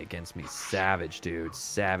bounty against me. Savage, dude.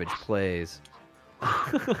 Savage plays.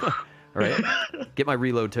 All right. Get my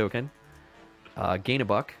reload token. Gain a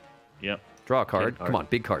buck. Yep. Draw a card. Come on,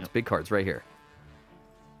 big cards. Yep. Big cards right here.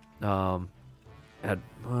 Add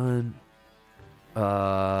 1.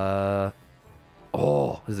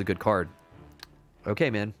 Oh, this is a good card. Okay,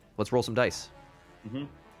 man. Let's roll some dice. Mm-hmm.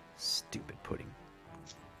 Stupid putting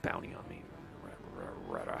bounty on me.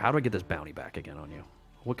 How do I get this bounty back again on you?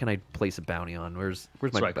 What can I place a bounty on? Where's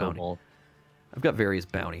my bounty? Ball. I've got various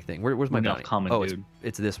bounty things. Where's my bounty? Common, oh, dude.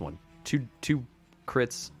 It's this one. Two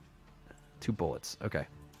crits, 2 bullets. Okay.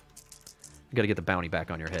 You got to get the bounty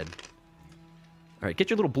back on your head. All right, get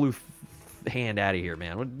your little blue hand out of here,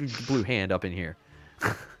 man. Blue hand up in here.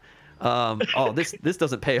 Oh, this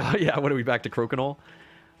doesn't pay off. Yeah, what are we back to Crokinole?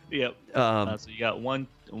 Yep. So you got 1,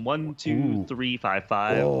 2, 3, 5,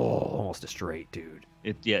 5. Oh, almost a straight, dude.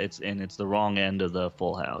 It's the wrong end of the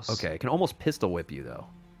full house. Okay, I can almost pistol whip you though.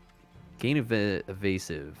 Gain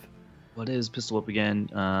evasive. What is pistol whip again?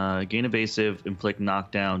 Gain evasive, inflict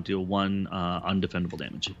knockdown, deal 1 undefendable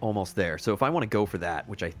damage. Almost there. So if I want to go for that,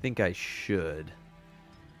 which I think I should,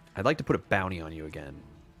 I'd like to put a bounty on you again.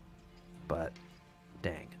 But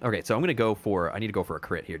dang. Okay, so I need to go for a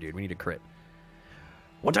crit here, dude. We need a crit.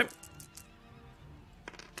 1 time.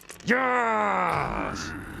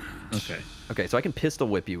 Yes. Okay, so I can pistol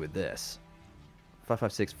whip you with this. 5,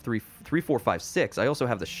 5, 6, 3, 4, 5, 6. I also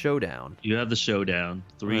have the showdown. You have the showdown.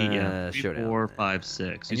 3, showdown. 4, 5,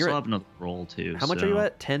 6. You still have another roll too. How much are you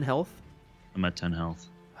at? 10 health? I'm at 10 health.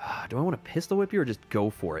 Do I want to pistol whip you or just go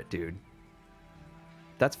for it, dude?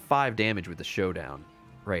 That's 5 damage with the showdown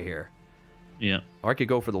right here. Yeah. Or I could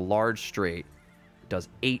go for the large straight. It does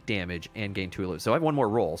 8 damage and gain 2 elusive. So I have 1 more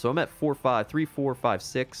roll. So I'm at 3, 4, 5,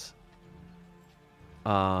 6.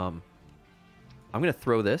 I'm going to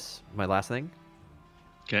throw this, my last thing.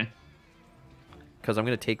 Okay. Because I'm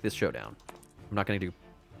going to take this showdown. I'm not going to do...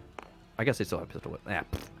 I guess I still have pistol whip. Yeah.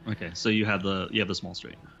 Okay, so you have the small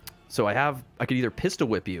straight. So I could either pistol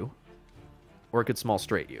whip you, or I could small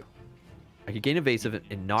straight you. I could gain evasive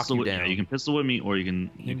and knock you down. Yeah, you can pistol whip me, or you can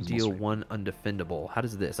deal 1 undefendable. How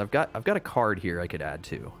does this? I've got a card here I could add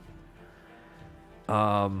to.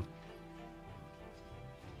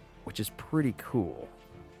 Which is pretty cool.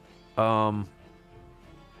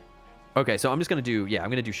 Okay, so I'm just gonna do I'm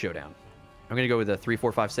gonna do showdown. I'm gonna go with a 3,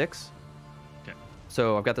 4, 5, 6. Okay.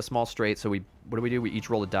 So I've got the small straight. So what do? We each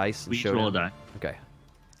roll a dice. We each roll a die. Okay.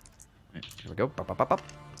 Right. Here we go. Bop, bop, bop, bop.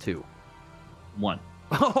 2. 1.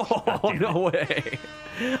 Oh no way.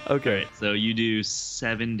 Okay. Right, so you do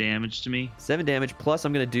 7 damage to me. 7 damage plus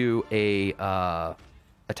I'm gonna do a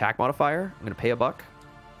attack modifier. I'm gonna pay a buck.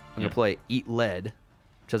 I'm gonna play Eat Lead,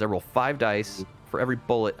 which says I roll 5 dice. For every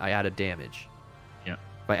bullet I add a damage. Yeah.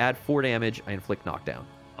 If I add 4 damage, I inflict knockdown.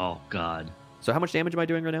 Oh God. So how much damage am I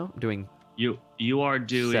doing right now? I'm doing. You are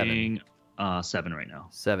doing 7 right now.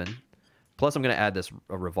 7. Plus I'm gonna add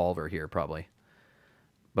a revolver here probably.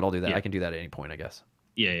 But I'll do that. Yeah. I can do that at any point, I guess.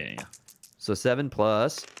 Yeah. So 7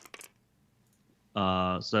 plus.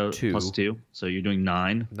 So 2. plus 2. So you're doing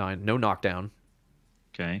 9. 9. No knockdown.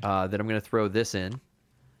 Okay. Then I'm going to throw this in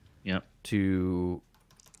Yep. to...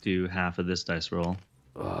 Do half of this dice roll.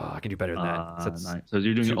 I can do better than that. So, So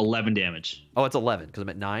you're doing 11 damage. oh, it's 11 because I'm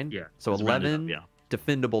at 9. Yeah. So let's round it 11 up,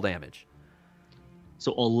 defendable damage.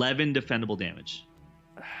 So 11 defendable damage.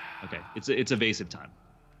 Okay. It's evasive time.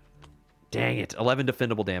 Dang it. 11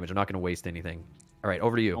 defendable damage. I'm not going to waste anything. All right,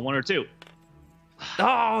 over to you. On 1 or 2.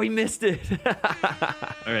 Oh, he missed it.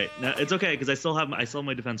 All right. Now it's okay because I still have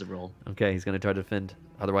my defensive roll. Okay, he's going to try to defend.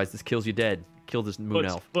 Otherwise, this kills you dead. Kill this moon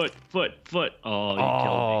elf. Foot. Oh, you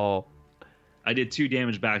killed me. I did 2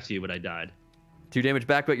 damage back to you, but I died. 2 damage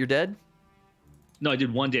back, but you're dead? No, I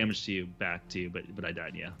did 1 damage to you back to you, but I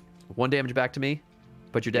died, yeah. 1 damage back to me,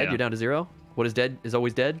 but you're dead? Yeah. You're down to 0? What is dead is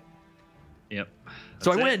always dead? Yep.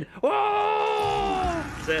 So I win! Oh!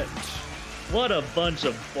 That's it. What a bunch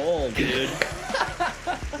of bull, dude.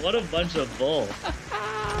 What a bunch of bull.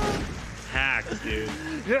 Hacks, dude.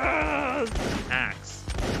 Yes! Hacks.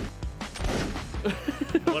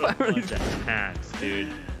 What a bunch of hacks,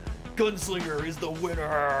 dude. Gunslinger is the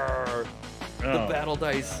winner! The Oh, battle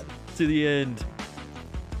dice to the end.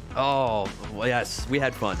 Oh, well, yes, we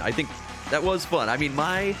had fun. I think that was fun. I mean,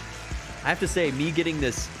 I have to say, me getting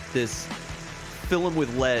this fill 'em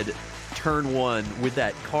with lead turn 1 with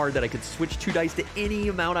that card that I could switch 2 dice to any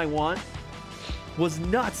amount I want was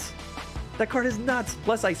nuts. That card is nuts.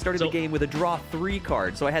 Plus, I started the game with a draw 3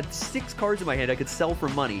 card, so I had 6 cards in my hand I could sell for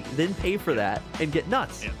money, then pay for that, and get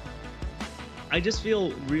nuts. Yeah. I just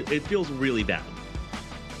feel it feels really bad.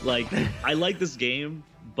 Like I like this game,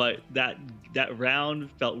 but that round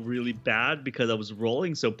felt really bad because I was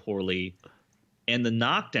rolling so poorly, and the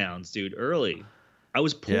knockdowns, dude, early, I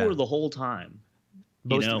was poor the whole time.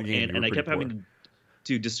 Most of the game, and I kept having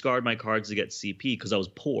to discard my cards to get CP because I was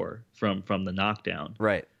poor from the knockdown.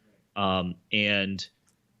 Right. And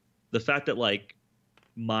the fact that like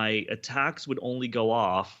my attacks would only go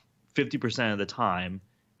off 50% of the time,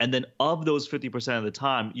 and then of those 50% of the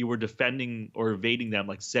time, you were defending or evading them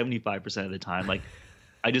like 75% of the time. Like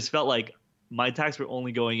I just felt like my attacks were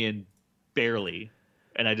only going in barely,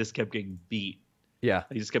 and I just kept getting beat. Yeah.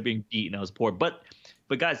 I just kept getting beat, and I was poor. But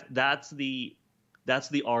guys, that's the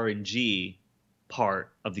RNG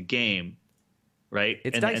part of the game, right?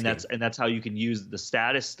 It's and that's how you can use the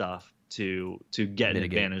status stuff to get an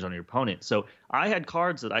advantage on your opponent. So I had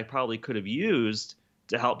cards that I probably could have used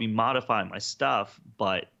to help me modify my stuff,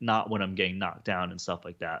 but not when I'm getting knocked down and stuff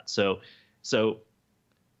like that. So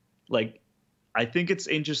like I think it's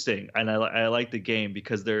interesting, and I like the game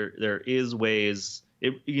because there is ways.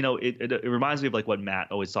 It reminds me of like what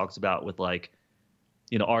Matt always talks about with like,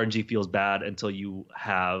 RNG feels bad until you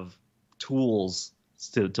have tools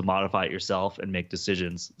to modify it yourself and make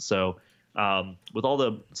decisions. So with all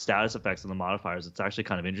the status effects and the modifiers, it's actually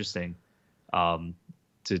kind of interesting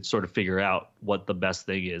to sort of figure out what the best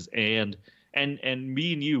thing is. And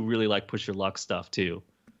me and you really like push your luck stuff too.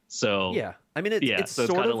 So yeah, I mean, it's so it's sort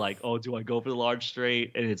kind of of like, oh, do I go for the large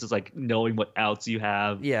straight? And it's just like knowing what outs you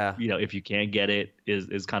have. Yeah, if you can't get it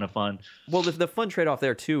is kind of fun. Well, the fun trade-off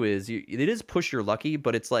there too is it is push your lucky,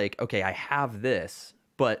 but it's like, okay, I have this,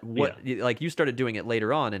 but like you started doing it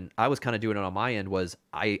later on, and I was kind of doing it on my end. Was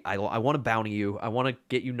I want to bounty you, I want to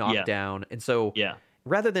get you knocked down, and so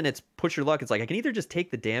rather than it's push your luck, it's like I can either just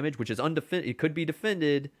take the damage, which is undefended, it could be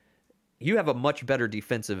defended. You have a much better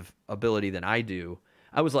defensive ability than I do.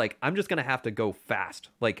 I was like, I'm just going to have to go fast.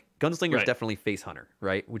 Like, Gunslinger's definitely face hunter,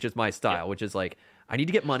 right? Which is my style, which is like, I need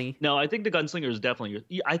to get money. No, I think the Gunslinger is definitely...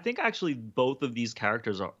 I think actually both of these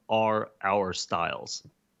characters are our styles.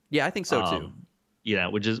 Yeah, I think so too. Yeah,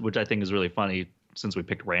 which I think is really funny since we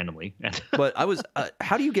picked randomly. But I was...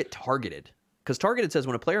 how do you get targeted? Because targeted says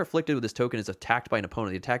when a player afflicted with this token is attacked by an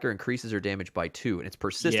opponent, the attacker increases their damage by 2, and it's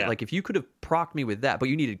persistent. Yeah. Like if you could have procced me with that, but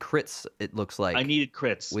you needed crits, it looks like. I needed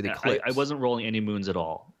crits. With Eclipse. I wasn't rolling any moons at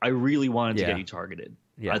all. I really wanted to get you targeted.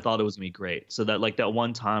 Yeah. I thought it was going to be great. So that like that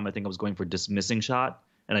one time, I think I was going for dismissing shot,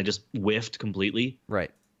 and I just whiffed completely.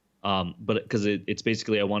 Right. But because it's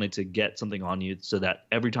basically I wanted to get something on you so that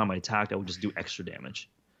every time I attacked, I would just do extra damage.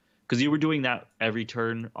 Because you were doing that every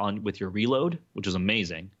turn with your reload, which was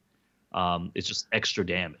amazing. It's just extra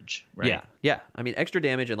damage, right? Yeah. I mean, extra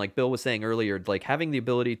damage, and like Bill was saying earlier, like having the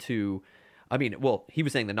ability to, I mean, well, he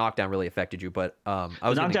was saying the knockdown really affected you, but the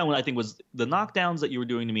knockdown I think was the knockdowns that you were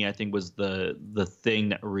doing to me. I think was the thing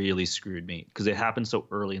that really screwed me because it happened so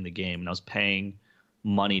early in the game, and I was paying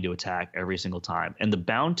money to attack every single time. And the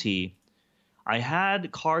bounty, I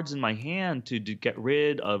had cards in my hand to get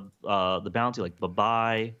rid of the bounty, like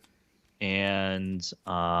bye-bye, and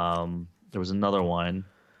there was another one.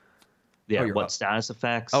 Yeah, status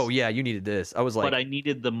effects? Oh, yeah, you needed this. I was like... But I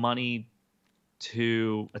needed the money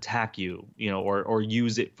to attack you, or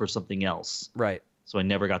use it for something else. Right. So I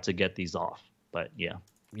never got to get these off. But yeah.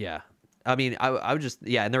 Yeah. I mean, I would just,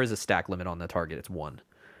 yeah, and there is a stack limit on the target. It's 1.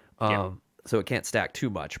 So it can't stack too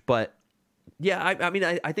much. But yeah, I mean,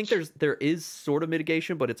 I think there is sort of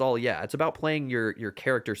mitigation, but it's all, it's about playing your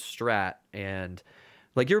character strat, and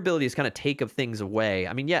like your abilities kind of take of things away.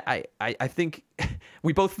 I mean, yeah, I think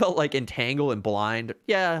we both felt like Entangle and Blind.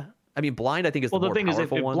 Yeah. I mean, Blind, I think, is the more powerful one. Well, the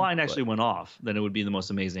thing is, if Blind actually went off, then it would be the most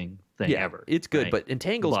amazing thing ever. It's good, right? but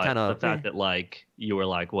Entangle's kind of... The fact that, like, you were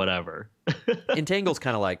like, whatever. Entangle's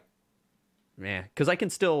kind of like, because I can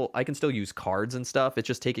still use cards and stuff. It's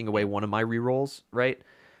just taking away one of my rerolls, right?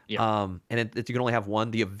 Yeah. And you can only have one.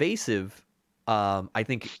 The evasive, I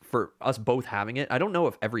think for us both having it, I don't know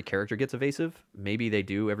if every character gets evasive. Maybe they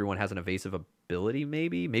do. Everyone has an evasive ability,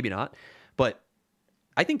 maybe not. But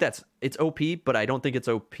I think it's OP, but I don't think it's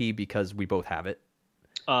OP because we both have it.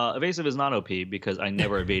 Evasive is not OP because I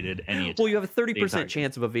never evaded any attack. Well, you have a 30%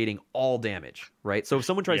 chance of evading all damage, right? So if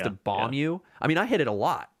someone tries to bomb you, I mean, I hit it a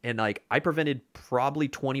lot, and like I prevented probably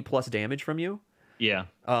 20 plus damage from you. Yeah.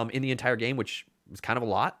 In the entire game, which was kind of a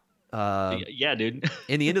lot. Yeah, dude.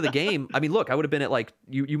 In the end of the game, I mean, look, I would have been at like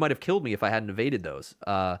you might have killed me if I hadn't evaded those.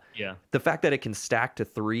 Yeah. The fact that it can stack to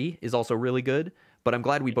 3 is also really good. But I'm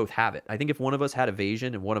glad we both have it. I think if one of us had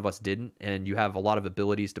evasion and one of us didn't, and you have a lot of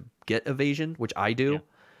abilities to get evasion, which I do,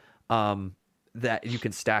 that you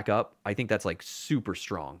can stack up, I think that's like super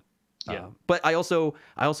strong. Yeah. But I also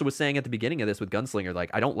was saying at the beginning of this with Gunslinger,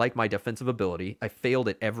 like I don't like my defensive ability. I failed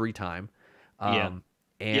it every time. And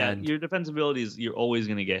your defensive abilities, you're always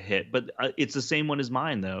going to get hit. But it's the same one as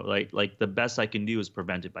mine, though. Like the best I can do is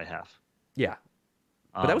prevent it by half. Yeah.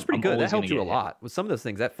 But that was pretty good. That helped you a lot. With some of those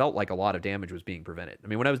things, that felt like a lot of damage was being prevented. I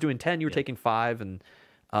mean, when I was doing 10, you were taking 5, and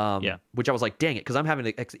which I was like, dang it, because I'm having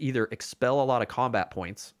to either expel a lot of combat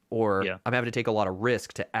points or I'm having to take a lot of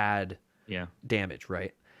risk to add damage,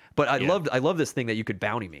 right? But I love this thing that you could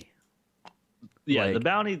bounty me. Yeah, like, the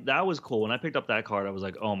bounty, that was cool. When I picked up that card, I was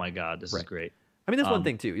like, oh my god, this is great. I mean, that's one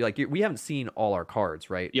thing too. Like, we haven't seen all our cards,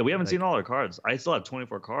 right? Yeah, we haven't seen all our cards. I still have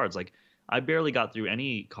 24 cards. Like, I barely got through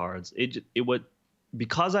any cards. It would.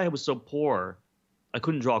 Because I was so poor, I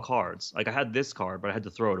couldn't draw cards. Like I had this card, but I had to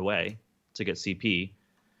throw it away to get CP.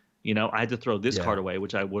 I had to throw this card away,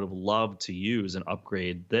 which I would have loved to use and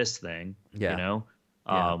upgrade this thing. There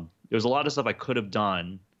was a lot of stuff I could have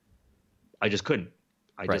done. I just couldn't.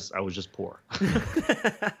 I was just poor.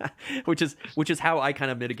 which is how I kind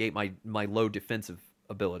of mitigate my low defensive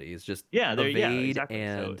ability, is just evade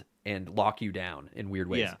and lock you down in weird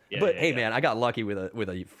ways. But hey, man, I got lucky with a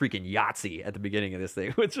freaking Yahtzee at the beginning of this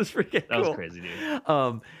thing, which was freaking cool. That was crazy,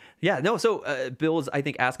 dude. So Bill was, I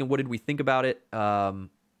think, asking what did we think about it,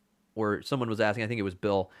 or someone was asking, I think it was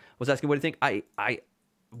Bill, was asking what do you think. I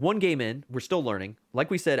one game in, we're still learning. Like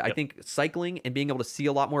we said, I think cycling and being able to see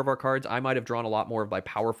a lot more of our cards, I might have drawn a lot more of my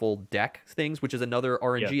powerful deck things, which is another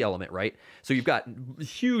RNG element, right? So you've got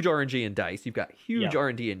huge RNG in dice. You've got huge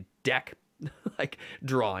RNG in deck, like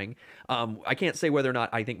drawing. I can't say whether or not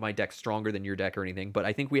I think my deck's stronger than your deck or anything, but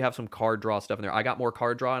I think we have some card draw stuff in there. I got more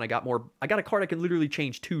card draw, and I got a card I can literally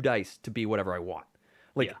change 2 dice to be whatever I want.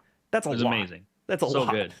 Like, that's a lot. Amazing. That's a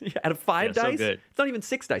lot. Good. Out of 5 dice, it's not even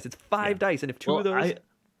 6 dice. It's 5 dice, and if 2 of those...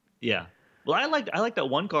 Well, I like that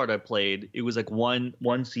one card I played. It was like one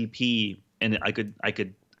CP, and I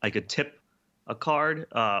could tip a card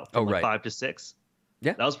from 5 to 6.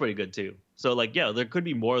 Yeah, that was pretty good too. So like, there could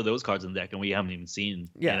be more of those cards in the deck, and we haven't even seen.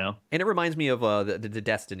 And it reminds me of the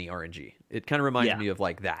Destiny RNG. It kind of reminds me of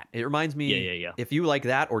like that. It reminds me, if you like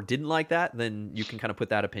that or didn't like that, then you can kind of put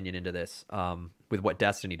that opinion into this with what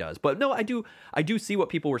Destiny does. But no, I do see what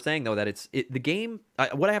people were saying though, that the game.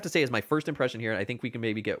 What I have to say is my first impression here, and I think we can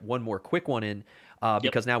maybe get one more quick one in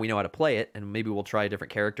because now we know how to play it, and maybe we'll try a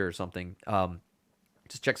different character or something.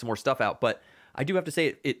 Just check some more stuff out. But I do have to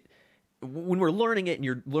say it when we're learning it and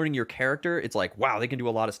you're learning your character, it's like, wow, they can do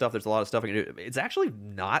a lot of stuff. There's a lot of stuff I can do. It's actually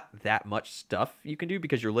not that much stuff you can do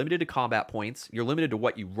because you're limited to combat points. You're limited to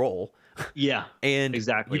what you roll. Yeah, and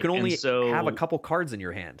exactly. You can only have a couple cards in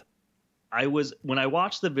your hand. When I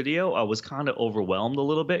watched the video, I was kind of overwhelmed a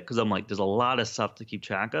little bit because I'm like, there's a lot of stuff to keep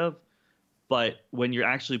track of. But when you're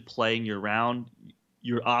actually playing your round,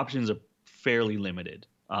 your options are fairly limited.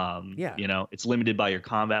 It's limited by your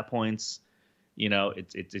combat points.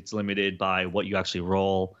 It's limited by what you actually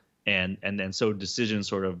roll, and then so decisions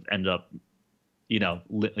sort of end up,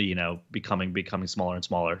 becoming smaller and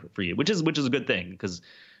smaller for you, which is a good thing because,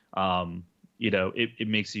 it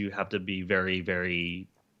makes you have to be very, very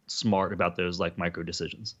smart about those like micro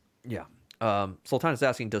decisions. Yeah. Sultan is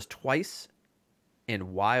asking, does twice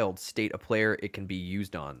and wild state a player it can be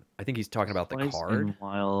used on. I think he's talking about the Twice card. in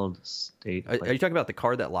wild state. Are you talking about the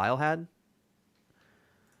card that Lyle had?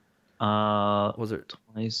 Was it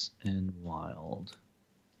twice in wild?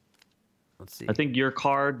 Let's see. I think your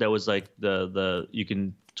card that was like the you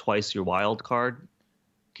can twice your wild card.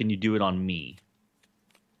 Can you do it on me?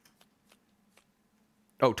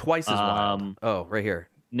 Oh, twice as wild. Oh, right here.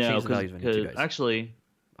 No, because actually,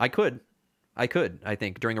 I could. I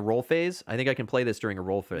think during a roll phase. I think I can play this during a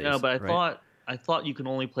roll phase. No, but I thought you can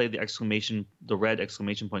only play the red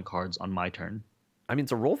exclamation point cards on my turn. I mean,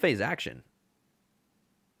 it's a roll phase action.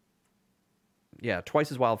 Yeah,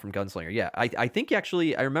 twice as wild from Gunslinger. Yeah, I think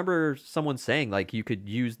actually I remember someone saying like you could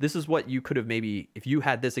use this is what you could have maybe if you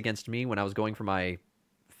had this against me when I was going for my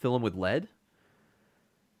fill 'em with lead.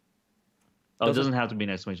 Oh, it doesn't have to be an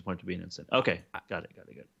exclamation point to be an instant. Okay, got it.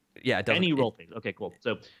 Yeah, it doesn't. Any roll phase. Okay, cool.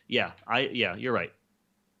 So yeah, you're right.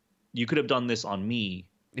 You could have done this on me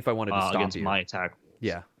if I wanted to stop against you. my attack rules.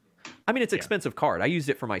 Yeah, I mean it's an expensive card. I used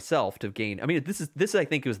it for myself to gain. I mean this I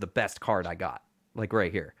think was the best card I got. Like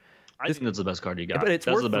right here. I think that's the best card you got. But it's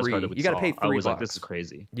that's worth the best $3. card that we You got to pay $3. I was like, this is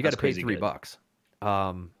crazy. You got to pay $3.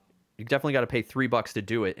 You definitely got to pay $3 to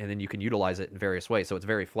do it, and then you can utilize it in various ways. So it's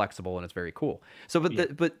very flexible and it's very cool. So,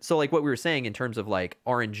 so like what we were saying in terms of like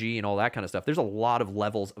RNG and all that kind of stuff, there's a lot of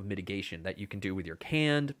levels of mitigation that you can do with your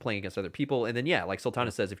hand, playing against other people, and then like Sultana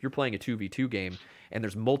says, if you're playing a 2v2 game and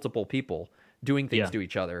there's multiple people doing things to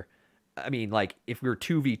each other. I mean, like if we're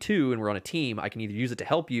 2v2 and we're on a team, I can either use it to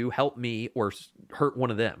help you, help me, or hurt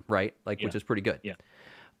one of them, right? Like, which is pretty good. Yeah.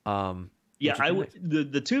 The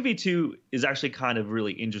 2v2 is actually kind of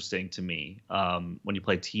really interesting to me when you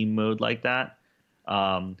play team mode like that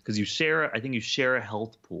because I think you share a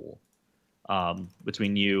health pool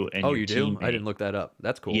between you and your you do? teammate. I didn't look that up.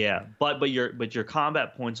 That's cool. Yeah, but your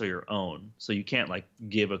combat points are your own, so you can't like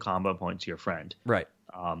give a combat point to your friend. Right.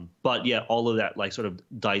 But yeah, all of that like sort of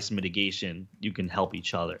dice mitigation, you can help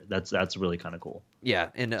each other. That's really kind of cool. Yeah,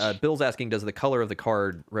 and Bill's asking, does the color of the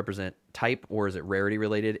card represent type or is it rarity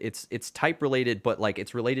related? It's type related, but like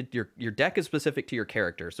it's related. Your deck is specific to your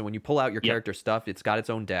character, so when you pull out your character stuff, it's got its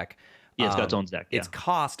own deck. Yeah, it's got its own deck. Yeah. Its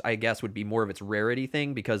cost, I guess, would be more of its rarity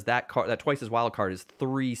thing because that twice as wild card is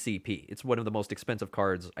 3 CP. It's one of the most expensive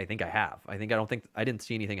cards I think I have. I didn't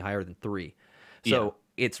see anything higher than 3. So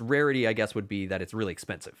its rarity, I guess, would be that it's really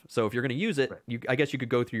expensive. So if you're going to use it, I guess you could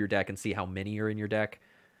go through your deck and see how many are in your deck.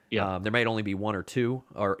 Yeah, there might only be 1 or 2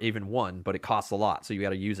 or even 1, but it costs a lot. So you got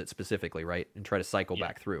to use it specifically, right, and try to cycle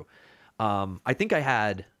back through. I think I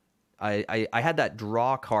had that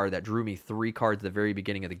draw card that drew me 3 cards at the very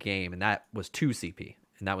beginning of the game, and that was 2 CP,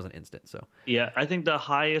 and that was an instant. So yeah, I think the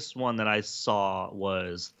highest one that I saw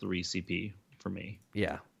was 3 CP for me.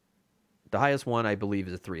 Yeah. The highest one I believe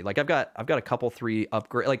is a 3. Like I've got a couple 3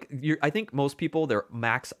 upgrade. Like I think most people their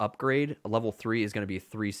max upgrade level 3 is going to be a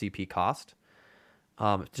 3 CP cost.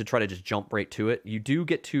 To try to just jump right to it. You do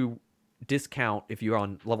get to discount if you're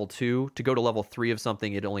on level 2 to go to level 3 of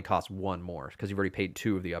something. It only costs 1 more because you've already paid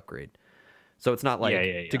 2 of the upgrade. So it's not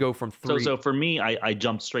like to go from 3. So for me, I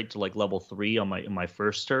jumped straight to like level 3 on my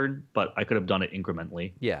first turn, but I could have done it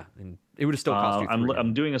incrementally. Yeah, and it would have still cost you 3.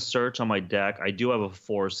 I'm doing a search on my deck. I do have a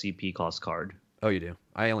 4 CP cost card. Oh, you do?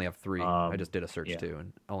 I only have 3. I just did a search too,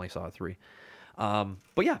 and only saw a 3.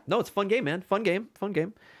 But yeah, no, it's a fun game, man. Fun game.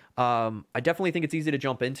 I definitely think it's easy to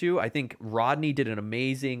jump into. I think Rodney did an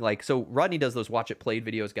amazing, so Rodney does those watch it played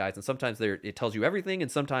videos, guys, and sometimes it tells you everything,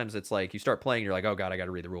 and sometimes it's like you start playing and you're like, oh god, I got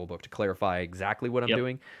to read the rule book to clarify exactly what I'm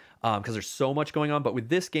doing, because there's so much going on. But with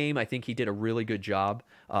this game, I think he did a really good job.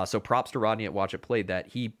 So props to Rodney at Watch It Played that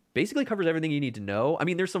he basically covers everything you need to know. I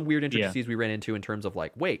mean, there's some weird intricacies we ran into in terms of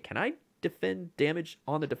like, wait, can I defend damage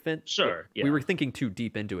on the defense? Sure. Yeah. We were thinking too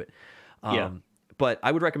deep into it. But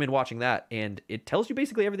I would recommend watching that, and it tells you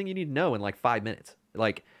basically everything you need to know in like 5 minutes.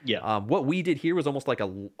 Like, what we did here was almost like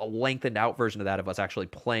a lengthened out version of that, of us actually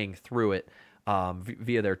playing through it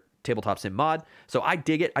via their Tabletop Sim mod. So I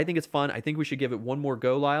dig it. I think it's fun. I think we should give it one more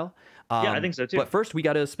go, Lyle. I think so too. But first, we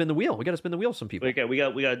got to spin the wheel. We got to spin the wheel with some people. Okay, we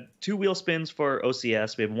got 2 wheel spins for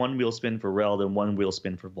OCS. We have 1 wheel spin for Reld and 1 wheel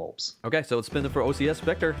spin for Volps. Okay, so let's spin it for OCS.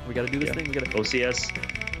 Victor, we got to do this thing. We got to OCS.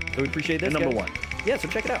 So we appreciate this. Number guys. 1. Yeah, so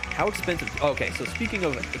check it out. How expensive? Okay, so speaking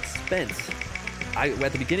of expense,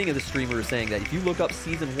 at the beginning of the stream we were saying that if you look up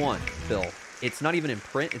season 1, Bill, it's not even in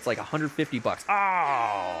print. It's like $150.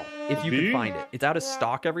 Oh, if you can find it, it's out of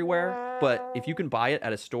stock everywhere. But if you can buy it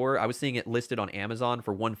at a store, I was seeing it listed on Amazon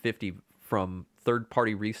for $150 from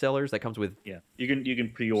third-party resellers. That comes with you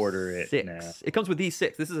can pre-order it 6. now. It comes with these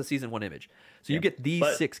 6. This is a season 1 image, so you get these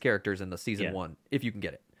 6 characters in the season 1 if you can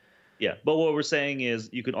get it. Yeah, but what we're saying is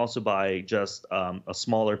you can also buy just a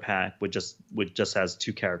smaller pack with just has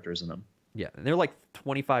 2 characters in them. Yeah, and they're like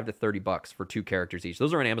 $25 to $30 for 2 characters each.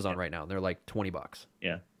 Those are on Amazon right now, and they're like $20.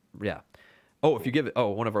 Yeah. Yeah. Oh, if you give it,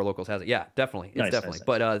 one of our locals has it. Yeah, definitely. It's Nice, definitely. nice.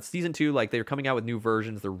 But season 2, like they're coming out with new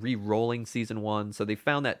versions. They're re-rolling season 1, so they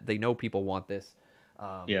found that they know people want this.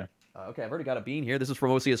 Yeah. Okay, I've already got a bean here. This is from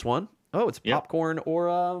OCS1. Oh, it's Yep. popcorn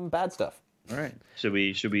or bad stuff. All right. Should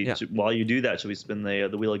we Yeah. while you do that, should we spin the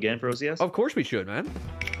wheel again for OCS? Of course we should, man.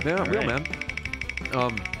 Yeah, wheel, right. man.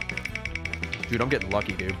 Dude, I'm getting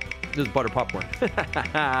lucky, dude. This is butter popcorn.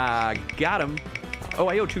 Got him. Oh,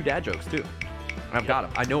 I owe 2 dad jokes too. I've got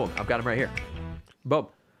him. I know him. I've got him right here. Boom.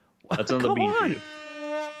 That's another Come bean for on. you.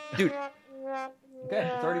 Dude. Okay,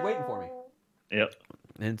 it's already waiting for me. Yep.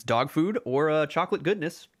 And it's dog food or chocolate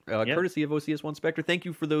goodness, courtesy of OCS1 Spectre. Thank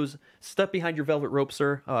you for those stuff behind your velvet rope,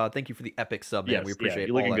 sir. Thank you for the epic sub, man. Yes, We appreciate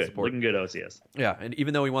you're all looking that good. support. Looking good, OCS. Yeah, and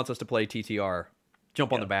even though he wants us to play TTR,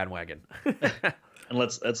 jump on the bandwagon. And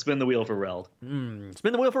let's spin the wheel for Reld.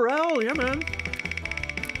 Spin the wheel for Rel. Yeah, man.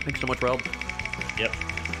 Thanks so much, Rel. Yep.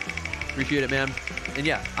 Appreciate it, man. And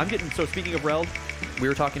yeah, I'm getting, so speaking of Rel, we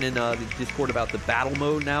were talking in the Discord about the battle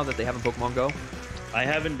mode now that they have in Pokemon Go. I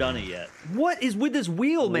haven't done it yet. What is with this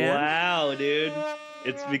wheel, man? Wow, dude.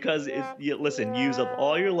 It's because listen, use up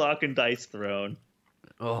all your luck and dice thrown.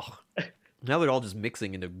 Oh, now they're all just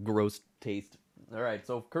mixing into gross taste. All right,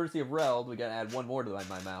 so courtesy of Rel, we gotta add one more to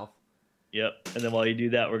my mouth. Yep. And then while you do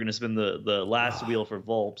that, we're gonna spin the last wheel for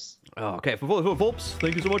Volps. Oh, okay, for Volps,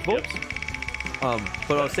 thank you so much, Volps.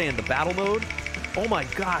 But I was saying the battle mode. Oh my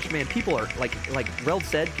gosh, man! People are like Rel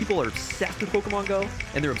said, people are obsessed with Pokemon Go,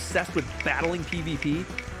 and they're obsessed with battling PvP.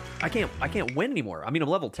 I can't win anymore. I mean, I'm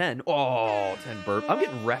level 10. Oh, 10 burp. I'm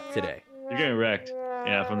getting wrecked today. You're getting wrecked.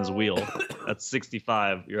 Yeah, from this wheel. That's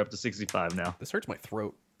 65. You're up to 65 now. This hurts my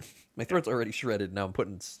throat. My throat's already shredded. Now I'm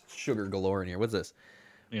putting sugar galore in here. What's this?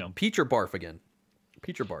 You know, Peach or barf again?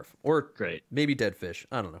 Peach or barf? Or great. maybe dead fish.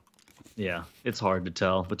 I don't know. Yeah, it's hard to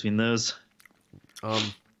tell between those.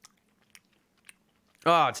 Oh,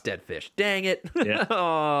 it's dead fish. Dang it. Yeah.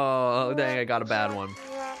 Oh, dang, I got a bad one.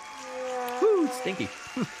 Woo, it's stinky.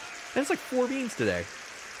 That's like 4 beans today.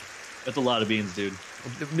 That's a lot of beans, dude.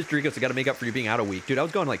 Mr. Egos, I got to make up for you being out a week. Dude, I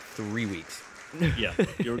was gone like 3 weeks. Yeah,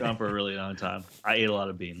 you were gone for a really long time. I ate a lot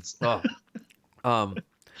of beans. Oh.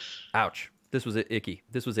 Ouch. This was icky.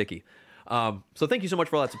 This was icky. So thank you so much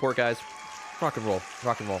for all that support, guys. Rock and roll.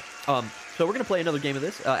 Rock and roll. So we're going to play another game of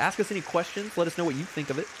this. Ask us any questions. Let us know what you think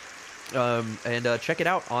of it. And check it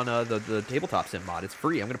out on the Tabletop Sim mod. It's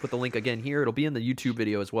free. I'm going to put the link again here. It'll be in the YouTube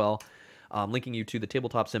video as well. Linking you to the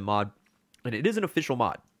Tabletop Sim mod. And it is an official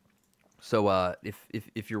mod. So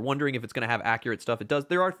if you're wondering if it's going to have accurate stuff, it does.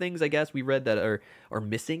 There are things, I guess, we read that are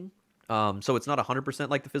missing. So it's not 100%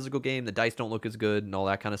 like the physical game. The dice don't look as good and all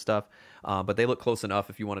that kind of stuff. But they look close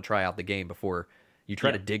enough if you want to try out the game before you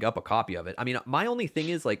try to dig up a copy of it. I mean, my only thing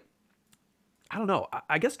is, like, I don't know.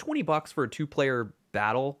 I guess $20 for a 2-player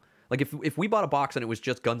battle. Like, if we bought a box and it was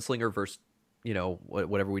just Gunslinger versus, you know,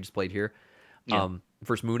 whatever we just played here,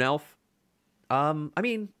 versus Moon Elf. I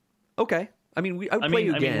mean, okay. I mean, I would play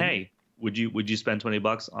you again. I mean, hey, would you spend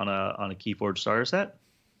 $20 on a Keyforge starter set?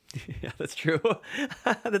 Yeah, that's true.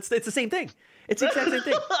 It's the same thing. It's the exact same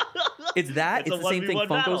thing. It's that. It's the same thing Funko's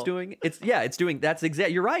battle. doing. It's doing. That's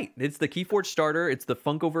exact. You're right. It's the Keyforge starter. It's the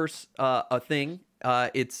Funkoverse thing.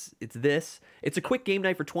 It's this. It's a quick game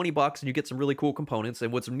night for $20, and you get some really cool components.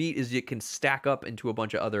 And what's neat is you can stack up into a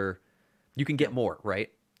bunch of other. You can get more, right?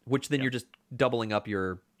 Which then you're just doubling up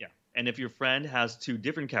your. Yeah. And if your friend has 2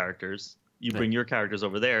 different characters, you bring your characters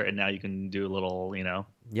over there, and now you can do a little, you know.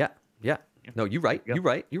 Yeah. No, you're right. You're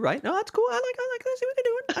right. No, that's cool. I like.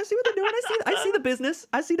 I see what they're doing. I see the business.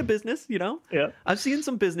 I see the business. You know. Yeah. I'm seeing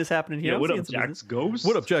some business happening here. Yeah. What I'm up, seeing some Jax business. Ghost?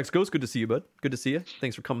 What up, Jax Ghost? Good to see you, bud. Good to see you.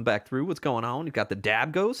 Thanks for coming back through. What's going on? You got the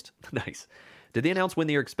Dab Ghost. Nice. Did they announce when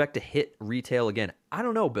they expect to hit retail again? I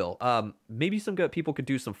don't know, Bill. Maybe some good people could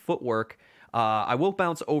do some footwork. I will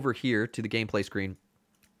bounce over here to the gameplay screen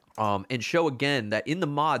and show again that in the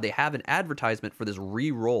mod they have an advertisement for this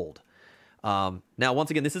re-rolled. Now, once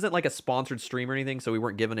again, this isn't like a sponsored stream or anything, so we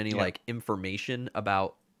weren't given any like information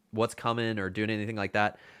about what's coming or doing anything like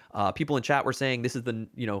that. People in chat were saying this is the,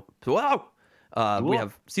 you know, we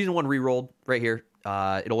have season 1 re-rolled right here.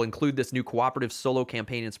 It'll include this new cooperative solo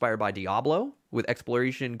campaign inspired by Diablo with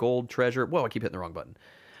exploration, gold, treasure. Whoa, I keep hitting the wrong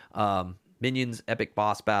button. Minions, epic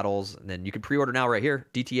boss battles, and then you can pre-order now right here.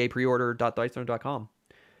 DTApreorder.dicethrone.com.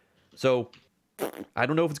 So I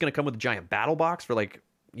don't know if it's going to come with a giant battle box for like,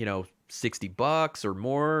 you know, $60 or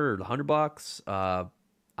more, or $100. I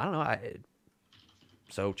don't know.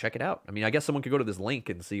 So check it out. I mean, I guess someone could go to this link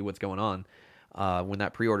and see what's going on. when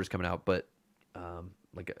that pre-order's coming out. But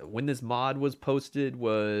like when this mod was posted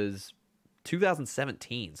was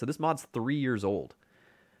 2017, so this mod's 3 years old.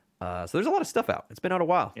 So there's a lot of stuff out. It's been out a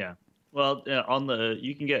while. Yeah. Well,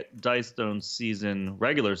 you can get Dice Stone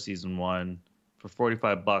regular season 1 for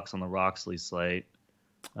 $45 on the Roxley site.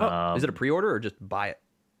 Oh, is it a pre-order or just buy it?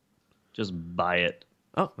 Just buy it.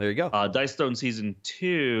 Oh, there you go. Dice Stone season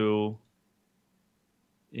 2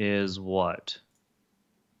 is what?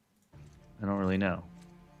 I don't really know.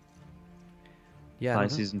 Yeah. Buy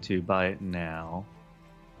season 2. Buy it now.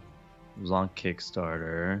 It was on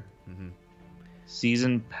Kickstarter. Mm-hmm.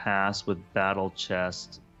 Season pass with battle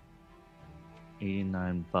chest,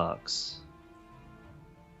 $89.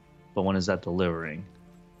 But when is that delivering?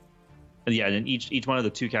 And yeah, and each one of the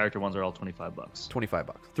 2 character ones are all $25.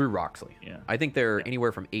 $25 through Roxley. Yeah. I think they're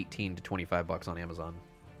anywhere from $18 to $25 on Amazon.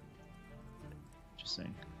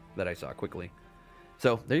 Interesting. That I saw quickly.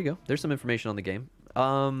 So there you go. There's some information on the game.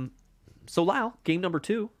 So Lyle, game number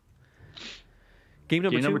 2. Game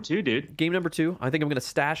number 2, dude. Game number 2. I think I'm gonna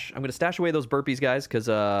stash away those burpees, guys, because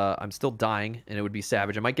I'm still dying, and it would be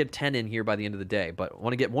savage. I might get 10 in here by the end of the day, but I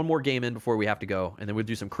want to get one more game in before we have to go, and then we'll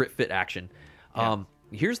do some crit fit action. Yeah.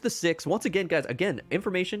 Here's the 6. Once again, guys. Again,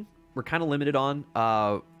 information we're kind of limited on.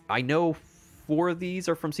 I know 4 of these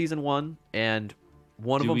are from season 1, and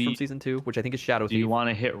one of them from season 2, which I think is Shadow Thief. Do you want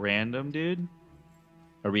to hit random, dude?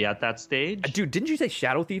 Are we at that stage? Dude, didn't you say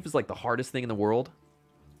Shadow Thief is like the hardest thing in the world?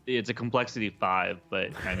 It's a complexity 5, but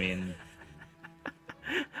I mean...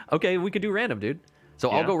 Okay, we could do random, dude. So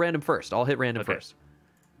I'll go random first. I'll hit random first.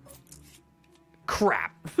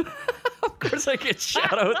 Crap. Of course I get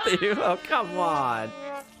Shadow Thief. Oh, come on.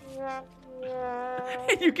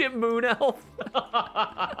 You get Moon Elf.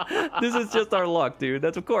 This is just our luck, dude.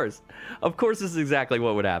 That's of course. Of course this is exactly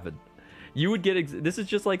what would happen. You would get... This is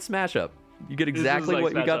just like Smash Up. You get exactly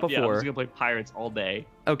what you got before. Yeah, I'm just gonna play Pirates all day.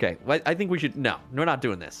 Okay, I think we should. No, we're not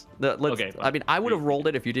doing this. Okay. I mean, I would have rolled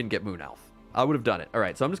it if you didn't get Moon Elf. I would have done it. All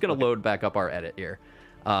right, so I'm just gonna load back up our edit here.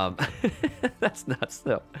 That's nuts.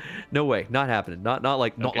 No way, not happening. Not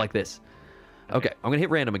like this. Okay, I'm gonna hit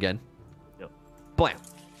random again. Yep. Blam.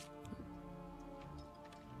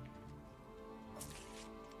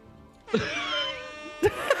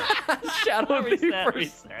 Shadow Thief.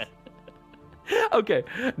 Reset. Okay.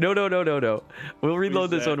 No. We'll reload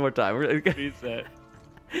this one more time. Reset.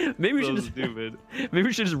 Maybe we should just stupid. Maybe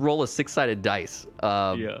we should just roll a 6-sided dice.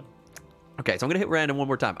 Yeah. Okay, so I'm gonna hit random one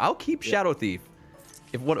more time. I'll keep Shadow Thief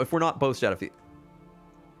if we're not both Shadow Thief.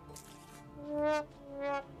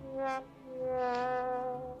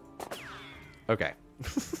 Okay.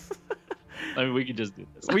 I mean, we can just do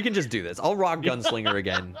this. We can just do this. I'll rock Gunslinger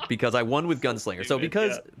again because I won with Gunslinger. So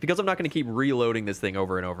because I'm not going to keep reloading this thing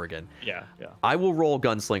over and over again. Yeah. I will roll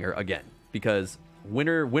Gunslinger again because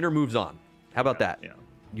winner moves on. How about that? Yeah.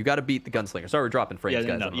 You got to beat the Gunslinger. Sorry, we're dropping frames,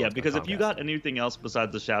 guys. Yeah, because if you got anything else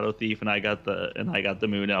besides the Shadow Thief and I got the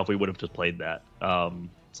Moon Elf, we would have just played that.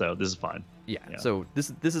 So this is fine. Yeah. So this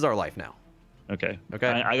is our life now. Okay. I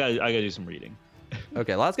gotta do some reading.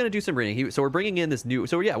 Okay, Lala's going to do some reading. So we're bringing in this new...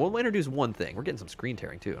 So, yeah, we'll introduce one thing. We're getting some screen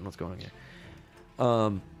tearing, too. I don't know what's going on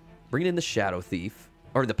here. Bringing in the Shadow Thief,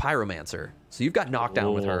 or the Pyromancer. So you've got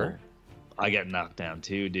knockdown with her. I got knocked down,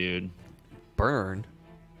 too, dude. Burn.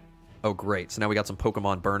 Oh, great. So now we got some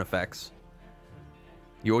Pokemon burn effects.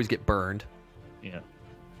 You always get burned. Yeah.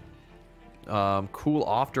 Cool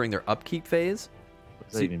off during their upkeep phase. What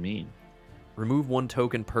does that even mean? Remove 1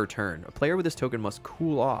 token per turn. A player with this token must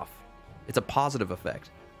cool off. It's a positive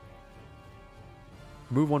effect.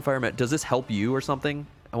 Remove 1 Fire Mastery. Does this help you or something?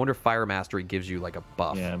 I wonder if Fire Mastery gives you like a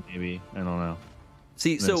buff. Yeah, maybe. I don't know.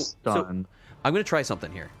 See, so I'm going to try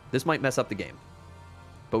something here. This might mess up the game,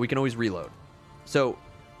 but we can always reload. So,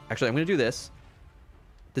 actually, I'm going to do this.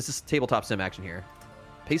 This is tabletop sim action here.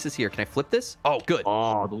 Paste this here. Can I flip this? Oh, good.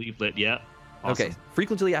 Oh, the leaflet. Yeah. Awesome. Okay.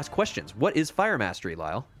 Frequently asked questions. What is Fire Mastery,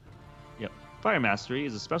 Lyle? Yep. Fire Mastery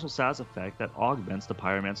is a special status effect that augments the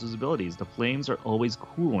Pyromancer's abilities. The flames are always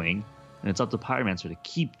cooling, and it's up to Pyromancer to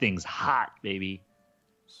keep things hot, baby.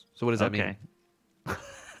 So what does that mean?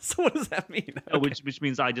 So what does that mean? Okay. Which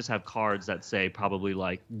means I just have cards that say probably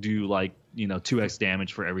do 2x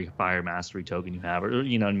damage for every Fire Mastery token you have, or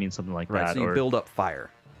you know what I mean, something like that. Right. So you build up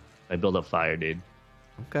fire. I build up fire, dude.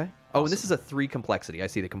 Okay. Oh, and this is a 3 complexity. I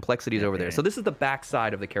see the complexity is over there. So this is the back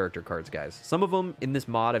side of the character cards, guys. Some of them in this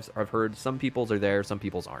mod I've heard some people's are there, some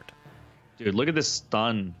people's aren't. Dude, look at the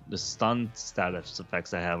stun status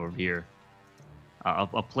effects I have over here.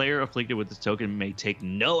 A player afflicted with this token may take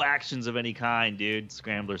no actions of any kind, dude.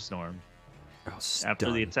 Scrambler Storm. Oh,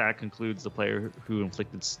 after the attack concludes, the player who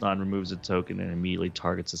inflicted stun removes a token and immediately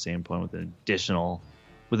targets the same point with an additional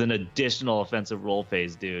with an additional offensive roll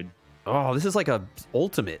phase, dude. Oh, this is like a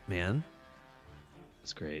ultimate, man.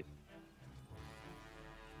 That's great.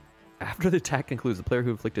 After the attack concludes, the player who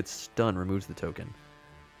inflicted stun removes the token.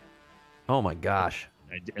 Oh my gosh.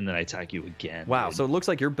 And then I attack you again. Wow, dude. so it looks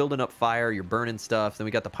like you're building up fire, you're burning stuff. Then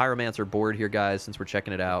we got the Pyromancer board here, guys, since we're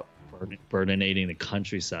checking it out. Burninating the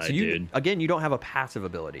countryside, So you, dude. again, you don't have a passive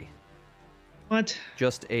ability. What?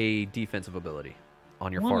 Just a defensive ability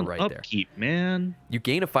on your I far want right an there. upkeep, man. You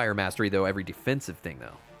gain a fire mastery, though, every defensive thing,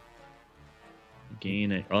 though.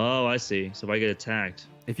 Gain it. Oh, I see. So if I get attacked,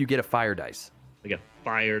 If you get a fire dice I get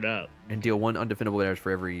fired up. and deal 1 undefendable damage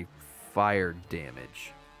for every fire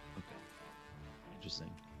damage. Interesting.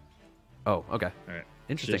 Oh, okay. All right.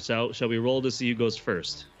 Interesting. Shall we roll to see who goes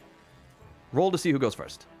first? Roll to see who goes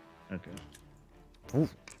first. Okay. Ooh.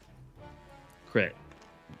 Crit.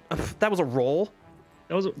 That was a roll?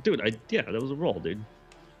 That was dude. That was a roll, dude.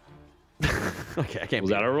 Okay, I can't.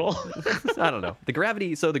 Was that a roll? I don't know. The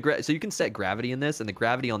gravity. So so you can set gravity in this, and the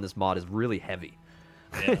gravity on this mod is really heavy.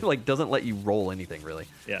 Yeah. Like doesn't let you roll anything really.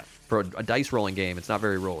 Yeah. For a dice rolling game, it's not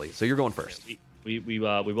very rolly. So you're going first. We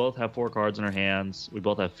both have 4 cards in our hands. We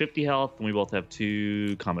both have 50 health, and we both have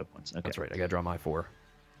 2 combat points. Okay. That's right. I gotta draw my 4.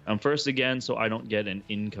 I'm first again, so I don't get an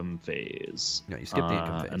income phase. No, you skip the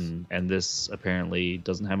income phase. And this apparently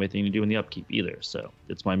doesn't have anything to do in the upkeep either. So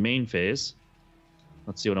it's my main phase.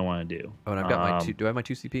 Let's see what I want to do. Oh, and I've got my 2. Do I have my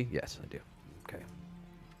 2 CP? Yes, I do. Okay.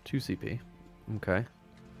 2 CP. Okay.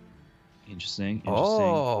 Interesting.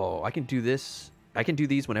 Oh, I can do this. I can do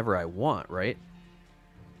these whenever I want, right?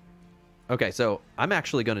 Okay, so I'm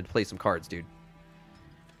actually going to play some cards, dude.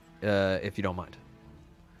 If you don't mind.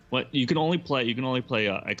 What you can only play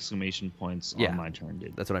exclamation points on my turn,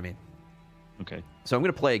 dude. That's what I mean. Okay. So I'm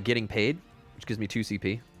going to play Getting Paid, which gives me 2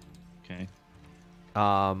 CP. Okay.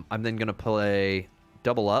 I'm then going to play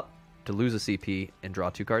Double Up to lose a CP and draw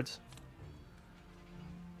 2 cards.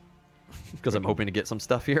 Because I'm hoping to get some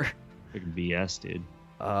stuff here. Freaking BS, dude.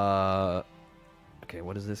 Okay,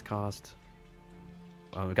 what does this cost?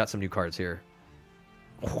 We've got some new cards here.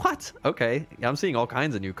 What? Okay. Yeah, I'm seeing all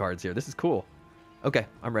kinds of new cards here. This is cool. Okay,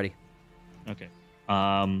 I'm ready. Okay.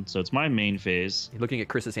 So it's my main phase. You're looking at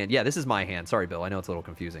Chris's hand. Yeah, this is my hand. Sorry, Bill. I know it's a little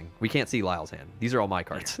confusing. We can't see Lyle's hand. These are all my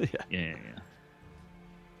cards. Yeah.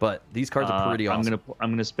 But these cards are pretty awesome.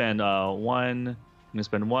 I'm gonna spend one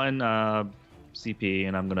CP,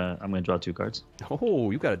 and I'm gonna draw 2 cards.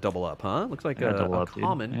 Oh, you got a double up, huh? Looks like a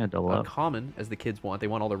common. Yeah, double up. Common, as the kids want. They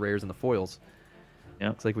want all the rares and the foils. Yeah.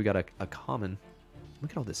 Looks like we got a common.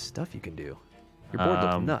 Look at all this stuff you can do. Your board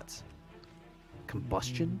looks nuts.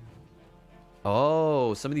 Combustion?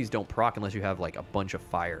 Oh, some of these don't proc unless you have like a bunch of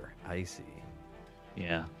fire. I see.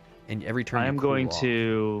 Yeah. And every turn I'm you cool going off.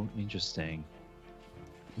 to... Interesting.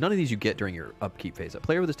 None of these you get during your upkeep phase. A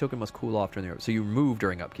player with this token must cool off during their... So you move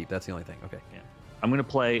during upkeep. That's the only thing. Okay. Yeah. I'm going to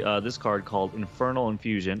play this card called Infernal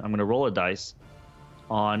Infusion. I'm going to roll a dice.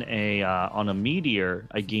 On a meteor,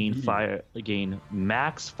 I gain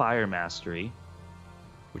max fire mastery.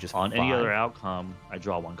 Which is on 5. any other outcome, I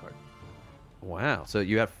draw 1 card. Wow. So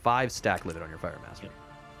you have 5 stack limit on your fire mastery.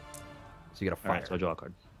 Yep. So you got a fire. All right, so I draw a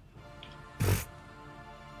card.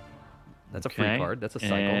 That's a free card. That's a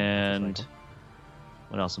cycle. And That's a cycle.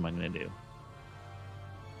 What else am I going to do?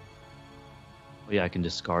 Oh, yeah, I can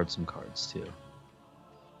discard some cards, too.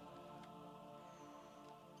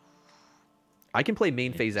 I can play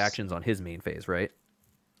main phase actions on his main phase, right?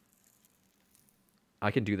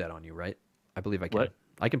 I can do that on you, right? I believe I can. What?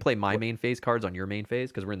 I can play my main phase cards on your main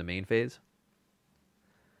phase because we're in the main phase.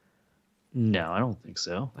 No, I don't think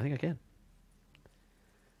so. I think I can.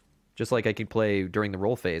 Just like I could play during the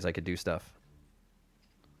roll phase, I could do stuff.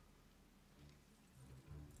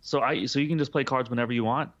 So you can just play cards whenever you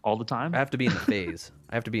want, all the time? I have to be in the phase.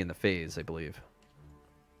 I have to be in the phase, I believe.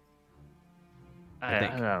 I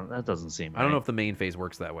think. I don't know, that doesn't seem right. I don't know if the main phase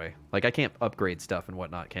works that way. Like I can't upgrade stuff and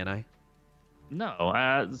whatnot, can I? No,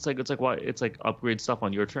 it's like upgrade stuff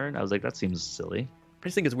on your turn. I was like, that seems silly. I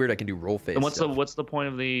just think it's weird I can do roll phase. And stuff. what's the point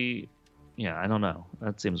of the? Yeah, I don't know.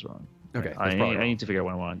 That seems wrong. Okay, I need to figure out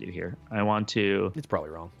what I want to do here. I want to. It's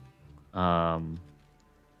probably wrong.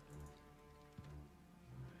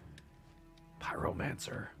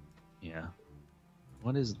 Pyromancer. Yeah.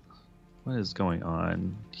 What is going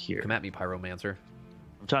on here? Come at me, Pyromancer.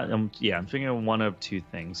 I'm thinking of one of 2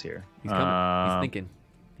 things here. He's coming. He's thinking.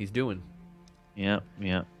 He's doing. Yeah.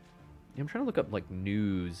 I'm trying to look up like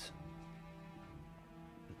news.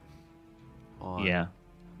 Yeah.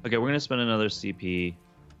 Okay, we're gonna spend another CP,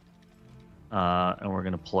 and we're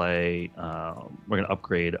gonna play. We're gonna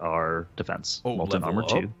upgrade our defense. Oh, Molten level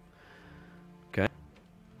Armor 2. Okay.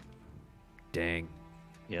 Dang.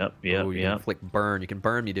 Yep. Oh, you can inflict burn. You can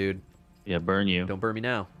burn me, dude. Yeah, burn you. Don't burn me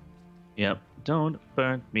now. Yep. Don't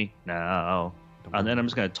burn me now. And then I'm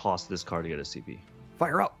just gonna toss this card to get a CP.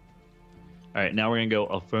 Fire up. All right, now we're gonna go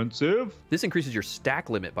offensive. This increases your stack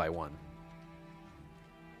limit by 1.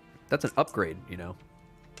 That's an upgrade, you know.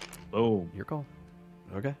 Boom. Your call.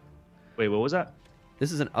 Okay. Wait, what was that?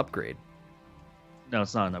 This is an upgrade. No,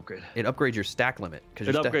 it's not an upgrade. It upgrades your stack limit. It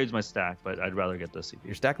upgrades my stack, but I'd rather get the CP.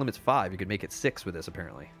 Your stack limit's 5. You could make it 6 with this,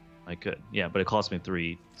 apparently. I could. Yeah, but it cost me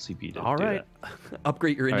 3 CP to All do right. that.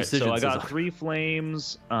 Upgrade your indecision. So I got 3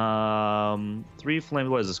 flames. 3 flames.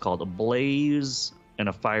 What is this called? A blaze and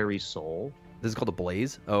a fiery soul. This is called a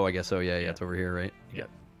blaze? Oh, I guess so. Yeah, it's over here, right? Yeah.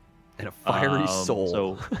 And a fiery soul.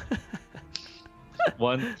 So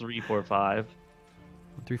 1, 3, 4, 5.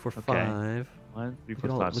 1, 3, 4, Okay. 5. 1, 3, Look at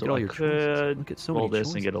 4, all- 5. look So at all I your could choices. Look at so roll many this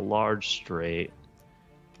and choices. get a large straight.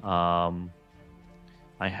 I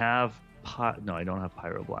have no, I don't have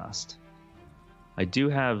pyroblast. I do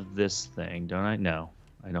have this thing, don't I? No,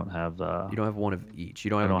 I don't have. You don't have one of each.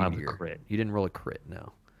 You don't I have don't a have a meteor. crit. You didn't roll a crit,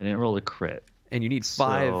 no. I didn't roll a crit. And you need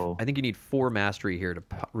 5. So- I think you need 4 mastery here to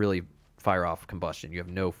really fire off combustion. You have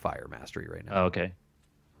no fire mastery right now. Oh, okay.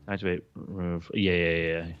 Activate.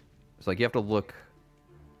 Yeah. It's like you have to look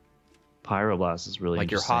Pyroblast is really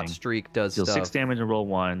like your interesting. hot streak does Deal stuff. 6 damage and roll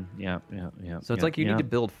 1. Yeah. So it's like you need to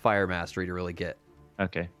build fire mastery to really get.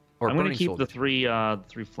 Okay. Or I'm going burning to keep soldier. the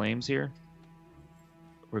 3 flames here.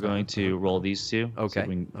 We're going to roll these 2. Okay.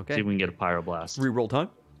 See if we can get a pyroblast. Reroll time.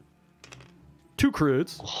 2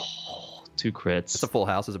 crits. Oh, 2 crits. It's a full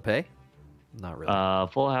house. Does it pay? Not really.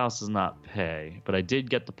 Full house does not pay, but I did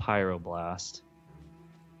get the pyroblast.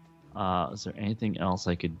 Is there anything else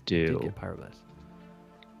I could Did do? get pyroblast.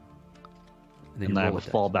 And then And you I have roll a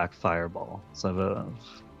dice. fallback fireball. So I have a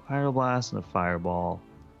pyroblast and a fireball.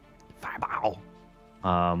 Fireball.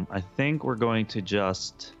 I think we're going to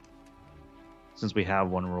just, since we have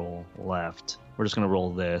 1 roll left, we're just going to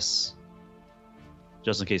roll this,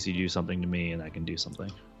 just in case you do something to me and I can do something.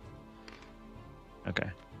 Okay.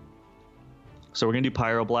 So we're going to do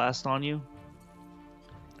pyroblast on you.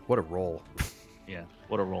 What a roll. Yeah.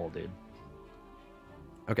 What a roll, dude.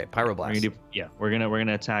 Okay, We're pyroblast. gonna do, yeah, we're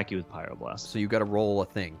gonna attack you with pyroblast. So you got to roll a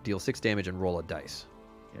thing. Deal 6 damage and roll a dice.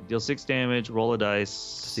 Yeah, deal 6 damage, roll a dice.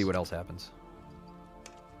 To see what else happens.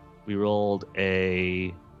 We rolled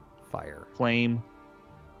a Fire. flame.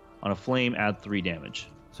 On a flame, add 3 damage.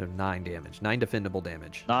 So 9 damage. 9 defendable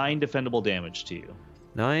damage. 9 defendable damage to you.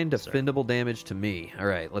 9 defendable damage to me. All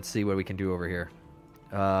right, let's see what we can do over here.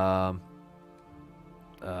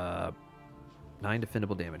 9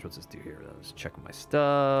 defendable damage. What's this do here? Let's check my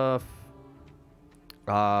stuff.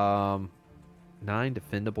 9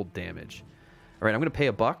 defendable damage. All right, I'm gonna pay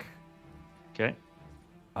a buck. Okay.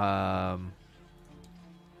 So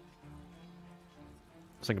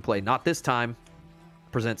I can play not this time.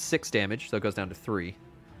 Presents 6 damage, so it goes down to 3.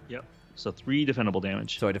 Yep. So 3 defendable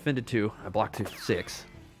damage. So I defended 2. I blocked 2. 6.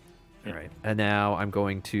 Yep. All right, and now I'm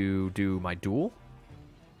going to do my duel.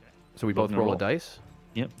 So we both Both gonna roll a roll. dice.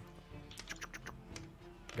 Yep.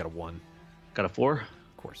 Got a 1, Got a 4. of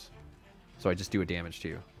course. So I just do a damage to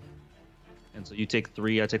you. And so you take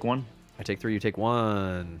 3, I take 1. I take 3, you take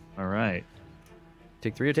 1. All right.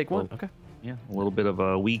 Take 3, you take 1. Well, Okay. Yeah, a little bit of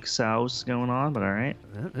a weak souse going on, but all right.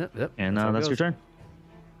 Yep. And how it that's your goes. turn.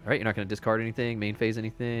 All right, you're not going to discard anything, main phase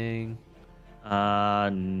anything. No.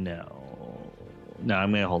 No, I'm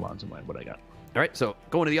going to hold on to what I got. All right, so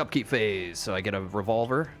going to the upkeep phase. So I get a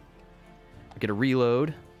revolver. I get a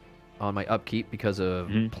reload on my upkeep because of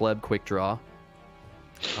pleb quick draw.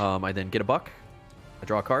 I then get a buck. I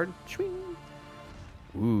draw a card. Swing.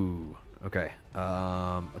 Ooh. Okay.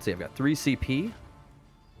 Let's see. I've got 3 CP.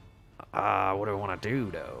 What do I want to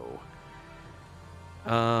do though?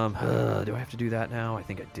 Do I have to do that now? I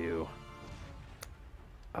think I do.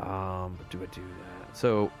 But do I do that?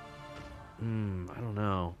 So, I don't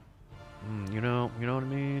know. You know what I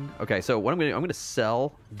mean? Okay, so what I'm gonna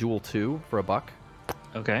sell Duel 2 for a buck.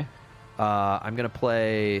 Okay. I'm gonna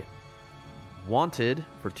play Wanted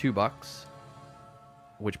for $2,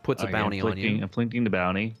 which puts a bounty on you. Inflicting the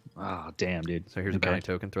bounty. Oh, damn, dude. So here's a bounty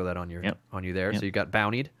token. Throw that on your Yep. on you there. Yep. So you got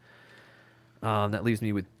bountied. That leaves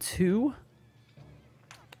me with 2.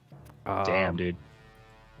 Damn, dude.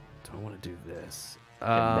 Do I want to do this?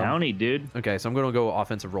 Bounty, dude. Okay, so I'm going to go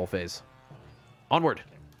offensive roll phase. Onward.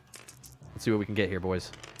 Let's see what we can get here,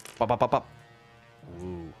 boys. Bop, bop, bop, bop.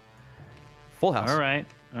 Ooh. Full house. All right.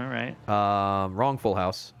 All right. Wrong full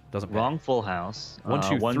house. Doesn't pay. Wrong full house. 1,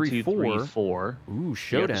 2, 1, 3, 2, 3, 4. 4. Ooh, You have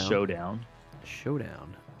showdown. the showdown.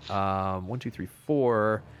 Showdown. 1, 2, 3,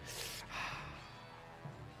 4.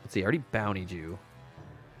 Let's see. I already bountied you.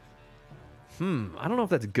 I don't know if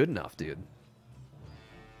that's good enough, dude.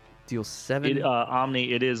 Deal 7.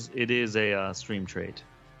 Omni, it is a stream trait,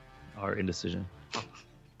 or indecision.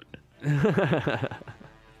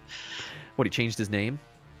 What, he changed his name?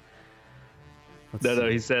 No,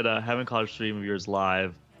 he said, haven't caught a stream of yours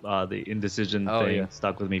live. The indecision thing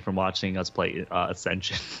stuck with me from watching us play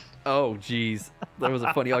Ascension. Oh, geez. That was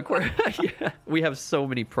a funny awkward. Yeah, we have so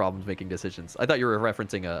many problems making decisions. I thought you were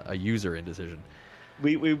referencing a user indecision.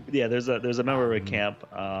 There's a member of a camp.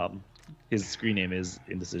 His screen name is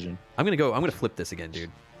Indecision. I'm gonna flip this again,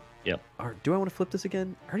 dude. Yep. Or do I want to flip this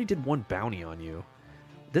again? I already did one bounty on you.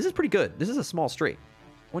 This is pretty good. This is a small straight.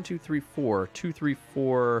 1, 2, 3, 4. 2, 3,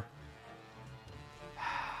 4.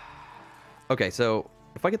 Okay, so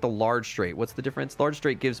if I get the large straight, what's the difference? Large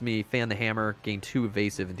straight gives me fan the hammer, gain 2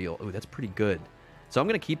 evasive, and deal. Oh, that's pretty good. So I'm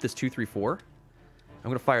going to keep this 2, 3, 4. I'm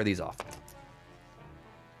going to fire these off.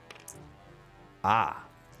 Ah.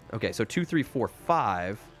 Okay, so 2, 3, 4,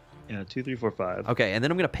 5. Yeah, 2, 3, 4, 5. Okay, and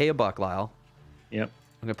then I'm going to pay a buck, Lyle. Yep.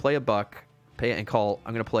 I'm going to play a buck, pay it, and call.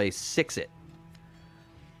 I'm going to play 6 it.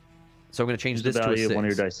 So I'm going to change this to a 6. The value of one of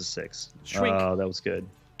your dice is 6. Shrink. Oh, that was good.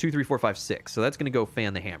 2, 3, 4, 5, 6. So that's going to go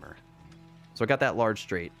fan the hammer. So I got that large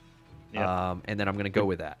straight. Yeah. And then I'm going to go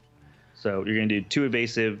with that. So you're going to do 2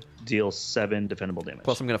 evasive, deal 7 defendable damage.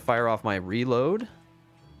 Plus I'm going to fire off my reload.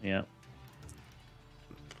 Yeah.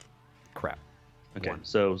 Crap. Okay, 1.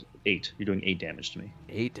 so 8. You're doing 8 damage to me.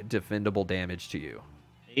 8 defendable damage to you.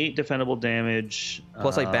 8 defendable damage.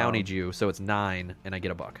 Plus I bountied you, so it's 9, and I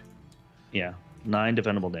get a buck. Yeah, 9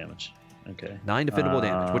 defendable damage. Okay. 9 defendable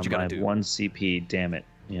damage. What you got to do? 1 CP, damn it.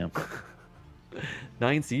 Yeah.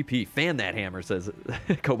 9 CP. Fan that hammer, says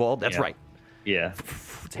Cobalt. That's right. Yeah.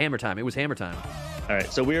 It's hammer time. It was hammer time. All right,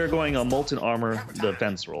 so we are going a Molten Armor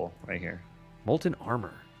defense roll right here. Molten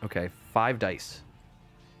Armor. Okay, 5 dice.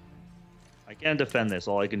 I can't defend this.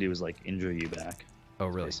 All I can do is, like, injure you back. Oh,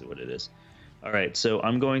 really? That's what it is. All right, so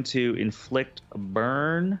I'm going to inflict a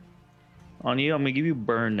burn on you. I'm going to give you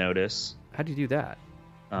burn notice. How do you do that?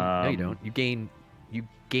 No, you don't. You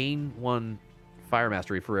gain 1 fire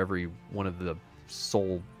mastery for every one of the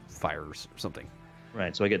soul fires or something.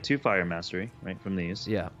 Right, so I get 2 fire mastery, right, from these.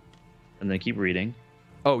 Yeah. And then keep reading.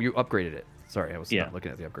 Oh, you upgraded it. Sorry, I was not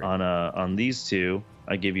looking at the upgrade. On these 2,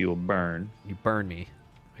 I give you a burn. You burn me.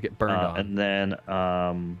 I get burned on. And then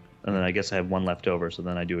I guess I have 1 left over, so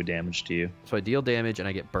then I do a damage to you. So I deal damage and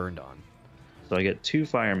I get burned on. So I get 2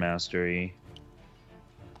 fire mastery.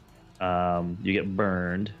 You get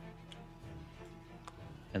burned.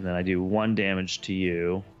 And then I do 1 damage to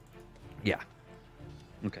you. Yeah.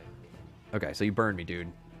 Okay. Okay, so you burned me, dude.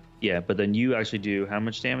 Yeah, but then you actually do how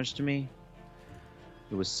much damage to me?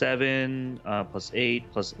 It was 7 plus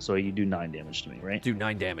 8 plus, so you do 9 damage to me, right? Do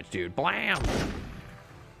 9 damage, dude. Blam!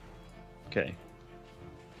 Okay.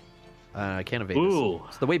 I can't evade Ooh.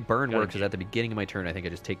 this. So the way burn works is at the beginning of my turn, I think I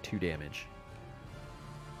just take 2 damage.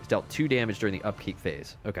 It's dealt 2 damage during the upkeep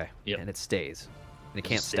phase. Okay. Yep. And it stays. And it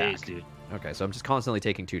can't stays, stack. dude. Okay, so I'm just constantly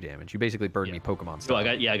taking 2 damage. You basically burned me Pokemon style. Oh,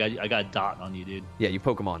 I got a dot on you, dude. Yeah, you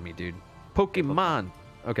Pokemon me, dude. Pokemon!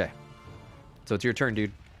 Okay. So it's your turn,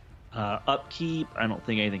 dude. Upkeep, I don't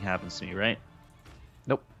think anything happens to me, right?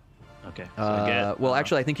 Nope. Okay. So I get, well,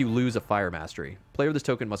 actually, I think you lose a fire mastery. Player of this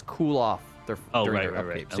token must cool off during their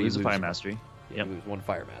upkeep. So So I lose a fire one. mastery. Yeah, you lose 1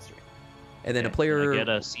 fire mastery. And then Okay, a player... I get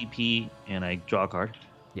a CP, and I draw a card.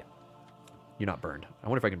 Yeah. You're not burned. I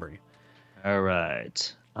wonder if I can burn you. All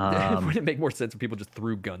right. Would it make more sense if people just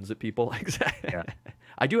threw guns at people? Yeah.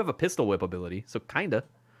 I do have a pistol whip ability, so kinda.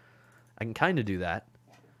 I can kinda do that.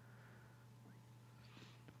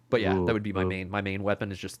 But yeah, that would be my main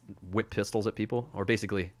weapon is just whip pistols at people, or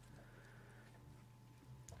basically.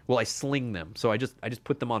 Well, I sling them, so I just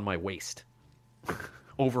put them on my waist,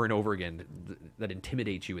 over and over again. That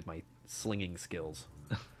intimidates you with my slinging skills.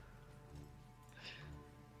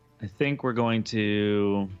 I think we're going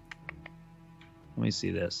to. Let me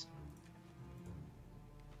see this.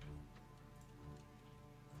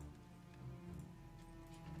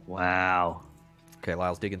 Wow. Okay,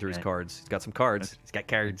 Lyle's digging through his cards. He's got some cards. He's got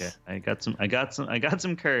cards. Okay. I got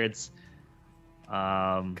some cards.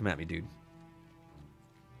 Come at me, dude.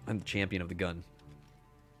 I'm the champion of the gun.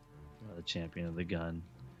 The champion of the gun.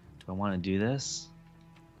 Do I want to do this?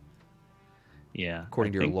 Yeah.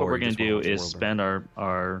 According to your lore, what we're gonna do is spend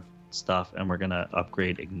our stuff, and we're gonna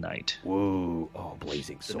upgrade Ignite. Whoa! Oh,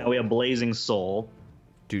 Blazing Soul. So now we have Blazing Soul.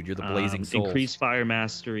 Dude, you're the Blazing Soul. Increase Fire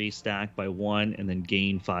Mastery stack by 1, and then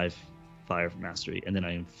gain 5 Fire Mastery, and then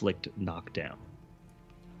I inflict Knockdown.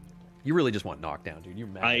 You really just want Knockdown, dude. You're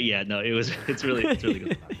mad. Yeah, no, it's really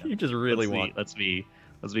good. You just really want. Let's be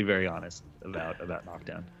very honest about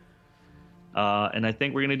Knockdown. And I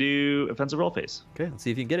think we're gonna do offensive roll phase. Okay, let's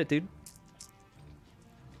see if you can get it, dude.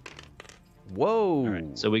 Whoa. All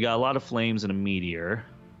right. So we got a lot of flames and a meteor.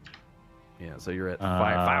 Yeah, so you're at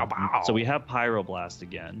fire. So we have pyroblast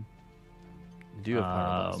again. You do have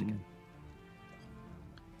pyroblast again.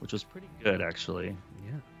 Which was pretty good actually.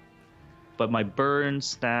 Yeah. But my burn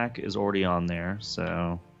stack is already on there,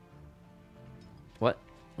 so. What?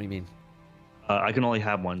 What do you mean? I can only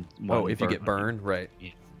have one. Oh, if you get burned, right? Yeah.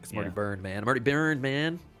 I'm already burned, man. I'm already burned,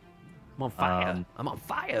 man. I'm on fire. I'm on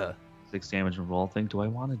fire. 6 damage and roll thing. Do I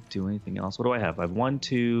want to do anything else? What do I have? I have 1,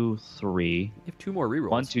 2, 3. You have 2 more rerolls.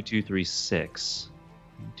 1, 2, 2, 3, 6.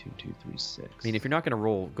 1, 2, 2, 3, 6. I mean, if you're not going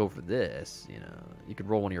to go for this, you know, you could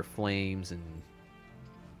roll one of your flames and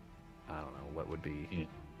I don't know what would be.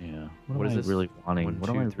 Yeah. What is am I this? really wanting? 1, What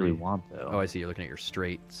 2, do I 3. really want though? Oh, I see. You're looking at your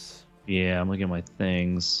straights. Yeah, I'm looking at my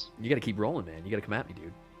things. You got to keep rolling, man. You got to come at me,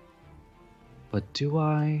 dude. But do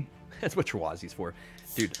I? That's what Chiwazi's for.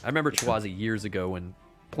 Dude, I remember Chiwazi years ago when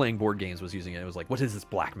playing board games was using it. It was like, what is this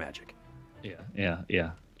black magic? Yeah.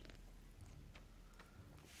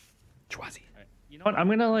 Chiwazi. You know what? I'm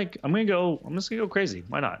just gonna go crazy.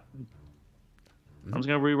 Why not? I'm just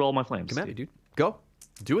gonna re-roll my flames. Come at me, dude. Go.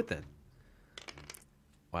 Do it then.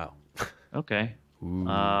 Wow. Okay. Ooh.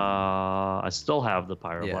 I still have the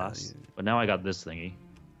pyroblast, Yeah. but now I got this thingy.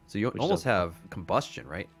 So you almost have combustion,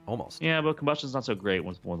 right? Almost. Yeah, but combustion's not so great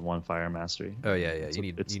with 1 fire mastery. Oh yeah. It's You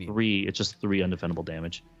need 3. It's just 3 undefendable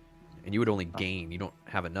damage. and you would only gain. You don't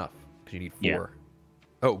have enough because you need 4. Yeah.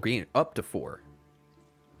 Oh, gain up to 4.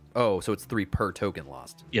 Oh, so it's 3 per token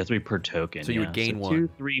lost. Yeah, 3 per token. So you would gain 1. 2,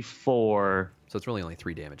 3, 4. So it's really only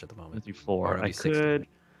 3 damage at the moment. 2, 3, 4. Or it'd be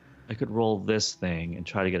I could roll this thing and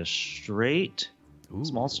try to get a straight,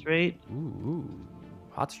 small straight. Ooh.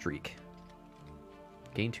 Hot streak.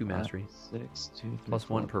 Gain 2 mastery. 6, 2, 3, Plus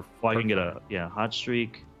 4. 1 per. Well, I can get a hot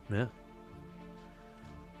streak. Yeah.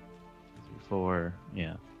 3, 4.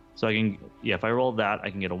 Yeah. So I can if I roll that, I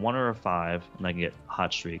can get a 1 or a 5, and I can get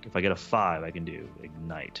hot streak. If I get a 5, I can do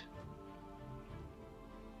ignite.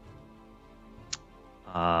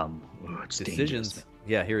 It's Decisions. dangerous.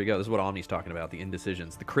 Yeah, here we go. This is what Omni's talking about. The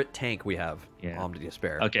indecisions. The crit tank we have. Yeah. Omni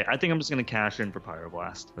Despair. Okay, I think I'm just gonna cash in for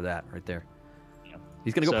pyroblast. For that right there. Yeah.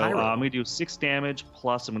 He's gonna go so, pyro. I'm gonna do 6 damage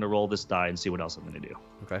plus I'm gonna roll this die and see what else I'm gonna do.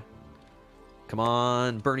 Okay. Come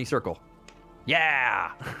on, Bernie Circle.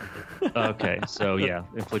 Yeah. Okay, so yeah,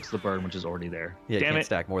 inflicts the burn, which is already there. Yeah, you Damn can't it.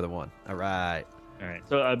 stack more than 1. All right. All right,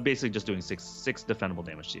 so I'm basically just doing six defendable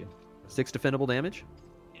damage to you. 6 defendable damage.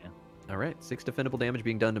 Yeah. All right, 6 defendable damage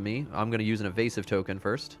being done to me. I'm gonna use an evasive token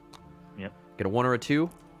first. Yep. Get a 1 or a 2.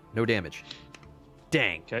 No damage.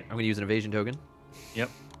 Dang. Okay. I'm gonna use an evasion token.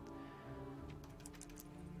 Yep.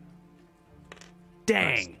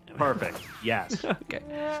 Dang. Perfect. Yes.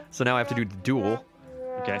 Okay. So now I have to do the duel.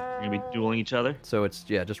 Okay, we're gonna be dueling each other. So it's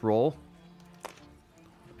just roll.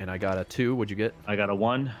 And I got a 2. What'd you get? I got a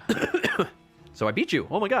 1. So I beat you.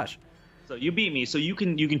 Oh my gosh. So you beat me. So you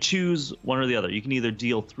can choose one or the other. You can either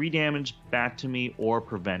deal 3 damage back to me or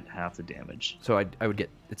prevent half the damage. So I would get,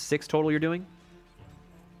 it's 6 total you're doing?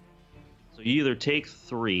 So you either take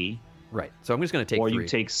 3, Right. So I'm just gonna take or 3. you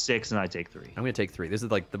take 6 and I take 3. I'm gonna take 3. This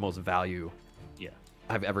is like the most value Yeah.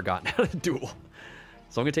 I've ever gotten out of a duel.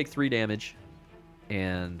 So I'm gonna take 3 damage,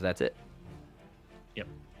 and that's it. Yep.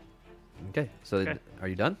 Okay. So Okay. are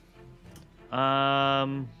you done?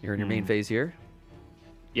 You're in your main phase here.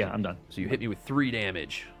 Yeah, I'm done. So you hit me with 3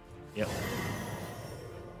 damage, Yep.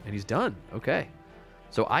 and he's done. Okay.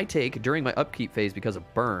 So I take during my upkeep phase because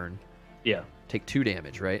of burn, Yeah. take 2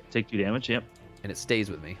 damage, right? Take 2 damage. Yep. And it stays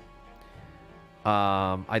with me.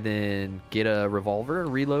 I then get a revolver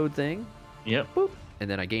reload thing, Yep. boop, and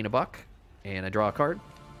then I gain a buck, and I draw a card,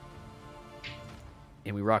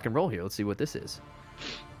 and we rock and roll here. Let's see what this is.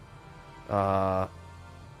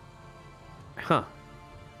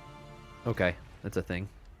 Okay, that's a thing.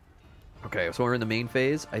 Okay, so we're in the main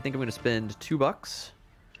phase. I think I'm gonna spend $2.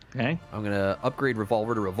 Okay. I'm gonna upgrade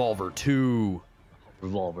revolver to revolver 2.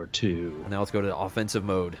 Revolver 2. And now let's go to the offensive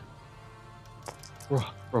mode.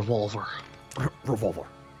 Revolver. Revolver.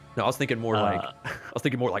 No, I was thinking more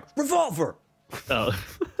like revolver. Oh.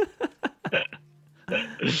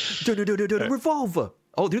 Revolver.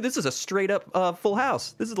 Oh, dude, this is a straight up full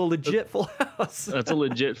house. This is a legit full house. That's a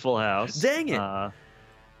legit full house. Dang it.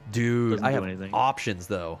 Dude, doesn't I do have anything. options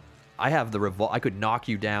though. I have the I could knock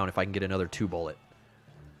you down if I can get another 2 bullet.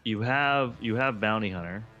 You have Bounty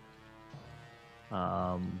Hunter.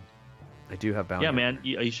 I do have bounty. Yeah, man.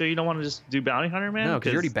 Are you sure you don't want to just do Bounty Hunter, man? No,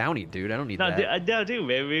 because you're already bountied, dude. I don't need that. No, dude.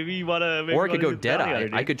 Maybe you want to. Or I could go Deadeye.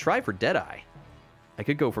 I could try for Deadeye. I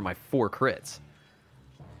could go for my 4 crits.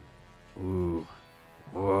 Ooh.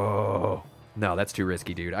 Whoa. No, that's too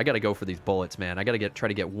risky, dude. I got to go for these bullets, man. I got to try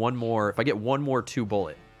to get one more. If I get one more 2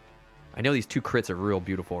 bullet. I know these 2 crits are real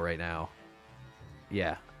beautiful right now.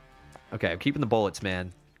 Yeah. Okay, I'm keeping the bullets,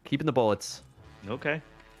 man. Keeping the bullets. Okay.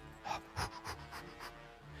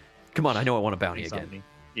 Come on, I know I want a bounty again. Me.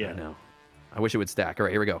 Yeah. I know. I wish it would stack. All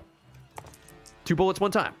right, here we go. 2 bullets,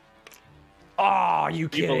 1 time. Oh, you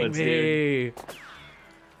kidding bullets, me?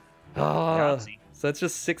 Oh, Yahtzee. so that's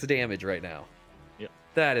just 6 damage right now. Yep.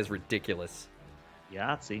 That is ridiculous.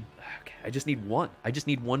 Yahtzee. Okay, I just need 1. I just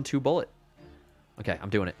need 1 2 bullet. Okay, I'm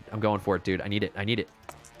doing it. I'm going for it, dude. I need it. I need it.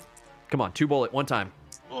 Come on, 2 bullet, 1 time.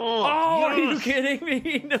 Oh, Are you yes. kidding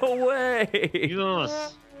me? No way.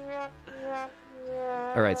 Yes.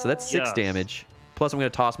 All right, so that's 6 Yes. damage. Plus, I'm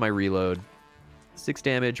going to toss my reload. 6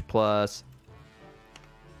 damage plus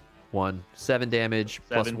 1. 7 damage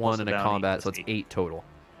plus 7 1 plus in a a bounty combat, plus so it's 8. 8 total.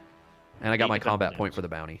 And I got 8 my defensive combat damage. point for the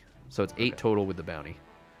bounty. So it's 8 total with the bounty.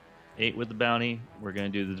 8 with the bounty. We're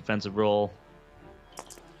going to do the defensive roll.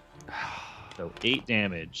 So 8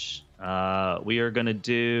 damage. We are going to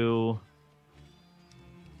do...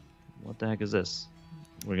 What the heck is this?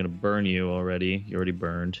 We're going to burn you already. You already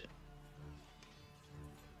burned.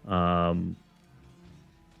 And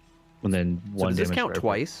then So 1 does this damage count for every-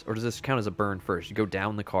 twice, or does this count as a burn first? You go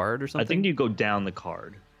down the card or something? I think you go down the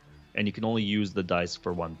card, and you can only use the dice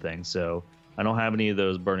for one thing. So I don't have any of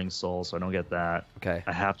those burning souls, so I don't get that. Okay.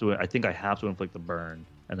 I have to. I think I have to inflict the burn,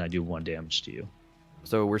 and I do 1 damage to you.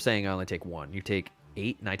 So we're saying I only take 1. You take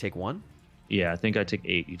 8, and I take 1? Yeah, I think I take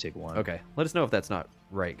 8. You take 1. Okay. Let us know if that's not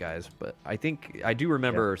right, guys. But I think I do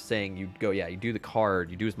remember saying you go, you do the card.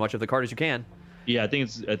 You do as much of the card as you can. Yeah, I think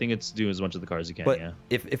it's do as much of the cards as you can. But Yeah.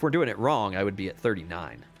 if we're doing it wrong, I would be at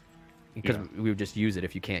 39. Because Yeah. we would just use it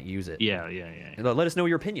if you can't use it. Yeah. And let us know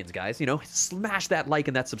your opinions, guys. Smash that like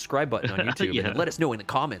and that subscribe button on YouTube. Yeah. And let us know in the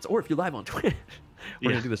comments. Or if you're live on Twitch. We're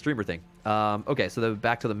going to do the streamer thing. Okay, so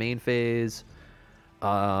back to the main phase.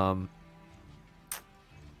 I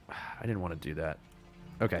didn't want to do that.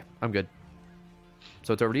 Okay, I'm good.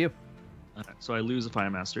 So it's over to you. Alright, so I lose a fire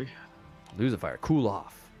mastery. Lose a fire. Cool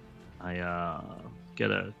off. I get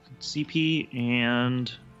a CP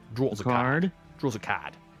and Draws a card. Draws a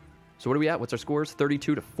card. So what are we at? What's our scores?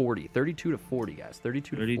 32 to 40. 32 to 40, guys.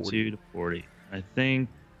 32 to 40. 32 to 40. I think.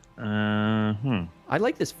 I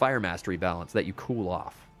like this fire mastery balance that you cool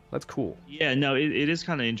off. That's cool. Yeah, no, it is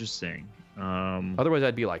kind of interesting. Otherwise,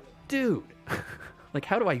 I'd be like, dude, like,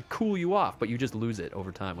 how do I cool you off? But you just lose it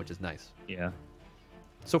over time, which is nice. Yeah.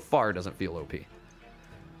 So far, it doesn't feel OP.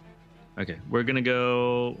 Okay, we're gonna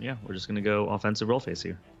go. Yeah, we're just gonna go offensive roll face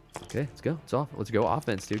here. Okay, let's go. It's off. Let's go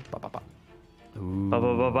offense, dude. Ba, ba, ba. Ooh. Ba,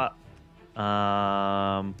 ba, ba, ba.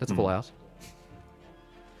 That's a full house.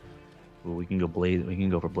 Ooh, we can go blade. We can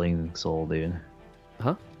go for blazing soul, dude.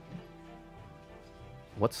 Huh?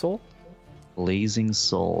 What soul? Blazing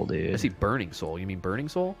soul, dude. I see burning soul. You mean burning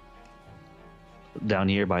soul? Down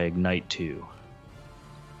here by ignite 2.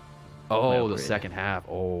 Oh, the upgrade. second half.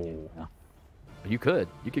 Oh. Yeah. You could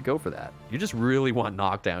go for that. You just really want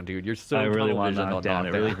knockdown, dude. You're so I really tunnel want visioned on knockdown.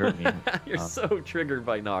 It really hurt me. You're so triggered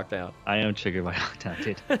by knockdown. I am triggered by knockdown,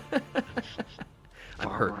 dude. I'm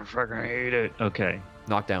hurt. I fucking hate it. Okay,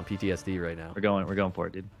 Knockdown PTSD right now. we're going for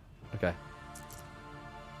it, dude. Okay.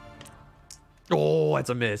 Oh, that's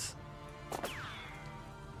a miss.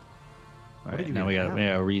 All do right, you now we even gotta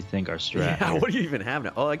rethink our strat. Yeah, here. what do you even have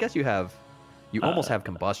now? Oh, I guess you almost have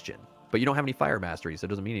combustion, but you don't have any fire mastery, so it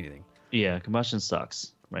doesn't mean anything. Yeah, combustion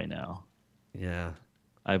sucks right now. Yeah,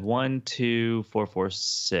 I have 1, 2, 4, 4,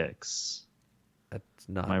 6. that's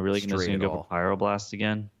not. Am I really straight gonna at go all. for pyroblast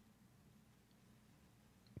again?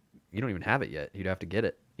 You don't even have it yet. You'd have to get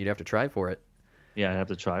it. You'd have to try for it. Yeah, I have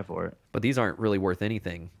to try for it. But these aren't really worth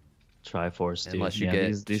anything Triforce, dude. unless you Yeah,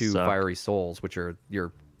 get these 2 suck. fiery souls, which are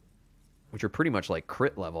pretty much like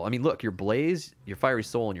crit level. I mean, look, your blaze, your fiery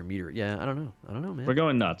soul, and your meteor. Yeah, I don't know, man. We're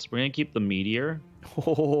going nuts. We're gonna keep the meteor.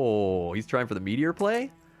 Oh, he's trying for the meteor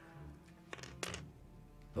play.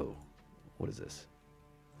 Oh, what is this?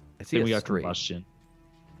 I see Then a we got straight. combustion.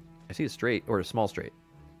 I see a straight or a small straight.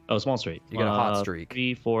 Oh, small straight. You got a hot streak.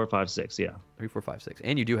 3, 4, 5, 6. Yeah. 3, 4, 5, 6,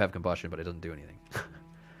 and you do have combustion, but it doesn't do anything.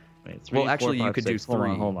 Wait, 3, Well, actually, 4, you 5, could 6. do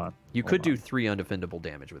 3. Hold on. You could do 3 undefendable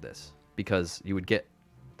damage with this because you would get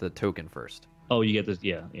the token first. Oh, you get this.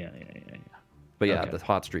 Yeah. But yeah, Okay. the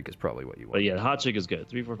hot streak is probably what you want. But yeah, the hot streak is good.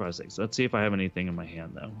 3, 4, 5, 6. Let's see if I have anything in my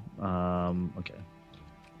hand though. Okay.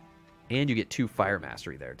 And you get 2 fire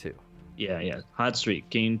mastery there too. Yeah. Hot streak.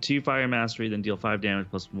 Gain 2 fire mastery, then deal 5 damage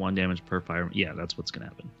plus 1 damage per fire. Yeah, that's what's gonna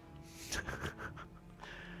happen.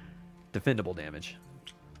 Defendable damage.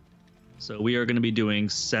 So we are going to be doing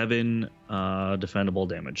 7 defendable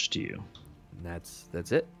damage to you. And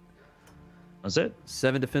that's it. That's it.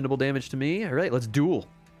 7 defendable damage to me. All right, let's duel.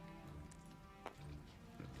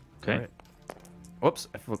 Okay. All right. Whoops.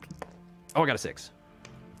 I flipped. Oh, I got a 6.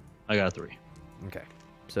 I got a 3. Okay.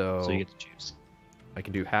 So you get to choose. I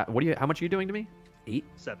can do how much are you doing to me? 8?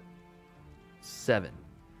 7. 7.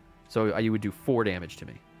 So you would do 4 damage to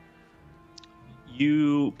me.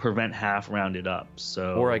 You prevent half rounded up,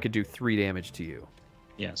 so. Or I could do 3 damage to you.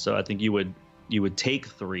 Yeah, so I think you would take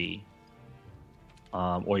 3,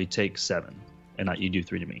 or you take 7, and you do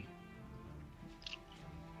 3 to me.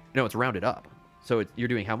 No, it's rounded up. So you're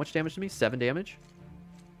doing how much damage to me? 7 damage?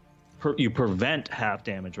 You prevent half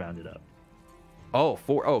damage rounded up. Oh,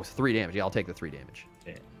 4. Oh, 3 damage. Yeah, I'll take the 3 damage.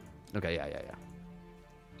 Yeah. Okay, yeah.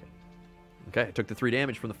 Okay, I took the 3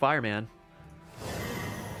 damage from the fireman.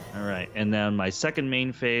 All right, and then my second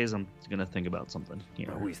main phase, I'm gonna think about something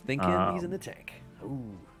here. Oh, he's thinking. He's in the tank.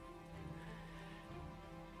 Ooh.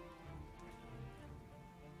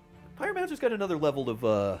 Fireman's just got another level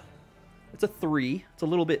of. It's a 3. It's a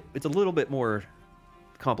little bit more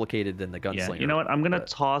complicated than the gunslinger. Yeah, you know what? I'm gonna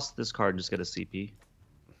toss this card and just get a CP.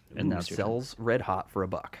 And now sells red hot for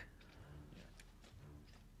 $1.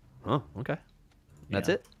 Oh, okay. That's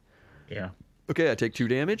it. Yeah. Okay, I take 2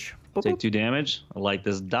 damage. Take 2 damage. I like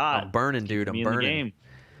this dot. I'm burning, dude. I'm burning. Game.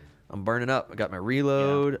 I'm burning up. I got my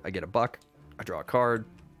reload. I get $1. I draw a card.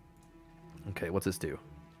 Okay, what's this do?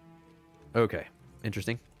 Okay,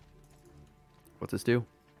 interesting. What's this do?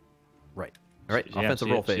 Right. All right, offensive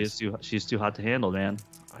roll phase. She's too hot to handle, man.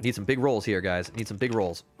 I need some big rolls here, guys. I need some big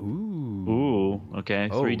rolls. Ooh, okay.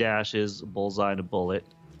 Oh. 3 dashes, bullseye, and a bullet.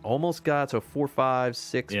 Almost got, so 4, 5,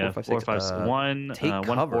 6, Yeah, 4, 5, 6. 4, 5, 1, take 1,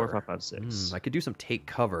 cover. 4, 5, 5, 6. I could do some take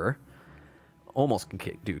cover. Almost can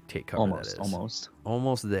do take cover.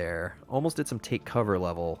 Almost there. Almost did some take cover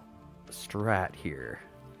level strat here.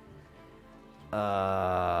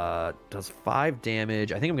 Does 5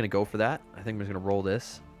 damage. I think I'm going to go for that. I think I'm just going to roll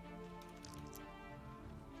this.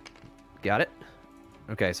 Got it.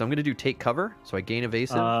 Okay, so I'm going to do take cover, so I gain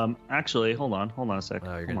evasive. Actually, hold on a sec.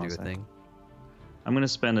 Oh, you're going to do a thing. I'm going to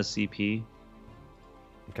spend a CP.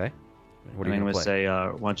 Okay. What are you going to to say?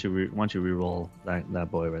 Why don't you re-roll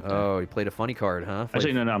that boy right there? Oh, you played a funny card, huh?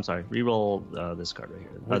 Actually, no, I'm sorry. Re-roll this card right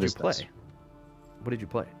here. What did you play? What did you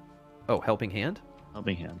play? Oh, helping hand.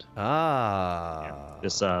 Helping hand. Ah.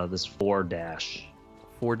 Yeah. This 4 dash.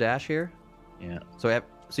 4 dash here. Yeah. So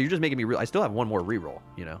you're just making me. I still have one more reroll.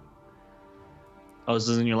 You know. Oh, this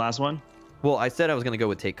isn't your last one? Well, I said I was going to go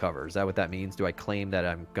with take cover. Is that what that means? Do I claim that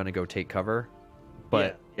I'm going to go take cover?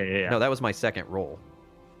 But yeah. No, that was my second roll.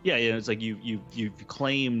 Yeah. It's like you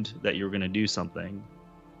claimed that you were going to do something,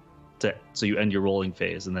 so you end your rolling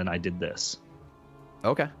phase, and then I did this.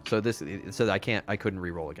 Okay, so I couldn't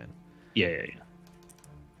re-roll again. Yeah.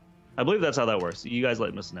 I believe that's how that works. You guys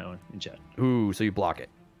let us know in chat. Ooh, so you block it.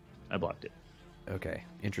 I blocked it. Okay,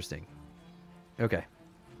 interesting. Okay,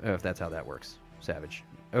 if that's how that works, savage.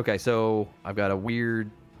 Okay, so I've got a weird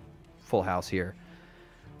full house here.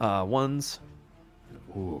 Ones.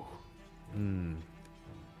 Ooh.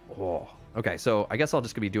 Oh. Okay, so I guess I'll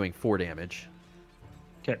just be doing 4 damage.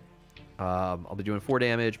 Okay. I'll be doing 4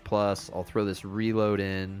 damage plus I'll throw this reload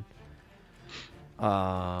in.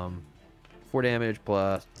 4 damage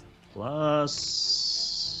plus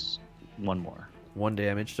 1 more. 1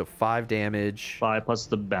 damage, so 5 damage. 5 plus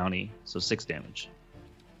the bounty, so 6 damage.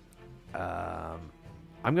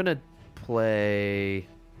 I'm gonna play.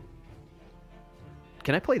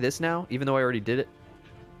 Can I play this now, even though I already did it?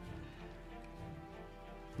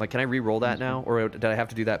 Like, can I re-roll that now, or did I have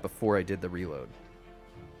to do that before I did the reload?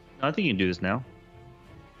 No, I think you can do this now.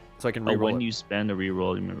 So I can re-roll when you spend a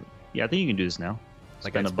re-roll, yeah, I think you can do this now.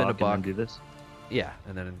 Like spend I spend a buck and do this. Yeah,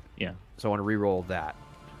 and then yeah. So I want to re-roll that.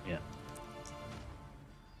 Yeah.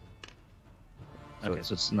 So okay,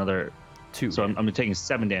 so it's another 2. So I'm taking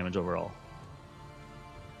 7 damage overall.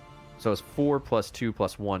 So it's 4 plus 2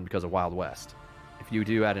 plus 1 because of Wild West. If you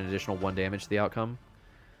do add an additional 1 damage to the outcome.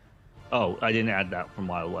 Oh, I didn't add that from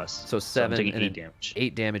Wild West. So 7 I'm taking and 8 damage.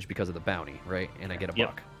 8 damage because of the bounty, right? And I get a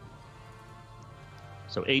buck.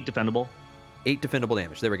 So 8 defendable. 8 defendable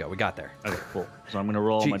damage. There we go. We got there. Okay, cool. So I'm gonna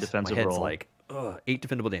roll my defensive my head's roll. Like 8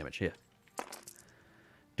 defendable damage. Yeah.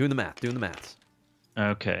 Doing the maths.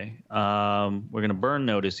 Okay. We're gonna burn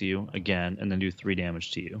notice you again, and then do 3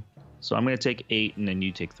 damage to you. So I'm gonna take 8, and then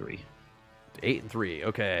you take 3. 8 and 3.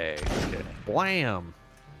 Okay. Blam.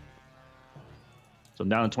 So I'm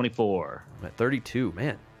down to 24. I'm at 32.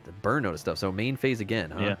 Man, the burn notice stuff. So main phase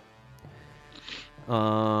again, huh?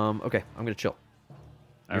 Yeah. Okay. I'm gonna chill.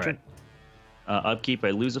 All right. Upkeep,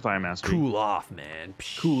 I lose a fire mastery. Cool off, man.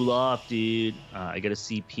 Cool off, dude. I get a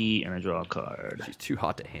CP and I draw a card. She's too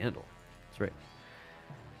hot to handle. That's right.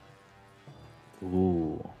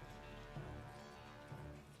 Ooh.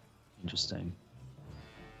 Interesting.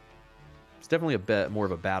 It's definitely a bit more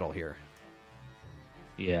of a battle here.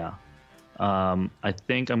 Yeah. I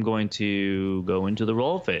think I'm going to go into the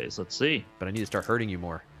roll phase. Let's see. But I need to start hurting you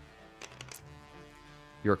more.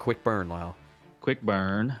 You're a quick burn, Lyle. Quick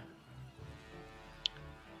burn.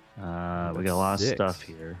 We got a lot of stuff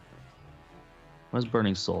here. What does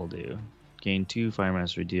Burning Soul do? Gain 2 Fire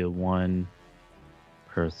Mastery, deal 1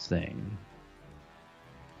 per thing.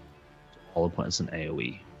 All opponents in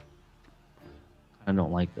AoE. I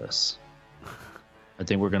don't like this. I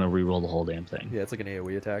think we're going to reroll the whole damn thing. Yeah, it's like an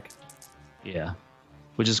AoE attack. Yeah.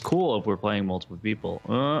 Which is cool if we're playing multiple people.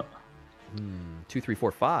 2, 3,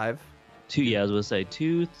 4, 5. 2, yeah, I was going to say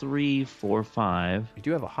 2, 3, 4, 5. You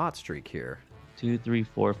do have a hot streak here. 2, 3,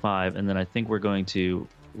 4, 5. And then I think we're going to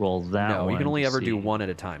roll that one. No, you can only ever do one at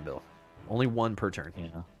a time, Bill. Only one per turn. Yeah.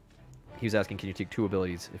 He was asking, can you take 2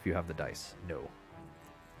 abilities if you have the dice? No.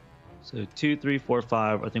 So 2, 3, 4,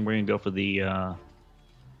 5. I think we're going to go for the...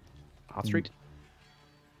 Hot streak?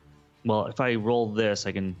 Well, if I roll this,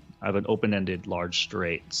 I have an open-ended large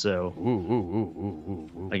straight. So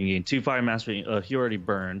I can gain 2 Fire Mastery. He already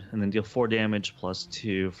burned. And then deal 4 damage plus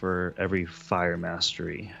 2 for every Fire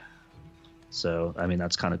Mastery. So, I mean,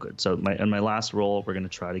 that's kind of good. So in my last roll, we're going to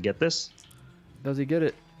try to get this. Does he get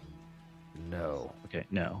it? No. Okay,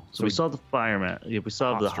 no. So we still have the we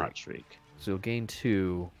still have the hot streak. So you'll gain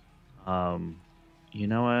 2. You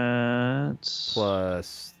know what?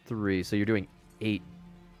 Plus 3. So you're doing 8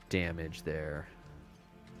 damage there.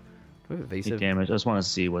 Do I have evasive? 8 damage. I just want to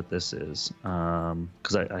see what this is.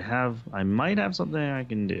 Because I might have something I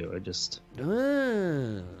can do. I just...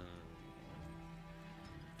 Are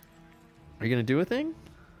you going to do a thing?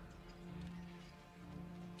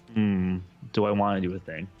 Do I want to do a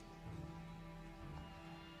thing?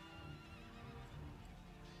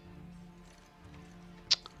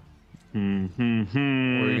 Or you're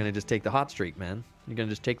going to just take the hot streak, man? You're going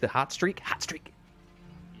to just take the hot streak? Hot streak!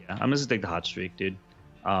 Yeah, I'm just going to take the hot streak, dude.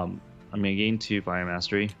 I'm going to gain 2 Fire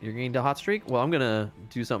Mastery. You're going to hot streak? Well, I'm going to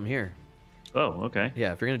do something here. Oh, okay.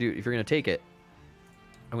 Yeah, if you're going to take it,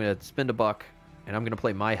 I'm going to spend a buck, and I'm going to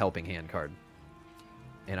play my helping hand card.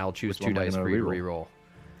 And I'll choose 2 dice for you to reroll.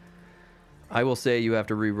 I will say you have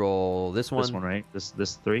to reroll this one. This one, right?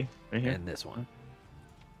 This 3 right here? And this one.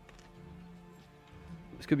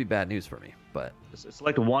 This could be bad news for me, but...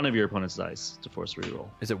 Select one of your opponent's dice to force a reroll.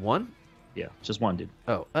 Is it 1? Yeah, just 1, dude.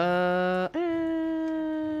 Oh, yeah,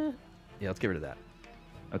 let's get rid of that.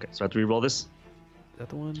 Okay, so I have to reroll this? Is that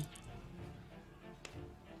the one?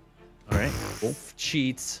 All right, cool.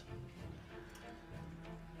 Cheats.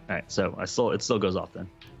 All right, so it still goes off then.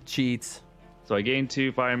 Cheats. So I gain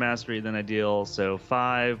 2 Fire Mastery, then I deal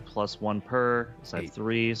 5 plus 1 per, so I have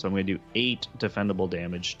 3. So I'm going to do 8 defendable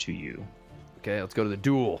damage to you. Okay, let's go to the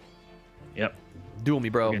duel. Yep. Duel me,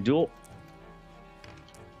 bro. Okay, duel.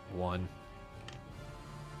 1.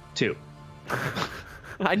 2.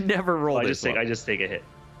 I never roll I this just take a hit.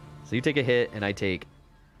 So you take a hit, and I take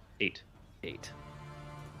 8. 8.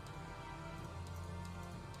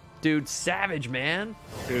 Dude, savage, man.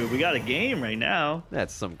 Dude, we got a game right now.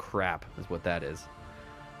 That's some crap, is what that is.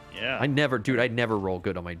 Yeah. I'd never roll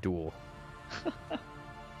good on my duel. All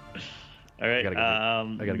right. I gotta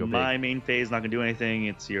go my big. main phase not gonna do anything.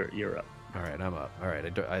 It's you're up. All right, I'm up. All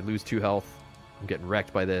right, I lose 2 health. I'm getting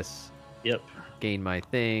wrecked by this. Yep. Gain my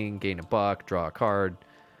thing. Gain a buck. Draw a card. All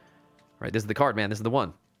right, this is the card, man. This is the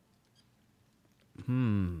one.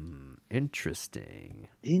 Interesting.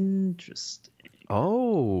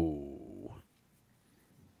 Oh,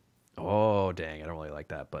 dang. I don't really like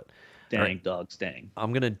that, but... Dang, right. dogs, dang.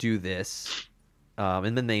 I'm going to do this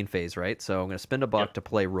in the main phase, right? So I'm going to spend a buck to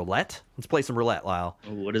play roulette. Let's play some roulette, Lyle.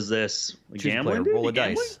 What is this? Choose a player, roll a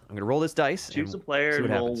dice. I'm going to roll this dice. Choose a player and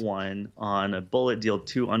roll 1 on a bullet, deal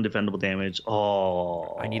 2 undefendable damage.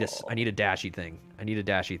 Oh. I need a dashy thing.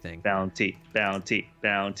 Bounty.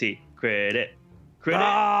 Credit.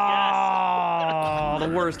 Oh, the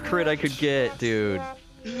worst crit I could get, dude.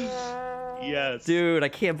 Yes. Dude, I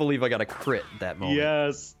can't believe I got a crit that moment.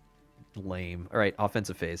 Yes. Lame. All right,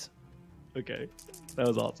 offensive phase. Okay. That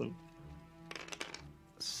was awesome.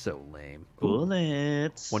 So lame.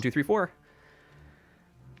 Bullets. 1, 2, 3, 4.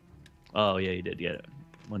 Oh, yeah, you did. Yeah.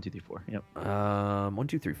 1, 2, 3, 4. Yep. 1,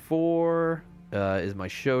 2, 3, 4 is my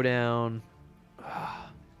showdown.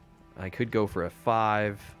 I could go for a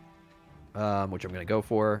 5, which I'm going to go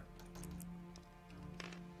for.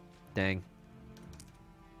 Dang.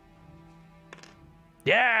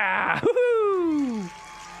 Yeah! Woohoo!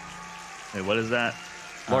 Wait, what is that?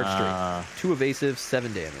 Large streak. 2 evasive,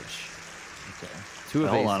 7 damage. Okay. 2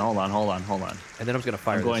 evasive. Hold on. And then I'm just going to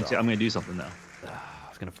fire this off. I'm going to do something, though. I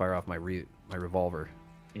was gonna fire off my revolver.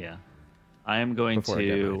 Yeah. I am going Before I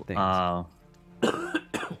get my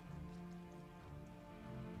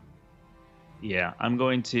yeah, I'm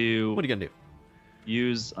going to What are you gonna do?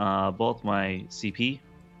 use both my CP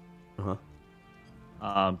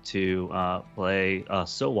to play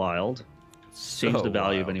So Wild, change the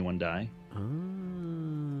value of any one die.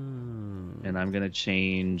 And I'm gonna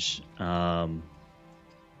change. You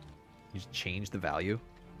just change the value.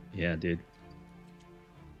 Yeah, dude.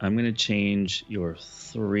 I'm gonna change your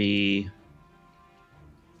 3.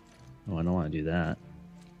 Oh, I don't want to do that.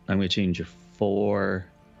 I'm gonna change your 4.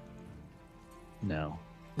 No.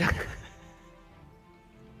 What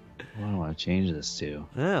do I want to change this to?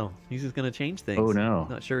 No, he's just gonna change things. Oh no.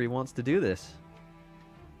 Not sure he wants to do this.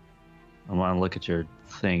 I want to look at your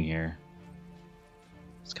thing here.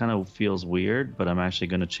 This kind of feels weird, but I'm actually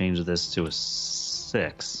going to change this to a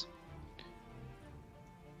 6.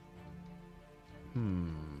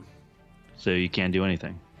 So you can't do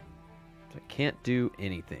anything. I can't do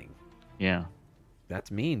anything. Yeah. That's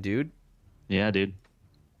mean, dude. Yeah, dude.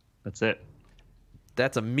 That's it.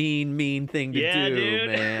 That's a mean thing to do, dude.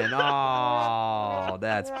 man. Oh,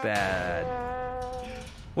 that's bad.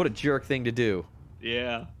 What a jerk thing to do.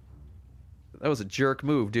 Yeah. That was a jerk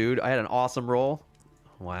move, dude. I had an awesome roll.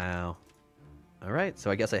 Wow. All right,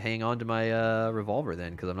 so I guess I hang on to my revolver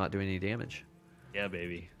then, because I'm not doing any damage. Yeah,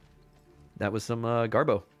 baby. That was some Garbo.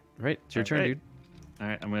 All right, it's your turn, right. dude. All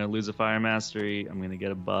right, I'm going to lose a fire mastery. I'm going to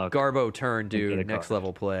get a buck. Garbo turn, dude. Get a Next card.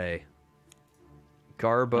 level play.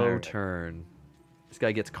 Garbo All right. turn. This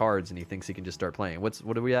guy gets cards and he thinks he can just start playing. What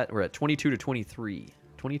are we at? We're at 22 to 23.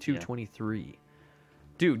 22 Yeah. 23.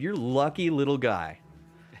 Dude, you're lucky little guy.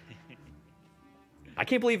 I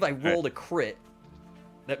can't believe I rolled a crit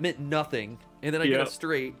that meant nothing, and then I get Yep. a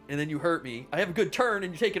straight, and then you hurt me. I have a good turn,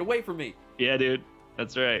 and you take it away from me. Yeah, dude.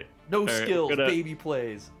 That's right. No All right, skills, we're gonna- baby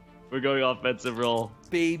plays. We're going offensive roll.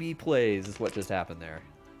 Baby plays is what just happened there.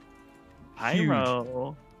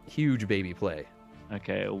 Pyro. Huge baby play.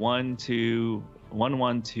 Okay, 1, 2, 1,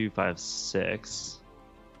 1, 2, 5, 6.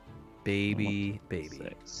 Baby 1, 2,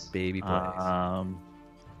 6. Baby plays. All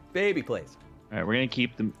Baby plays. right, we're gonna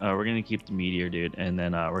keep the meteor, dude, and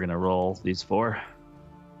then we're gonna roll these 4.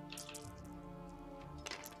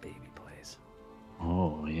 Baby plays.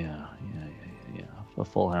 Oh yeah. A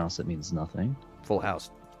full house, that means nothing. Full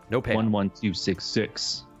house. No pay. 1, 1, 2, 6,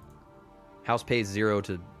 6. House pays 0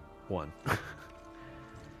 to 1. I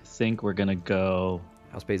think we're gonna go.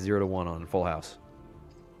 House pays 0 to 1 on full house.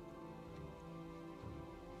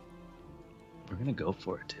 We're gonna go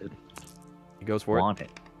for it, dude. He goes for Want it.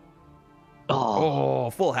 it? Oh, Oh,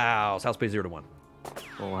 full house. House pays 0 to 1.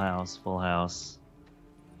 full house, full house.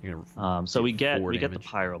 You're gonna So we get 4 the damage.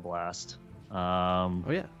 pyroblast. Oh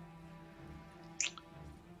yeah.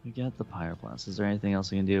 We get the pyroblast. Is there anything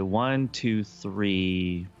else we can do? 1, 2,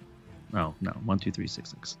 3. No. 1, 2, 3, 6,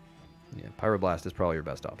 6. Yeah. Pyroblast is probably your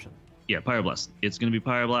best option. Yeah, pyroblast. It's gonna be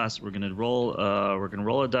pyroblast. We're gonna roll. We're gonna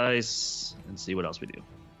roll a dice and see what else we do.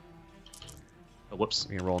 Oh, whoops.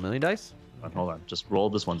 You're gonna roll a million dice. Hold on. Just roll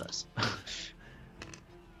this one dice.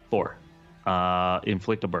 4.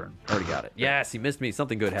 Inflict a burn. Already got it. Yes, he missed me.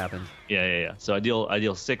 Something good happened. Yeah. So I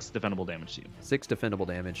deal 6 defendable damage to you. 6 defendable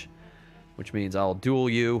damage, which means I'll duel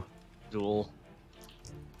you. Duel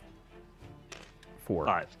 4.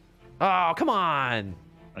 5. Oh, come on.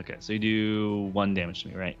 Okay, so you do 1 damage to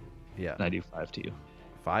me, right? Yeah. And I do 5 to you.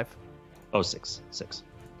 5. Oh, 6. 6.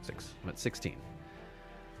 6. I'm at 16.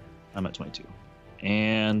 I'm at 22.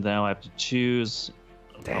 And now I have to choose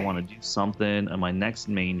if I Dang. want to do something in my next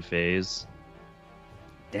main phase.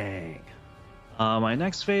 Dang. My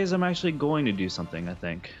next phase, I'm actually going to do something, I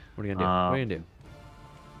think. What are you gonna do? What are you gonna do?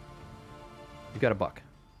 You got a buck.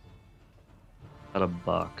 Got a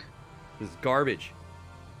buck. This is garbage.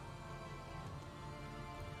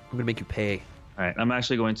 I'm gonna make you pay. All right, I'm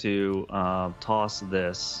actually going to toss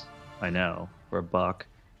this, I know, for a buck,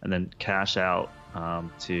 and then cash out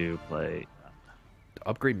to play. To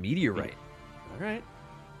upgrade meteorite. All right.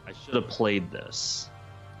 I should have played this,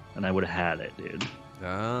 and I would have had it, dude.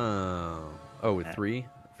 Oh, with 3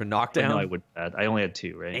 for No, knockdown. I would have. I only had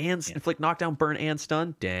 2, right? And Yeah, inflict knockdown, burn, and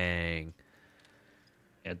stun. Dang.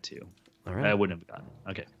 I had 2. All I right. wouldn't have gotten it.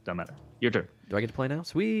 Okay, doesn't matter. Your turn. Do I get to play now?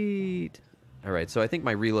 Sweet. All right. So I think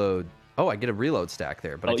my reload. Oh, I get a reload stack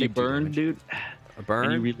there, but I Oh, take you 2 burn, damage. dude. A burn.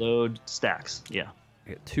 And you reload stacks. Yeah. I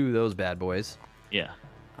get 2 of those bad boys. Yeah.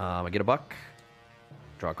 I get a buck.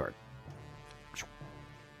 Draw a card.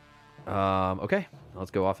 Okay.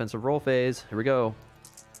 Let's go offensive roll phase. Here we go.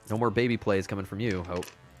 No more baby plays coming from you, Hope.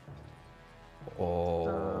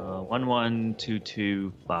 Oh. 1, 1, 2,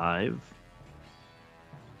 2, 5.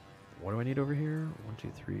 What do I need over here? 1,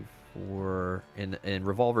 2, 3, 4. In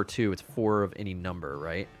Revolver 2, it's 4 of any number,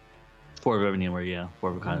 right? 4 of every number, yeah.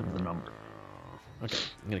 4 of kind of the number. Okay,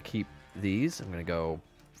 I'm going to keep these. I'm going to go...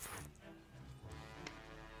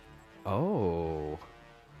 Oh.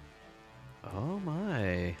 Oh,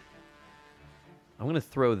 my. I'm going to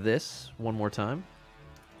throw this one more time.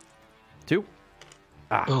 2.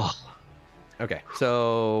 Ah. Ugh. Okay,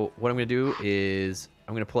 so what I'm going to do is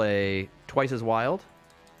I'm going to play Twice as Wild.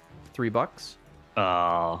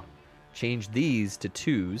 $3. Change these to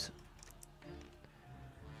 2s,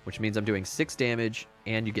 which means I'm doing 6 damage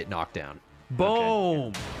and you get knocked down. Boom!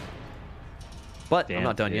 Okay. But I'm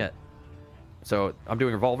not done yet. So I'm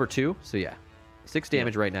doing Revolver 2, so yeah. 6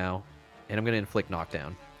 damage right now, and I'm going to inflict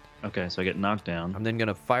knockdown. Okay, so I get knocked down. I'm then going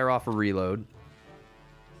to fire off a reload.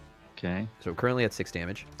 Okay. So currently at 6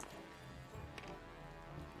 damage.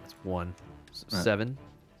 That's 1. So 7.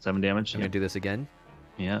 7 damage. I'm going to do this again.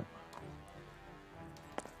 Yeah.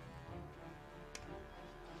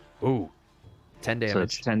 Ooh. 10 damage. So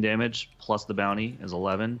it's 10 damage plus the bounty is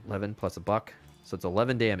 11. 11 plus $1. So it's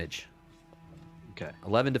 11 damage. Okay.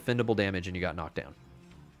 11 defendable damage, and you got knocked down.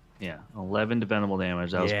 Yeah. 11 defendable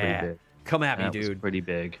damage. That was pretty big. Come at me, that dude. was pretty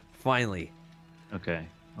big. Finally. Okay.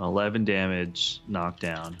 11 damage,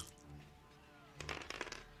 knockdown.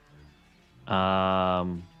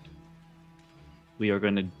 We are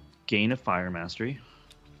going to gain a fire mastery.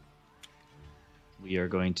 We are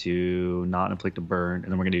going to not inflict a burn,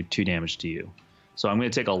 and then we're going to do 2 damage to you. So I'm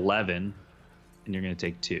going to take 11, and you're going to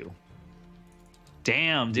take 2.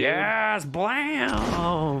 Damn, dude. Yes,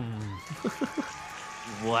 blam.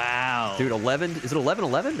 Wow. Dude, 11. Is it 11,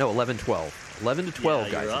 11? No, 11, 12. 11 to 12,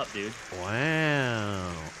 yeah, guys. You're up, dude.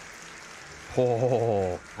 Wow.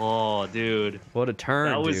 Oh, dude. What a turn,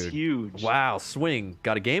 dude. That was huge. Wow, swing.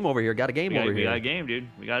 Got a game over here. Got a game over here. We got a game, dude.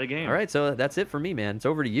 We got a game. All right, so that's it for me, man. It's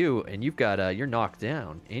over to you, and you've got, you're knocked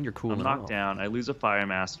down, and you're cooling I'm knocked down. I lose a fire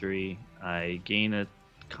mastery. I gain a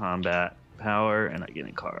combat power, and I gain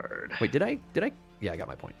a card. Wait, did I? Yeah, I got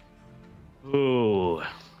my point. Ooh.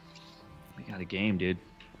 We got a game, dude.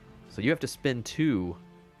 So you have to spend 2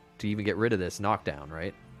 to even get rid of this knockdown,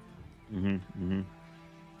 right? Mm-hmm. Mm-hmm.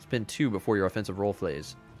 Spend 2 before your offensive roll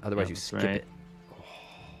phase. Otherwise, you skip it. Oh.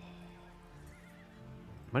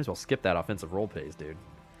 Might as well skip that offensive roll phase, dude.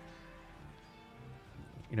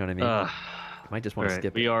 You know what I mean? Might just want to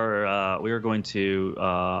skip it. We are going to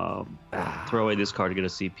throw away this card to get a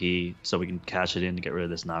CP so we can cash it in to get rid of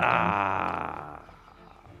this knockdown.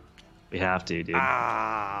 We have to, dude.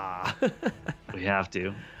 We have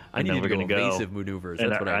to. I needed to go evasive maneuvers.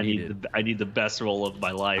 That's what I needed. I need the best roll of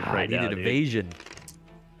my life right now. I needed evasion.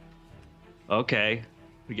 Okay.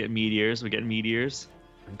 We get meteors. We get meteors.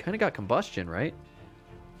 I kind of got combustion, right?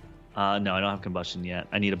 No, I don't have combustion yet.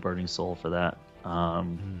 I need a burning soul for that.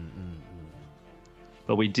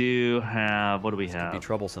 But we do have. What do we have? Could be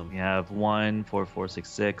troublesome. We have 1, 4, 4, 6,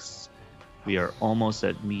 6. We are almost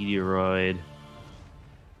at meteoroid.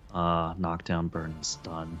 Knockdown, burn, and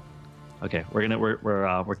stun. Okay, we're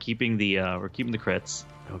keeping the crits.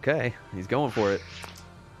 Okay, he's going for it.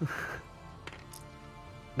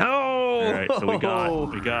 No. All right, so we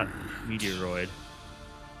got meteoroid,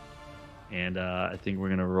 and I think we're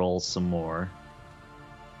gonna roll some more.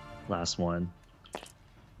 Last one.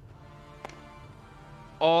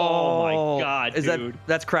 Oh my god, dude.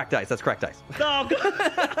 That's cracked dice. That's cracked dice. No.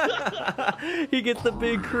 He gets the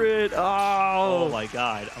big crit. Oh my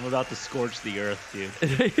god. I'm about to scorch the earth,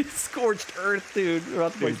 dude. Scorched earth, dude. We're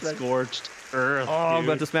about to dude, scorched earth, dude. I'm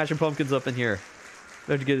about to smash some pumpkins up in here.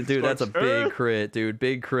 Dude, that's a big crit, dude.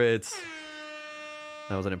 Big crits.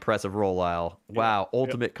 That was an impressive roll, Lyle. Wow,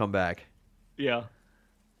 ultimate comeback. Yeah.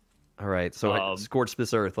 All right, so I scorched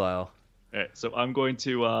this earth, Lyle. All right, so I'm going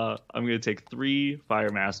to take 3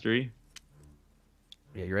 fire mastery.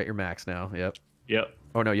 Yeah, you're at your max now. Yep. Yep.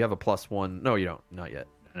 Oh no, you have a +1. No, you don't. Not yet.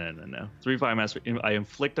 No. 3 fire mastery. I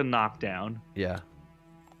inflict a knockdown. Yeah.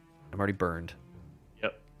 I'm already burned.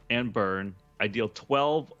 Yep. And burn. I deal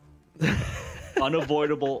 12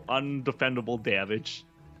 unavoidable, undefendable damage.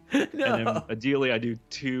 No. And then ideally, I do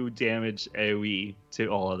 2 damage AoE to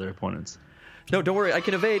all other opponents. No, don't worry. I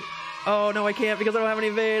can evade. Oh, no, I can't because I don't have any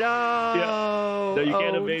evade. Oh. Yeah. No, you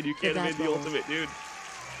can't evade. You can't evade the ultimate, dude.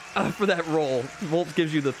 For that roll. Volt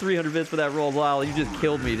gives you the 300 bits for that roll. Lyle, you just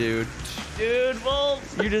killed me, dude. Dude, Volt.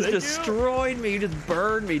 You just destroyed me. You just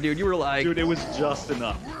burned me, dude. You were like... Dude, it was just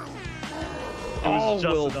enough. All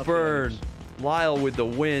will burn. Lyle with the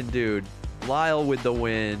win, dude. Lyle with the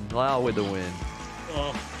win. Lyle with the win.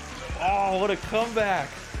 Oh, what a comeback.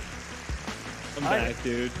 I'm back,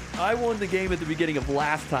 dude. I won the game at the beginning of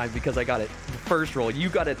last time because I got it the first roll. You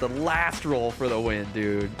got it the last roll for the win,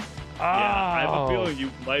 dude. I have a feeling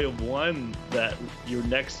you might have won your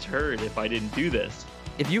next turn if I didn't do this.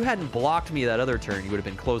 If you hadn't blocked me that other turn, you would have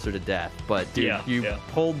been closer to death. But dude, you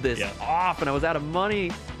pulled this off, and I was out of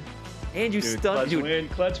money. And you stunned,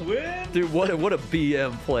 dude. Clutch win. Dude, what a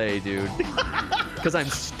BM play, dude. Because I'm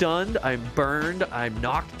stunned, I'm burned, I'm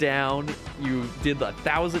knocked down. You did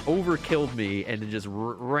 1,000, overkilled me, and just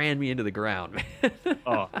ran me into the ground, man.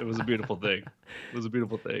 Oh, it was a beautiful thing. It was a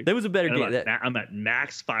beautiful thing. That was a better game. I'm at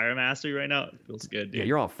max fire mastery right now. It feels good, dude. Yeah,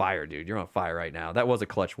 you're on fire, dude. You're on fire right now. That was a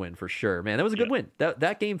clutch win for sure, man. That was a good win.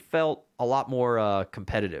 That game felt a lot more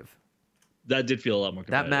competitive. That did feel a lot more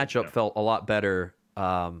competitive. That matchup felt a lot better.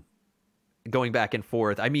 Going back and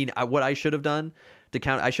forth. I mean, what I should have done to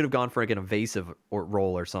count, I should have gone for like an evasive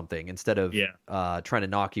roll or something instead of trying to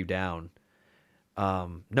knock you down,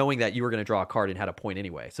 knowing that you were going to draw a card and had a point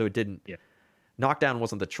anyway. So it didn't. Yeah. Knockdown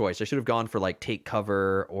wasn't the choice. I should have gone for like take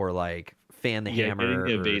cover or like fan the hammer.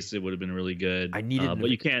 Getting evasive would have been really good. I needed, but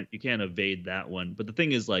you can't evade that one. But the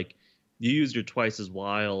thing is, like, you used your twice as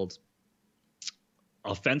wild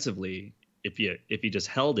offensively. If you just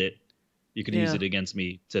held it, you could use it against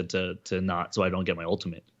me to not, so I don't get my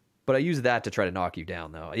ultimate. But I used that to try to knock you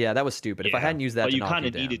down, though. Yeah, that was stupid. If I hadn't used that, but you kind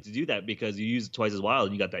of needed to do that because you used twice as wild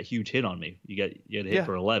and you got that huge hit on me. You had a hit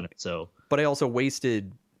for 11. So, but I also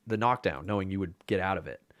wasted the knockdown, knowing you would get out of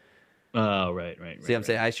it. Oh, right. See, I'm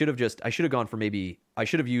saying I should have gone for I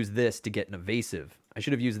should have used this to get an evasive. I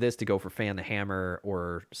should have used this to go for fan the hammer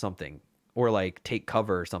or something, or like take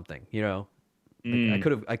cover or something. You know. Like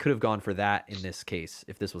I could have gone for that in this case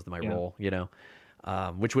if this was my role, you know,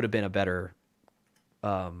 which would have been a better,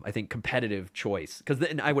 I think, competitive choice. Because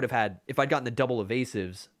then I would have had, if I'd gotten the double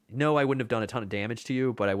evasives, no, I wouldn't have done a ton of damage to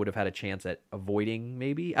you, but I would have had a chance at avoiding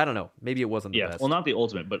maybe. I don't know. Maybe it wasn't the best. Well, not the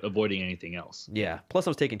ultimate, but avoiding anything else. Yeah. Plus I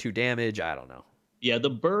was taking 2 damage. I don't know. Yeah, the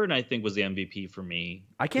burn, I think, was the MVP for me.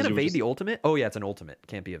 I can't evade the ultimate? Oh, yeah, it's an ultimate.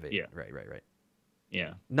 Can't be evaded. Yeah. Right.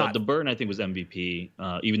 Yeah, but the burn I think was MVP,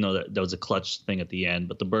 even though that was a clutch thing at the end.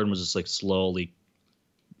 But the burn was just like slowly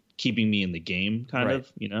keeping me in the game, kind of,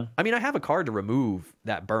 you know. I mean, I have a card to remove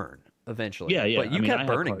that burn eventually. Yeah. But you kept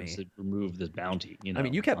burning me. To remove this bounty, you know. I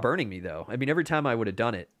mean, you kept burning me though. I mean, every time I would have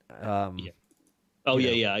done it.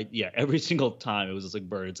 Every single time it was just like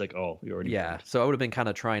burn. It's like, oh, you already. Yeah, burned. So I would have been kind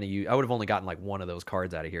of trying to use. I would have only gotten like one of those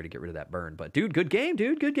cards out of here to get rid of that burn. But dude, good game,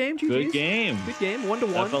 GG's. Good game. Good game. 1-1.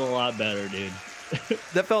 That felt a lot better, dude.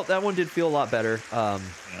 that one did feel a lot better.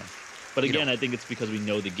 But again, I think it's because we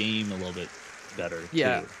know the game a little bit better.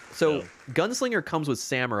 Yeah. Too. So Gunslinger comes with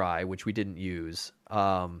Samurai, which we didn't use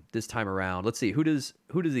this time around. Let's see, who does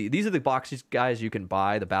these are the boxes, guys, you can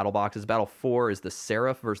buy, the battle boxes. Battle 4 is the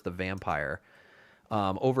Seraph versus the Vampire.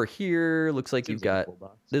 Over here looks like you've got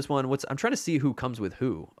this one. I'm trying to see who comes with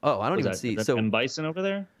who. Oh, I don't even see. So and Bison over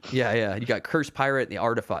there. Yeah. You got Cursed Pirate and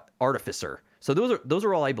the Artificer. So those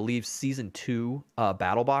are all, I believe, season 2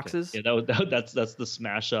 battle boxes. Yeah, that's the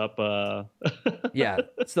smash up. Yeah.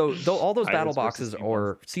 So all those battle boxes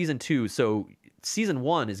are season 2. So season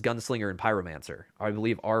 1 is Gunslinger and Pyromancer. I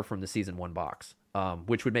believe are from the season 1 box,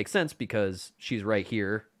 which would make sense because she's right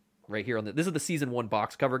here on this is the season 1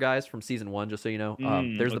 box cover, guys, from season 1. Just so you know,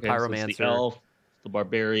 there's the Pyromancer, so it's the elf, the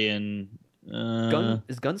barbarian.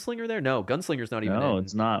 Is Gunslinger there? No, Gunslinger's not even. No, in.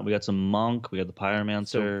 It's not. We got some monk. We got the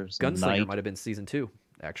pyromancer. So Gunslinger might have been season 2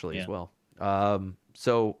 actually as well.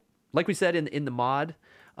 So like we said in the mod,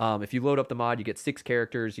 if you load up the mod, you get 6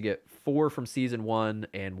 characters. You get 4 from season 1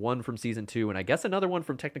 and 1 from season 2, and I guess another one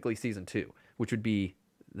from technically season 2, which would be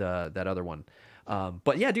that other one.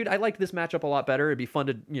 But yeah, dude, I liked this matchup a lot better. It'd be fun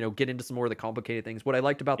to get into some more of the complicated things. What I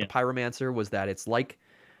liked about the Pyromancer was that it's like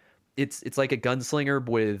a gunslinger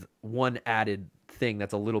with one added thing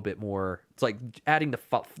that's a little bit more. It's like adding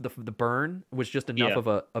the burn was just enough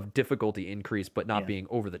of difficulty increase, but not being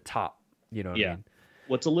over the top. You know what I mean?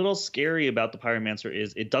 What's a little scary about the Pyromancer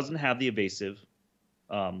is it doesn't have the evasive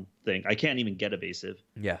thing. I can't even get evasive.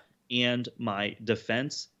 Yeah. And my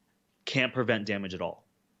defense can't prevent damage at all.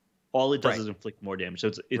 All it does is inflict more damage.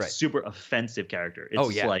 So it's super offensive character.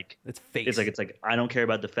 It's like it's face. It's like I don't care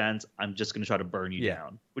about defense. I'm just gonna try to burn you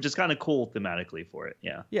down, which is kind of cool thematically for it.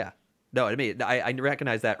 Yeah. Yeah. No, I mean I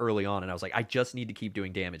recognized that early on, and I was like, I just need to keep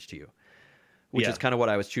doing damage to you, which is kind of what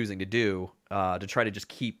I was choosing to do, to try to just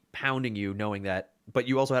keep pounding you, knowing that. But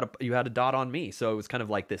you also had a dot on me, so it was kind of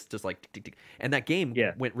like this, just like tick, tick, tick. And that game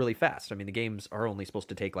went really fast. I mean, the games are only supposed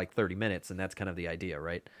to take like 30 minutes, and that's kind of the idea,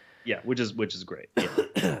 right? Yeah, which is great.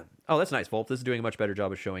 Yeah. Oh, that's nice, Wolf. This is doing a much better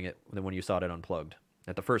job of showing it than when you saw it unplugged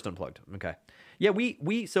at the first unplugged. Okay, yeah,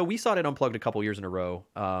 we saw it unplugged a couple years in a row,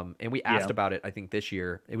 and we asked about it. I think this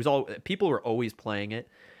year it was all people were always playing it,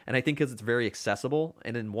 and I think because it's very accessible.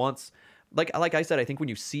 And then once like I said, I think when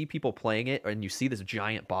you see people playing it and you see this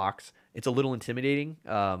giant box, it's a little intimidating.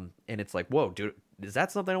 And it's like, whoa, dude, is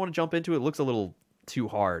that something I want to jump into? It looks a little too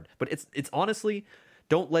hard, but it's honestly,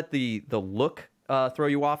 don't let the look throw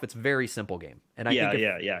you off. It's a very simple game, and I think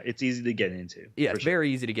it's easy to get into. Yeah, it's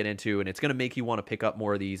very easy to get into, and it's going to make you want to pick up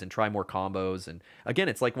more of these and try more combos. And again,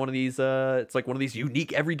 it's like one of these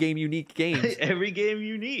unique every game unique games. Every game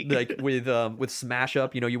unique. Like with Smash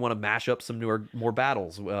Up, you want to mash up some more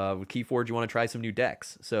battles. With Keyforge, you want to try some new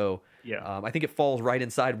decks. So I think it falls right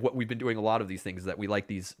inside what we've been doing. A lot of these things that we like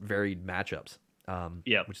these varied matchups.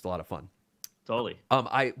 Which is a lot of fun. Totally.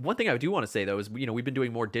 One thing I do want to say though is we've been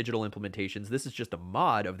doing more digital implementations. This is just a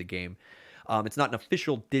mod of the game. It's not an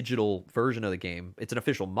official digital version of the game. It's an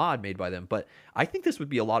official mod made by them. But I think this would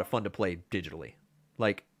be a lot of fun to play digitally.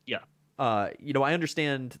 Like, I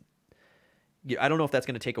understand. I don't know if that's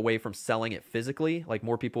going to take away from selling it physically, like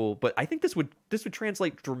more people. But I think this would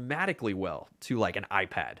translate dramatically well to like an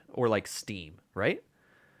iPad or like Steam, right?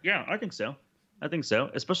 Yeah, I think so.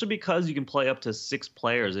 Especially because you can play up to 6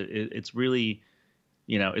 players. It's really,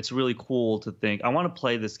 it's really cool to think, I want to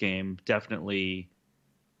play this game definitely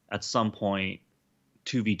at some point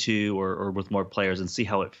 2v2 or with more players and see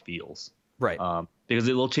how it feels. Right. Because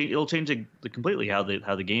it'll change completely how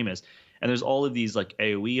the game is. And there's all of these like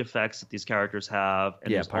AoE effects that these characters have,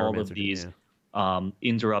 and there's all of these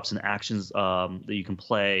interrupts and actions that you can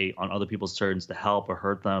play on other people's turns to help or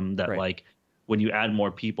hurt them. That like, when you add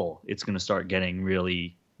more people, it's going to start getting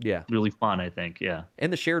really fun, I think. Yeah.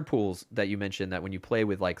 And the shared pools that you mentioned, that when you play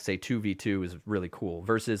with like say 2v2 is really cool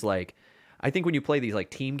versus like, I think when you play these like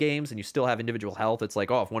team games and you still have individual health, it's like,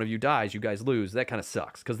 oh, if one of you dies, you guys lose. That kind of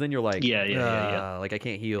sucks, because then you're like, like I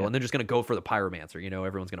can't heal, and they're just going to go for the pyromancer.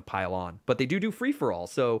 Everyone's going to pile on. But they do free for all,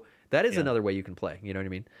 so that is another way you can play. You know what I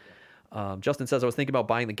mean? Justin says, I was thinking about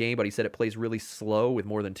buying the game, but he said it plays really slow with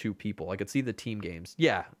more than 2 people. I could see the team games.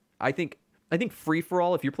 Yeah, I think free for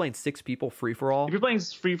all. If you're playing 6 people, free for all. If you're playing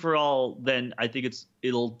free for all, then I think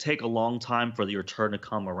it'll take a long time for your turn to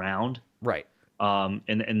come around. Right.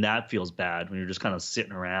 And that feels bad when you're just kind of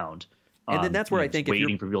sitting around. And then that's where I think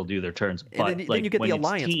waiting for people to do their turns. But then you get the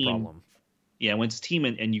alliance problem. Yeah, when it's team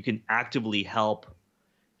and you can actively help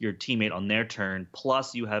your teammate on their turn,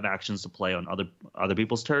 plus you have actions to play on other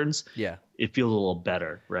people's turns. Yeah, it feels a little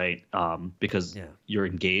better, right? Because you're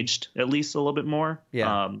engaged at least a little bit more.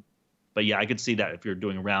 Yeah. But yeah, I could see that if you're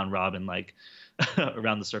doing a round robin, like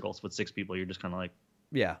around the circles with 6 people, you're just kind of like.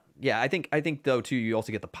 Yeah. I think though too, you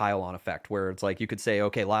also get the pile on effect where it's like you could say,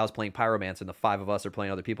 okay, Lyle's playing Pyromancer and the 5 of us are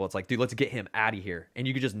playing other people. It's like, dude, let's get him out of here, and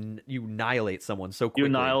you could just you annihilate someone so quickly. You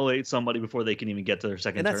annihilate somebody before they can even get to their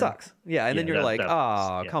second turn. And that sucks. Yeah, and then you're like,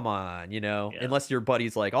 come on, unless your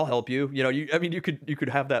buddy's like, I'll help you. You could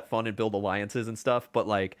have that fun and build alliances and stuff, but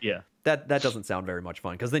like, that doesn't sound very much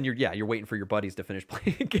fun, because then you're waiting for your buddies to finish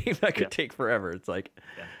playing a game that could take forever. It's like,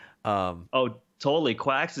 totally.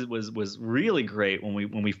 Quacks was really great when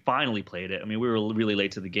we finally played it. I mean, we were really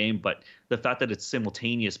late to the game, but the fact that it's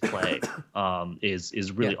simultaneous play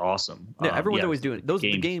is really awesome. Yeah, everyone's always doing those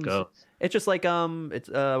games. It's just like it's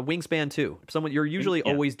Wingspan 2. You're usually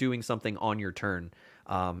always doing something on your turn.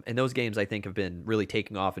 And those games I think have been really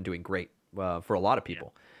taking off and doing great for a lot of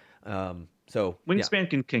people. So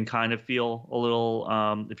Wingspan can kind of feel a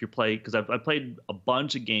little if you play, because I played a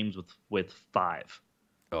bunch of games with 5.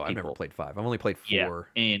 Oh, I've never played 5. I've only played 4.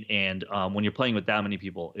 Yeah, and when you're playing with that many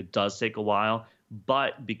people, it does take a while.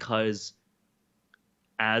 But because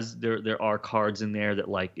as there are cards in there that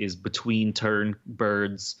like is between turn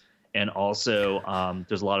birds, and also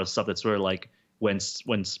there's a lot of stuff that's sort of like when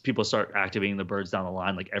people start activating the birds down the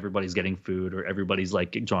line, like everybody's getting food or everybody's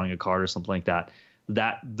like drawing a card or something like that.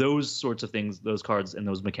 Those sorts of things, those cards and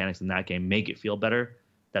those mechanics in that game make it feel better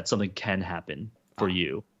that something can happen for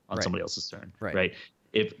you on somebody else's turn, right?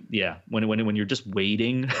 When you're just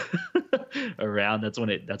waiting around, that's when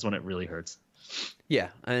it really hurts. Yeah,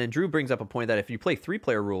 and Drew brings up a point that if you play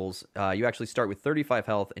 3-player rules, you actually start with 35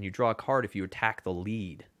 health and you draw a card if you attack the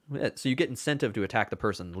lead. So you get incentive to attack the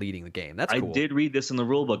person leading the game. That's cool. I did read this in the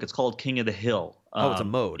rule book. It's called King of the Hill. It's a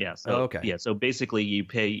mode. Yeah. So, okay. Yeah. So basically, you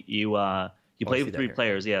play with 3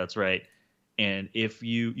 players. Yeah, that's right. And if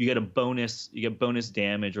you get a bonus, you get bonus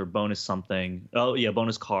damage or bonus something. Oh yeah,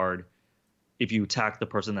 bonus card if you attack the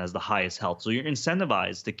person that has the highest health. So you're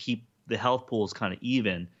incentivized to keep the health pools kind of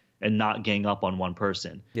even and not gang up on one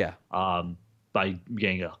person. Yeah. By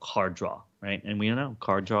getting a card draw, right? And we know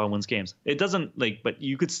card draw wins games. It doesn't but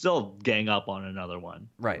you could still gang up on another one,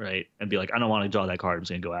 right? And be like, I don't want to draw that card. I'm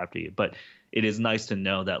just gonna go after you. But it is nice to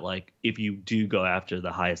know that like if you do go after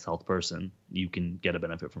the highest health person, you can get a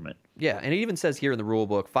benefit from it. Yeah, and it even says here in the rule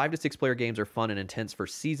book, 5 to 6 player games are fun and intense for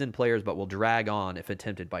seasoned players, but will drag on if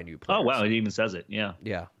attempted by new players. Oh wow, it even says it. Yeah.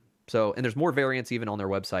 Yeah. So, and there's more variants even on their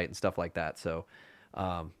website and stuff like that. So,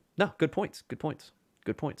 no, good points.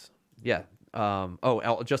 Yeah.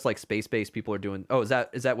 Just like Space Base, people are doing. Oh, is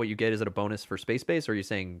that what you get? Is it a bonus for Space Base, or are you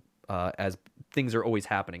saying as things are always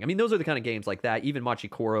happening? I mean, those are the kind of games like that. Even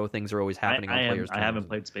Machikoro, things are always happening on players' turns. I haven't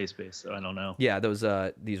played Space Base, so I don't know. Yeah, those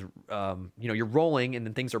you're rolling and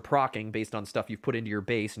then things are proccing based on stuff you've put into your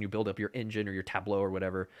base, and you build up your engine or your tableau or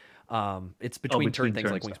whatever. It's between turn things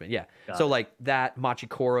like Wingspan. Yeah. So like that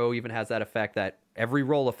Machikoro even has that effect that every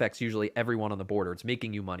roll affects usually everyone on the border. It's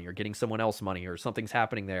making you money or getting someone else money or something's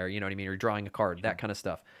happening there. You know what I mean? Or drawing a card, that kind of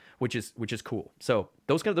stuff, which is cool. So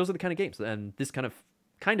those are the kind of games, and this kind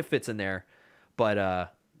of fits in there. But I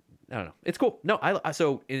don't know. It's cool. No,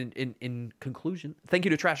 so in conclusion, thank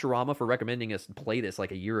you to Trashorama for recommending us play this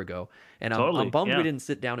like a year ago. And I'm bummed we didn't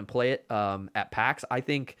sit down and play it at PAX. I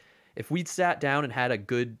think if we'd sat down and had a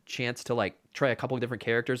good chance to like try a couple of different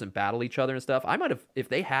characters and battle each other and stuff, I might have, if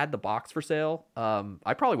they had the box for sale,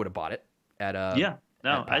 I probably would have bought it at yeah.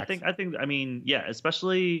 No, I think I mean, yeah,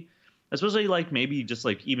 especially like maybe just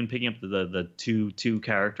like even picking up the two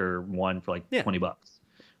character one for like $20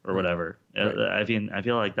 or whatever. Right. I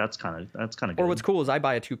feel like that's kind of good. Or what's cool is I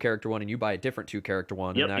buy a 2-character one and you buy a different 2-character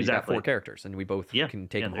one, and now you got 4 characters, and we both can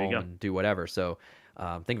take them home and do whatever. So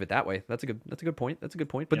think of it that way. That's a good point.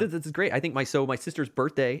 But this is great. I think my sister's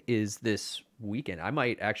birthday is this weekend. I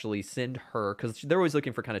might actually send her, because they're always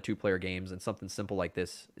looking for kind of 2-player games, and something simple like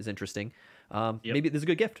this is interesting. Maybe this is a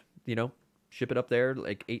good gift. Ship it up there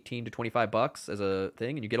like $18 to $25 as a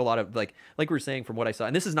thing, and you get a lot of like we were saying from what I saw.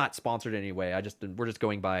 And this is not sponsored in any way. We're just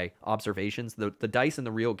going by observations. The dice in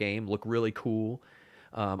the real game look really cool.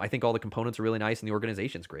 I think all the components are really nice, and the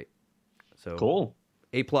organization's great. So cool.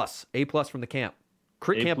 A+ from the camp.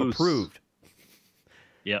 Crit Camp approved.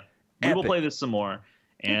 Yeah, we will play this some more,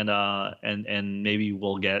 and maybe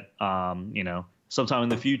we'll get sometime in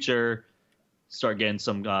the future start getting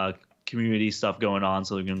some community stuff going on,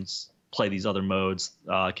 so we can play these other modes,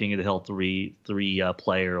 King of the Hill 3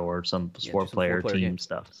 player or some 4-player team game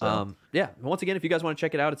stuff. So. Once again, if you guys want to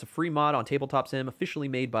check it out, it's a free mod on Tabletop Sim, officially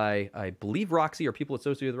made by, I believe, Roxy or people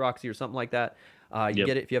associated with Roxy or something like that. You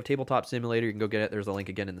get it if you have Tabletop Simulator. You can go get it. There's a link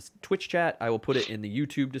again in the Twitch chat. I will put it in the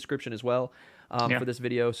YouTube description as well for this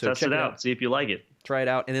video. So test it out. See if you like it. Try it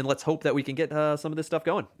out, and then let's hope that we can get some of this stuff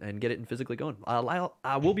going and get it physically going.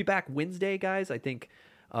 We'll be back Wednesday, guys. I think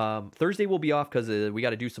Thursday we'll be off because we got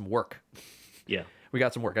to do some work. Yeah, we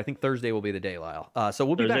got some work. I think Thursday will be the day, Lyle. So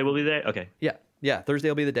we'll be Thursday back. will be the day. Okay. Yeah. Thursday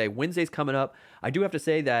will be the day. Wednesday's coming up. I do have to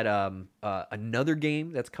say that another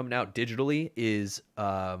game that's coming out digitally is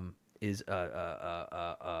what is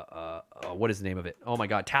the name of it? Oh my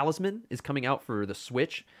God, Talisman is coming out for the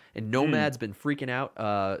Switch, and Nomad's been freaking out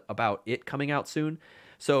about it coming out soon.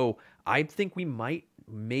 So I think we might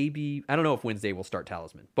I don't know if Wednesday will start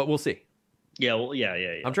Talisman, but we'll see. Yeah, well,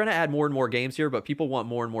 yeah. I'm trying to add more and more games here, but people want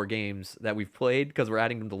more and more games that we've played because we're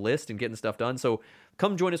adding them to the list and getting stuff done. So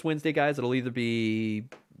come join us Wednesday, guys. It'll either be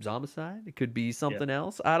Zombicide, it could be something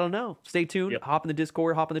else. I don't know. Stay tuned. Hop in the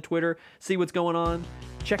Discord, hop in the Twitter, see what's going on.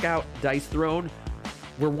 Check out Dice Throne.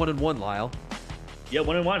 We're 1-1, Lyle. Yeah,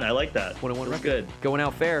 1-1. I like that. 1-1. That's good. Going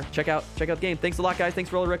out fair. Check out the game. Thanks a lot, guys. Thanks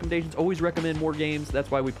for all the recommendations. Always recommend more games.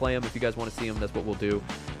 That's why we play them. If you guys want to see them, that's what we'll do.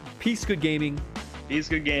 Peace, good gaming. Peace,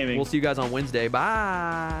 good gaming. We'll see you guys on Wednesday.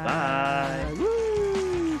 Bye. Bye. Woo.